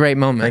 that's a great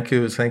moment.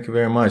 Thank you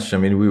very much. I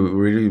mean, we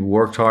really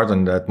worked hard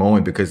on that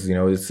moment because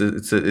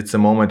it's a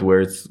moment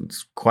where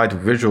it's quite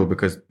visual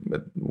because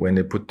when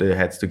they put their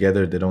heads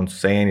together, they don't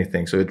say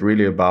anything. So it's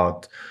really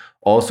about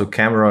also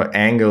camera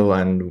angle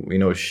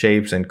and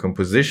shapes and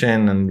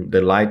composition and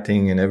the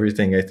lighting and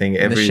everything. I think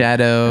the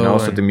shadow and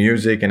also the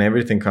music and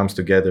everything comes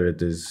together at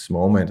this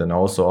moment, and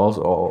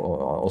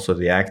also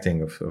the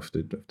acting of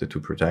the two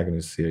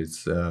protagonists here.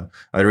 It's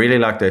I really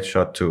like that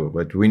shot too.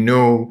 But we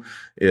knew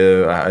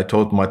I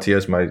told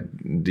Matthias, my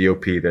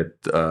DOP, that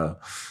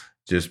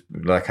just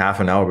like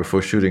half an hour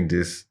before shooting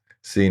this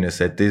scene, I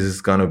said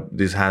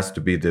this has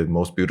to be the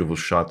most beautiful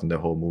shot in the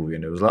whole movie,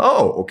 and it was like,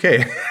 oh,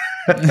 okay.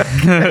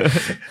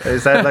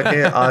 Is that like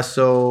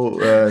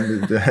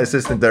the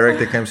assistant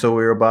director came, so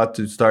we were about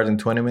to start in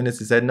 20 minutes.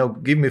 He said, no,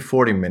 give me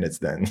 40 minutes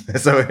then.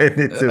 So I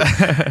need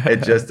to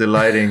adjust the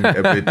lighting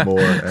a bit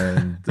more,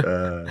 and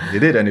he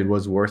did, and it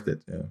was worth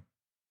it.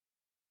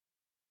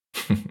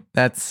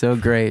 That's so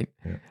great.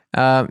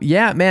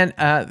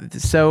 Man.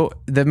 So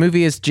the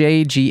movie is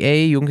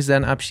JGA,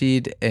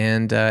 Junggesellenabschied,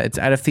 and it's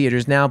out of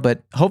theaters now,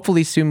 but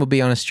hopefully soon will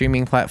be on a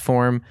streaming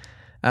platform.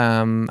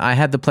 I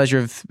had the pleasure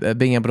of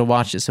being able to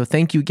watch it, so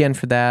thank you again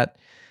for that.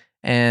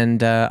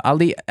 And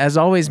Ali, as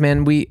always,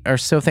 man, we are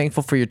so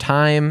thankful for your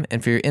time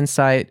and for your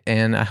insight,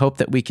 and I hope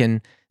that we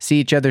can see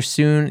each other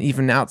soon,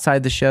 even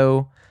outside the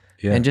show,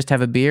 and just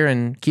have a beer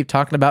and keep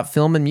talking about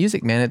film and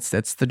music, man.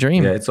 That's the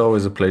dream. Yeah, it's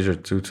always a pleasure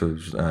too.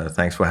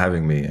 Thanks for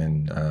having me,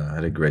 and I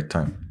had a great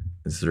time.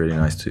 It's really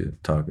nice to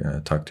talk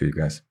to you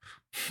guys.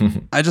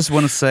 I just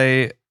want to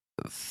say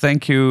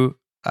thank you,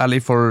 Ali,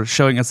 for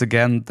showing us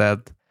again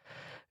that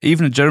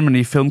even in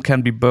Germany, film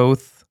can be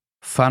both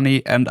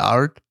funny and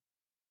art.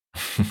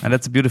 And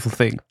that's a beautiful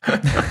thing.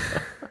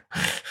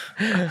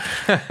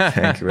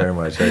 Thank you very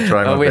much. I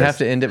try my we best. have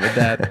to end it with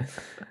that.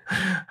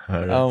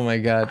 Right. Oh my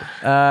God.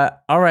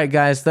 All right,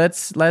 guys,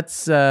 let's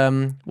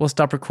we'll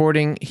stop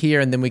recording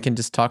here and then we can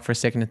just talk for a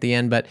second at the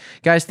end. But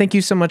guys, thank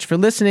you so much for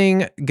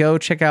listening. Go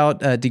check out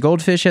Die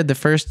Goldfische, the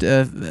first,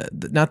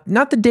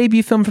 not the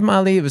debut film from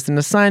Ali. It was an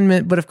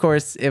assignment, but of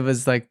course it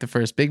was like the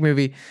first big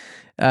movie.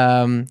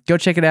 Go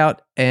check it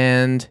out.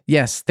 And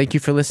yes, thank you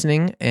for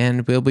listening.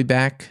 And we'll be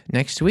back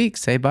next week.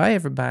 Say bye,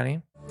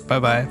 everybody.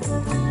 Bye-bye.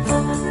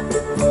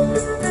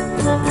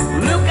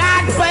 Look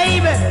out,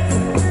 baby,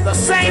 the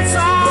saints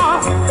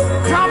are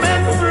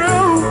coming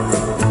through.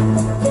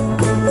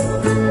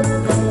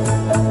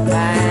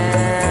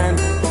 And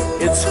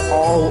it's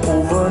all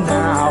over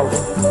now,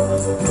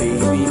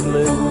 baby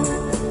blue.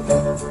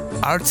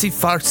 Artsy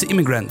Fartsy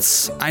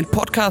Immigrants, ein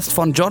Podcast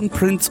von John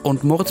Prince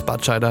und Moritz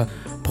Batscheider,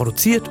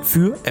 produziert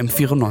für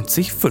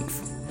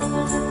M94.5.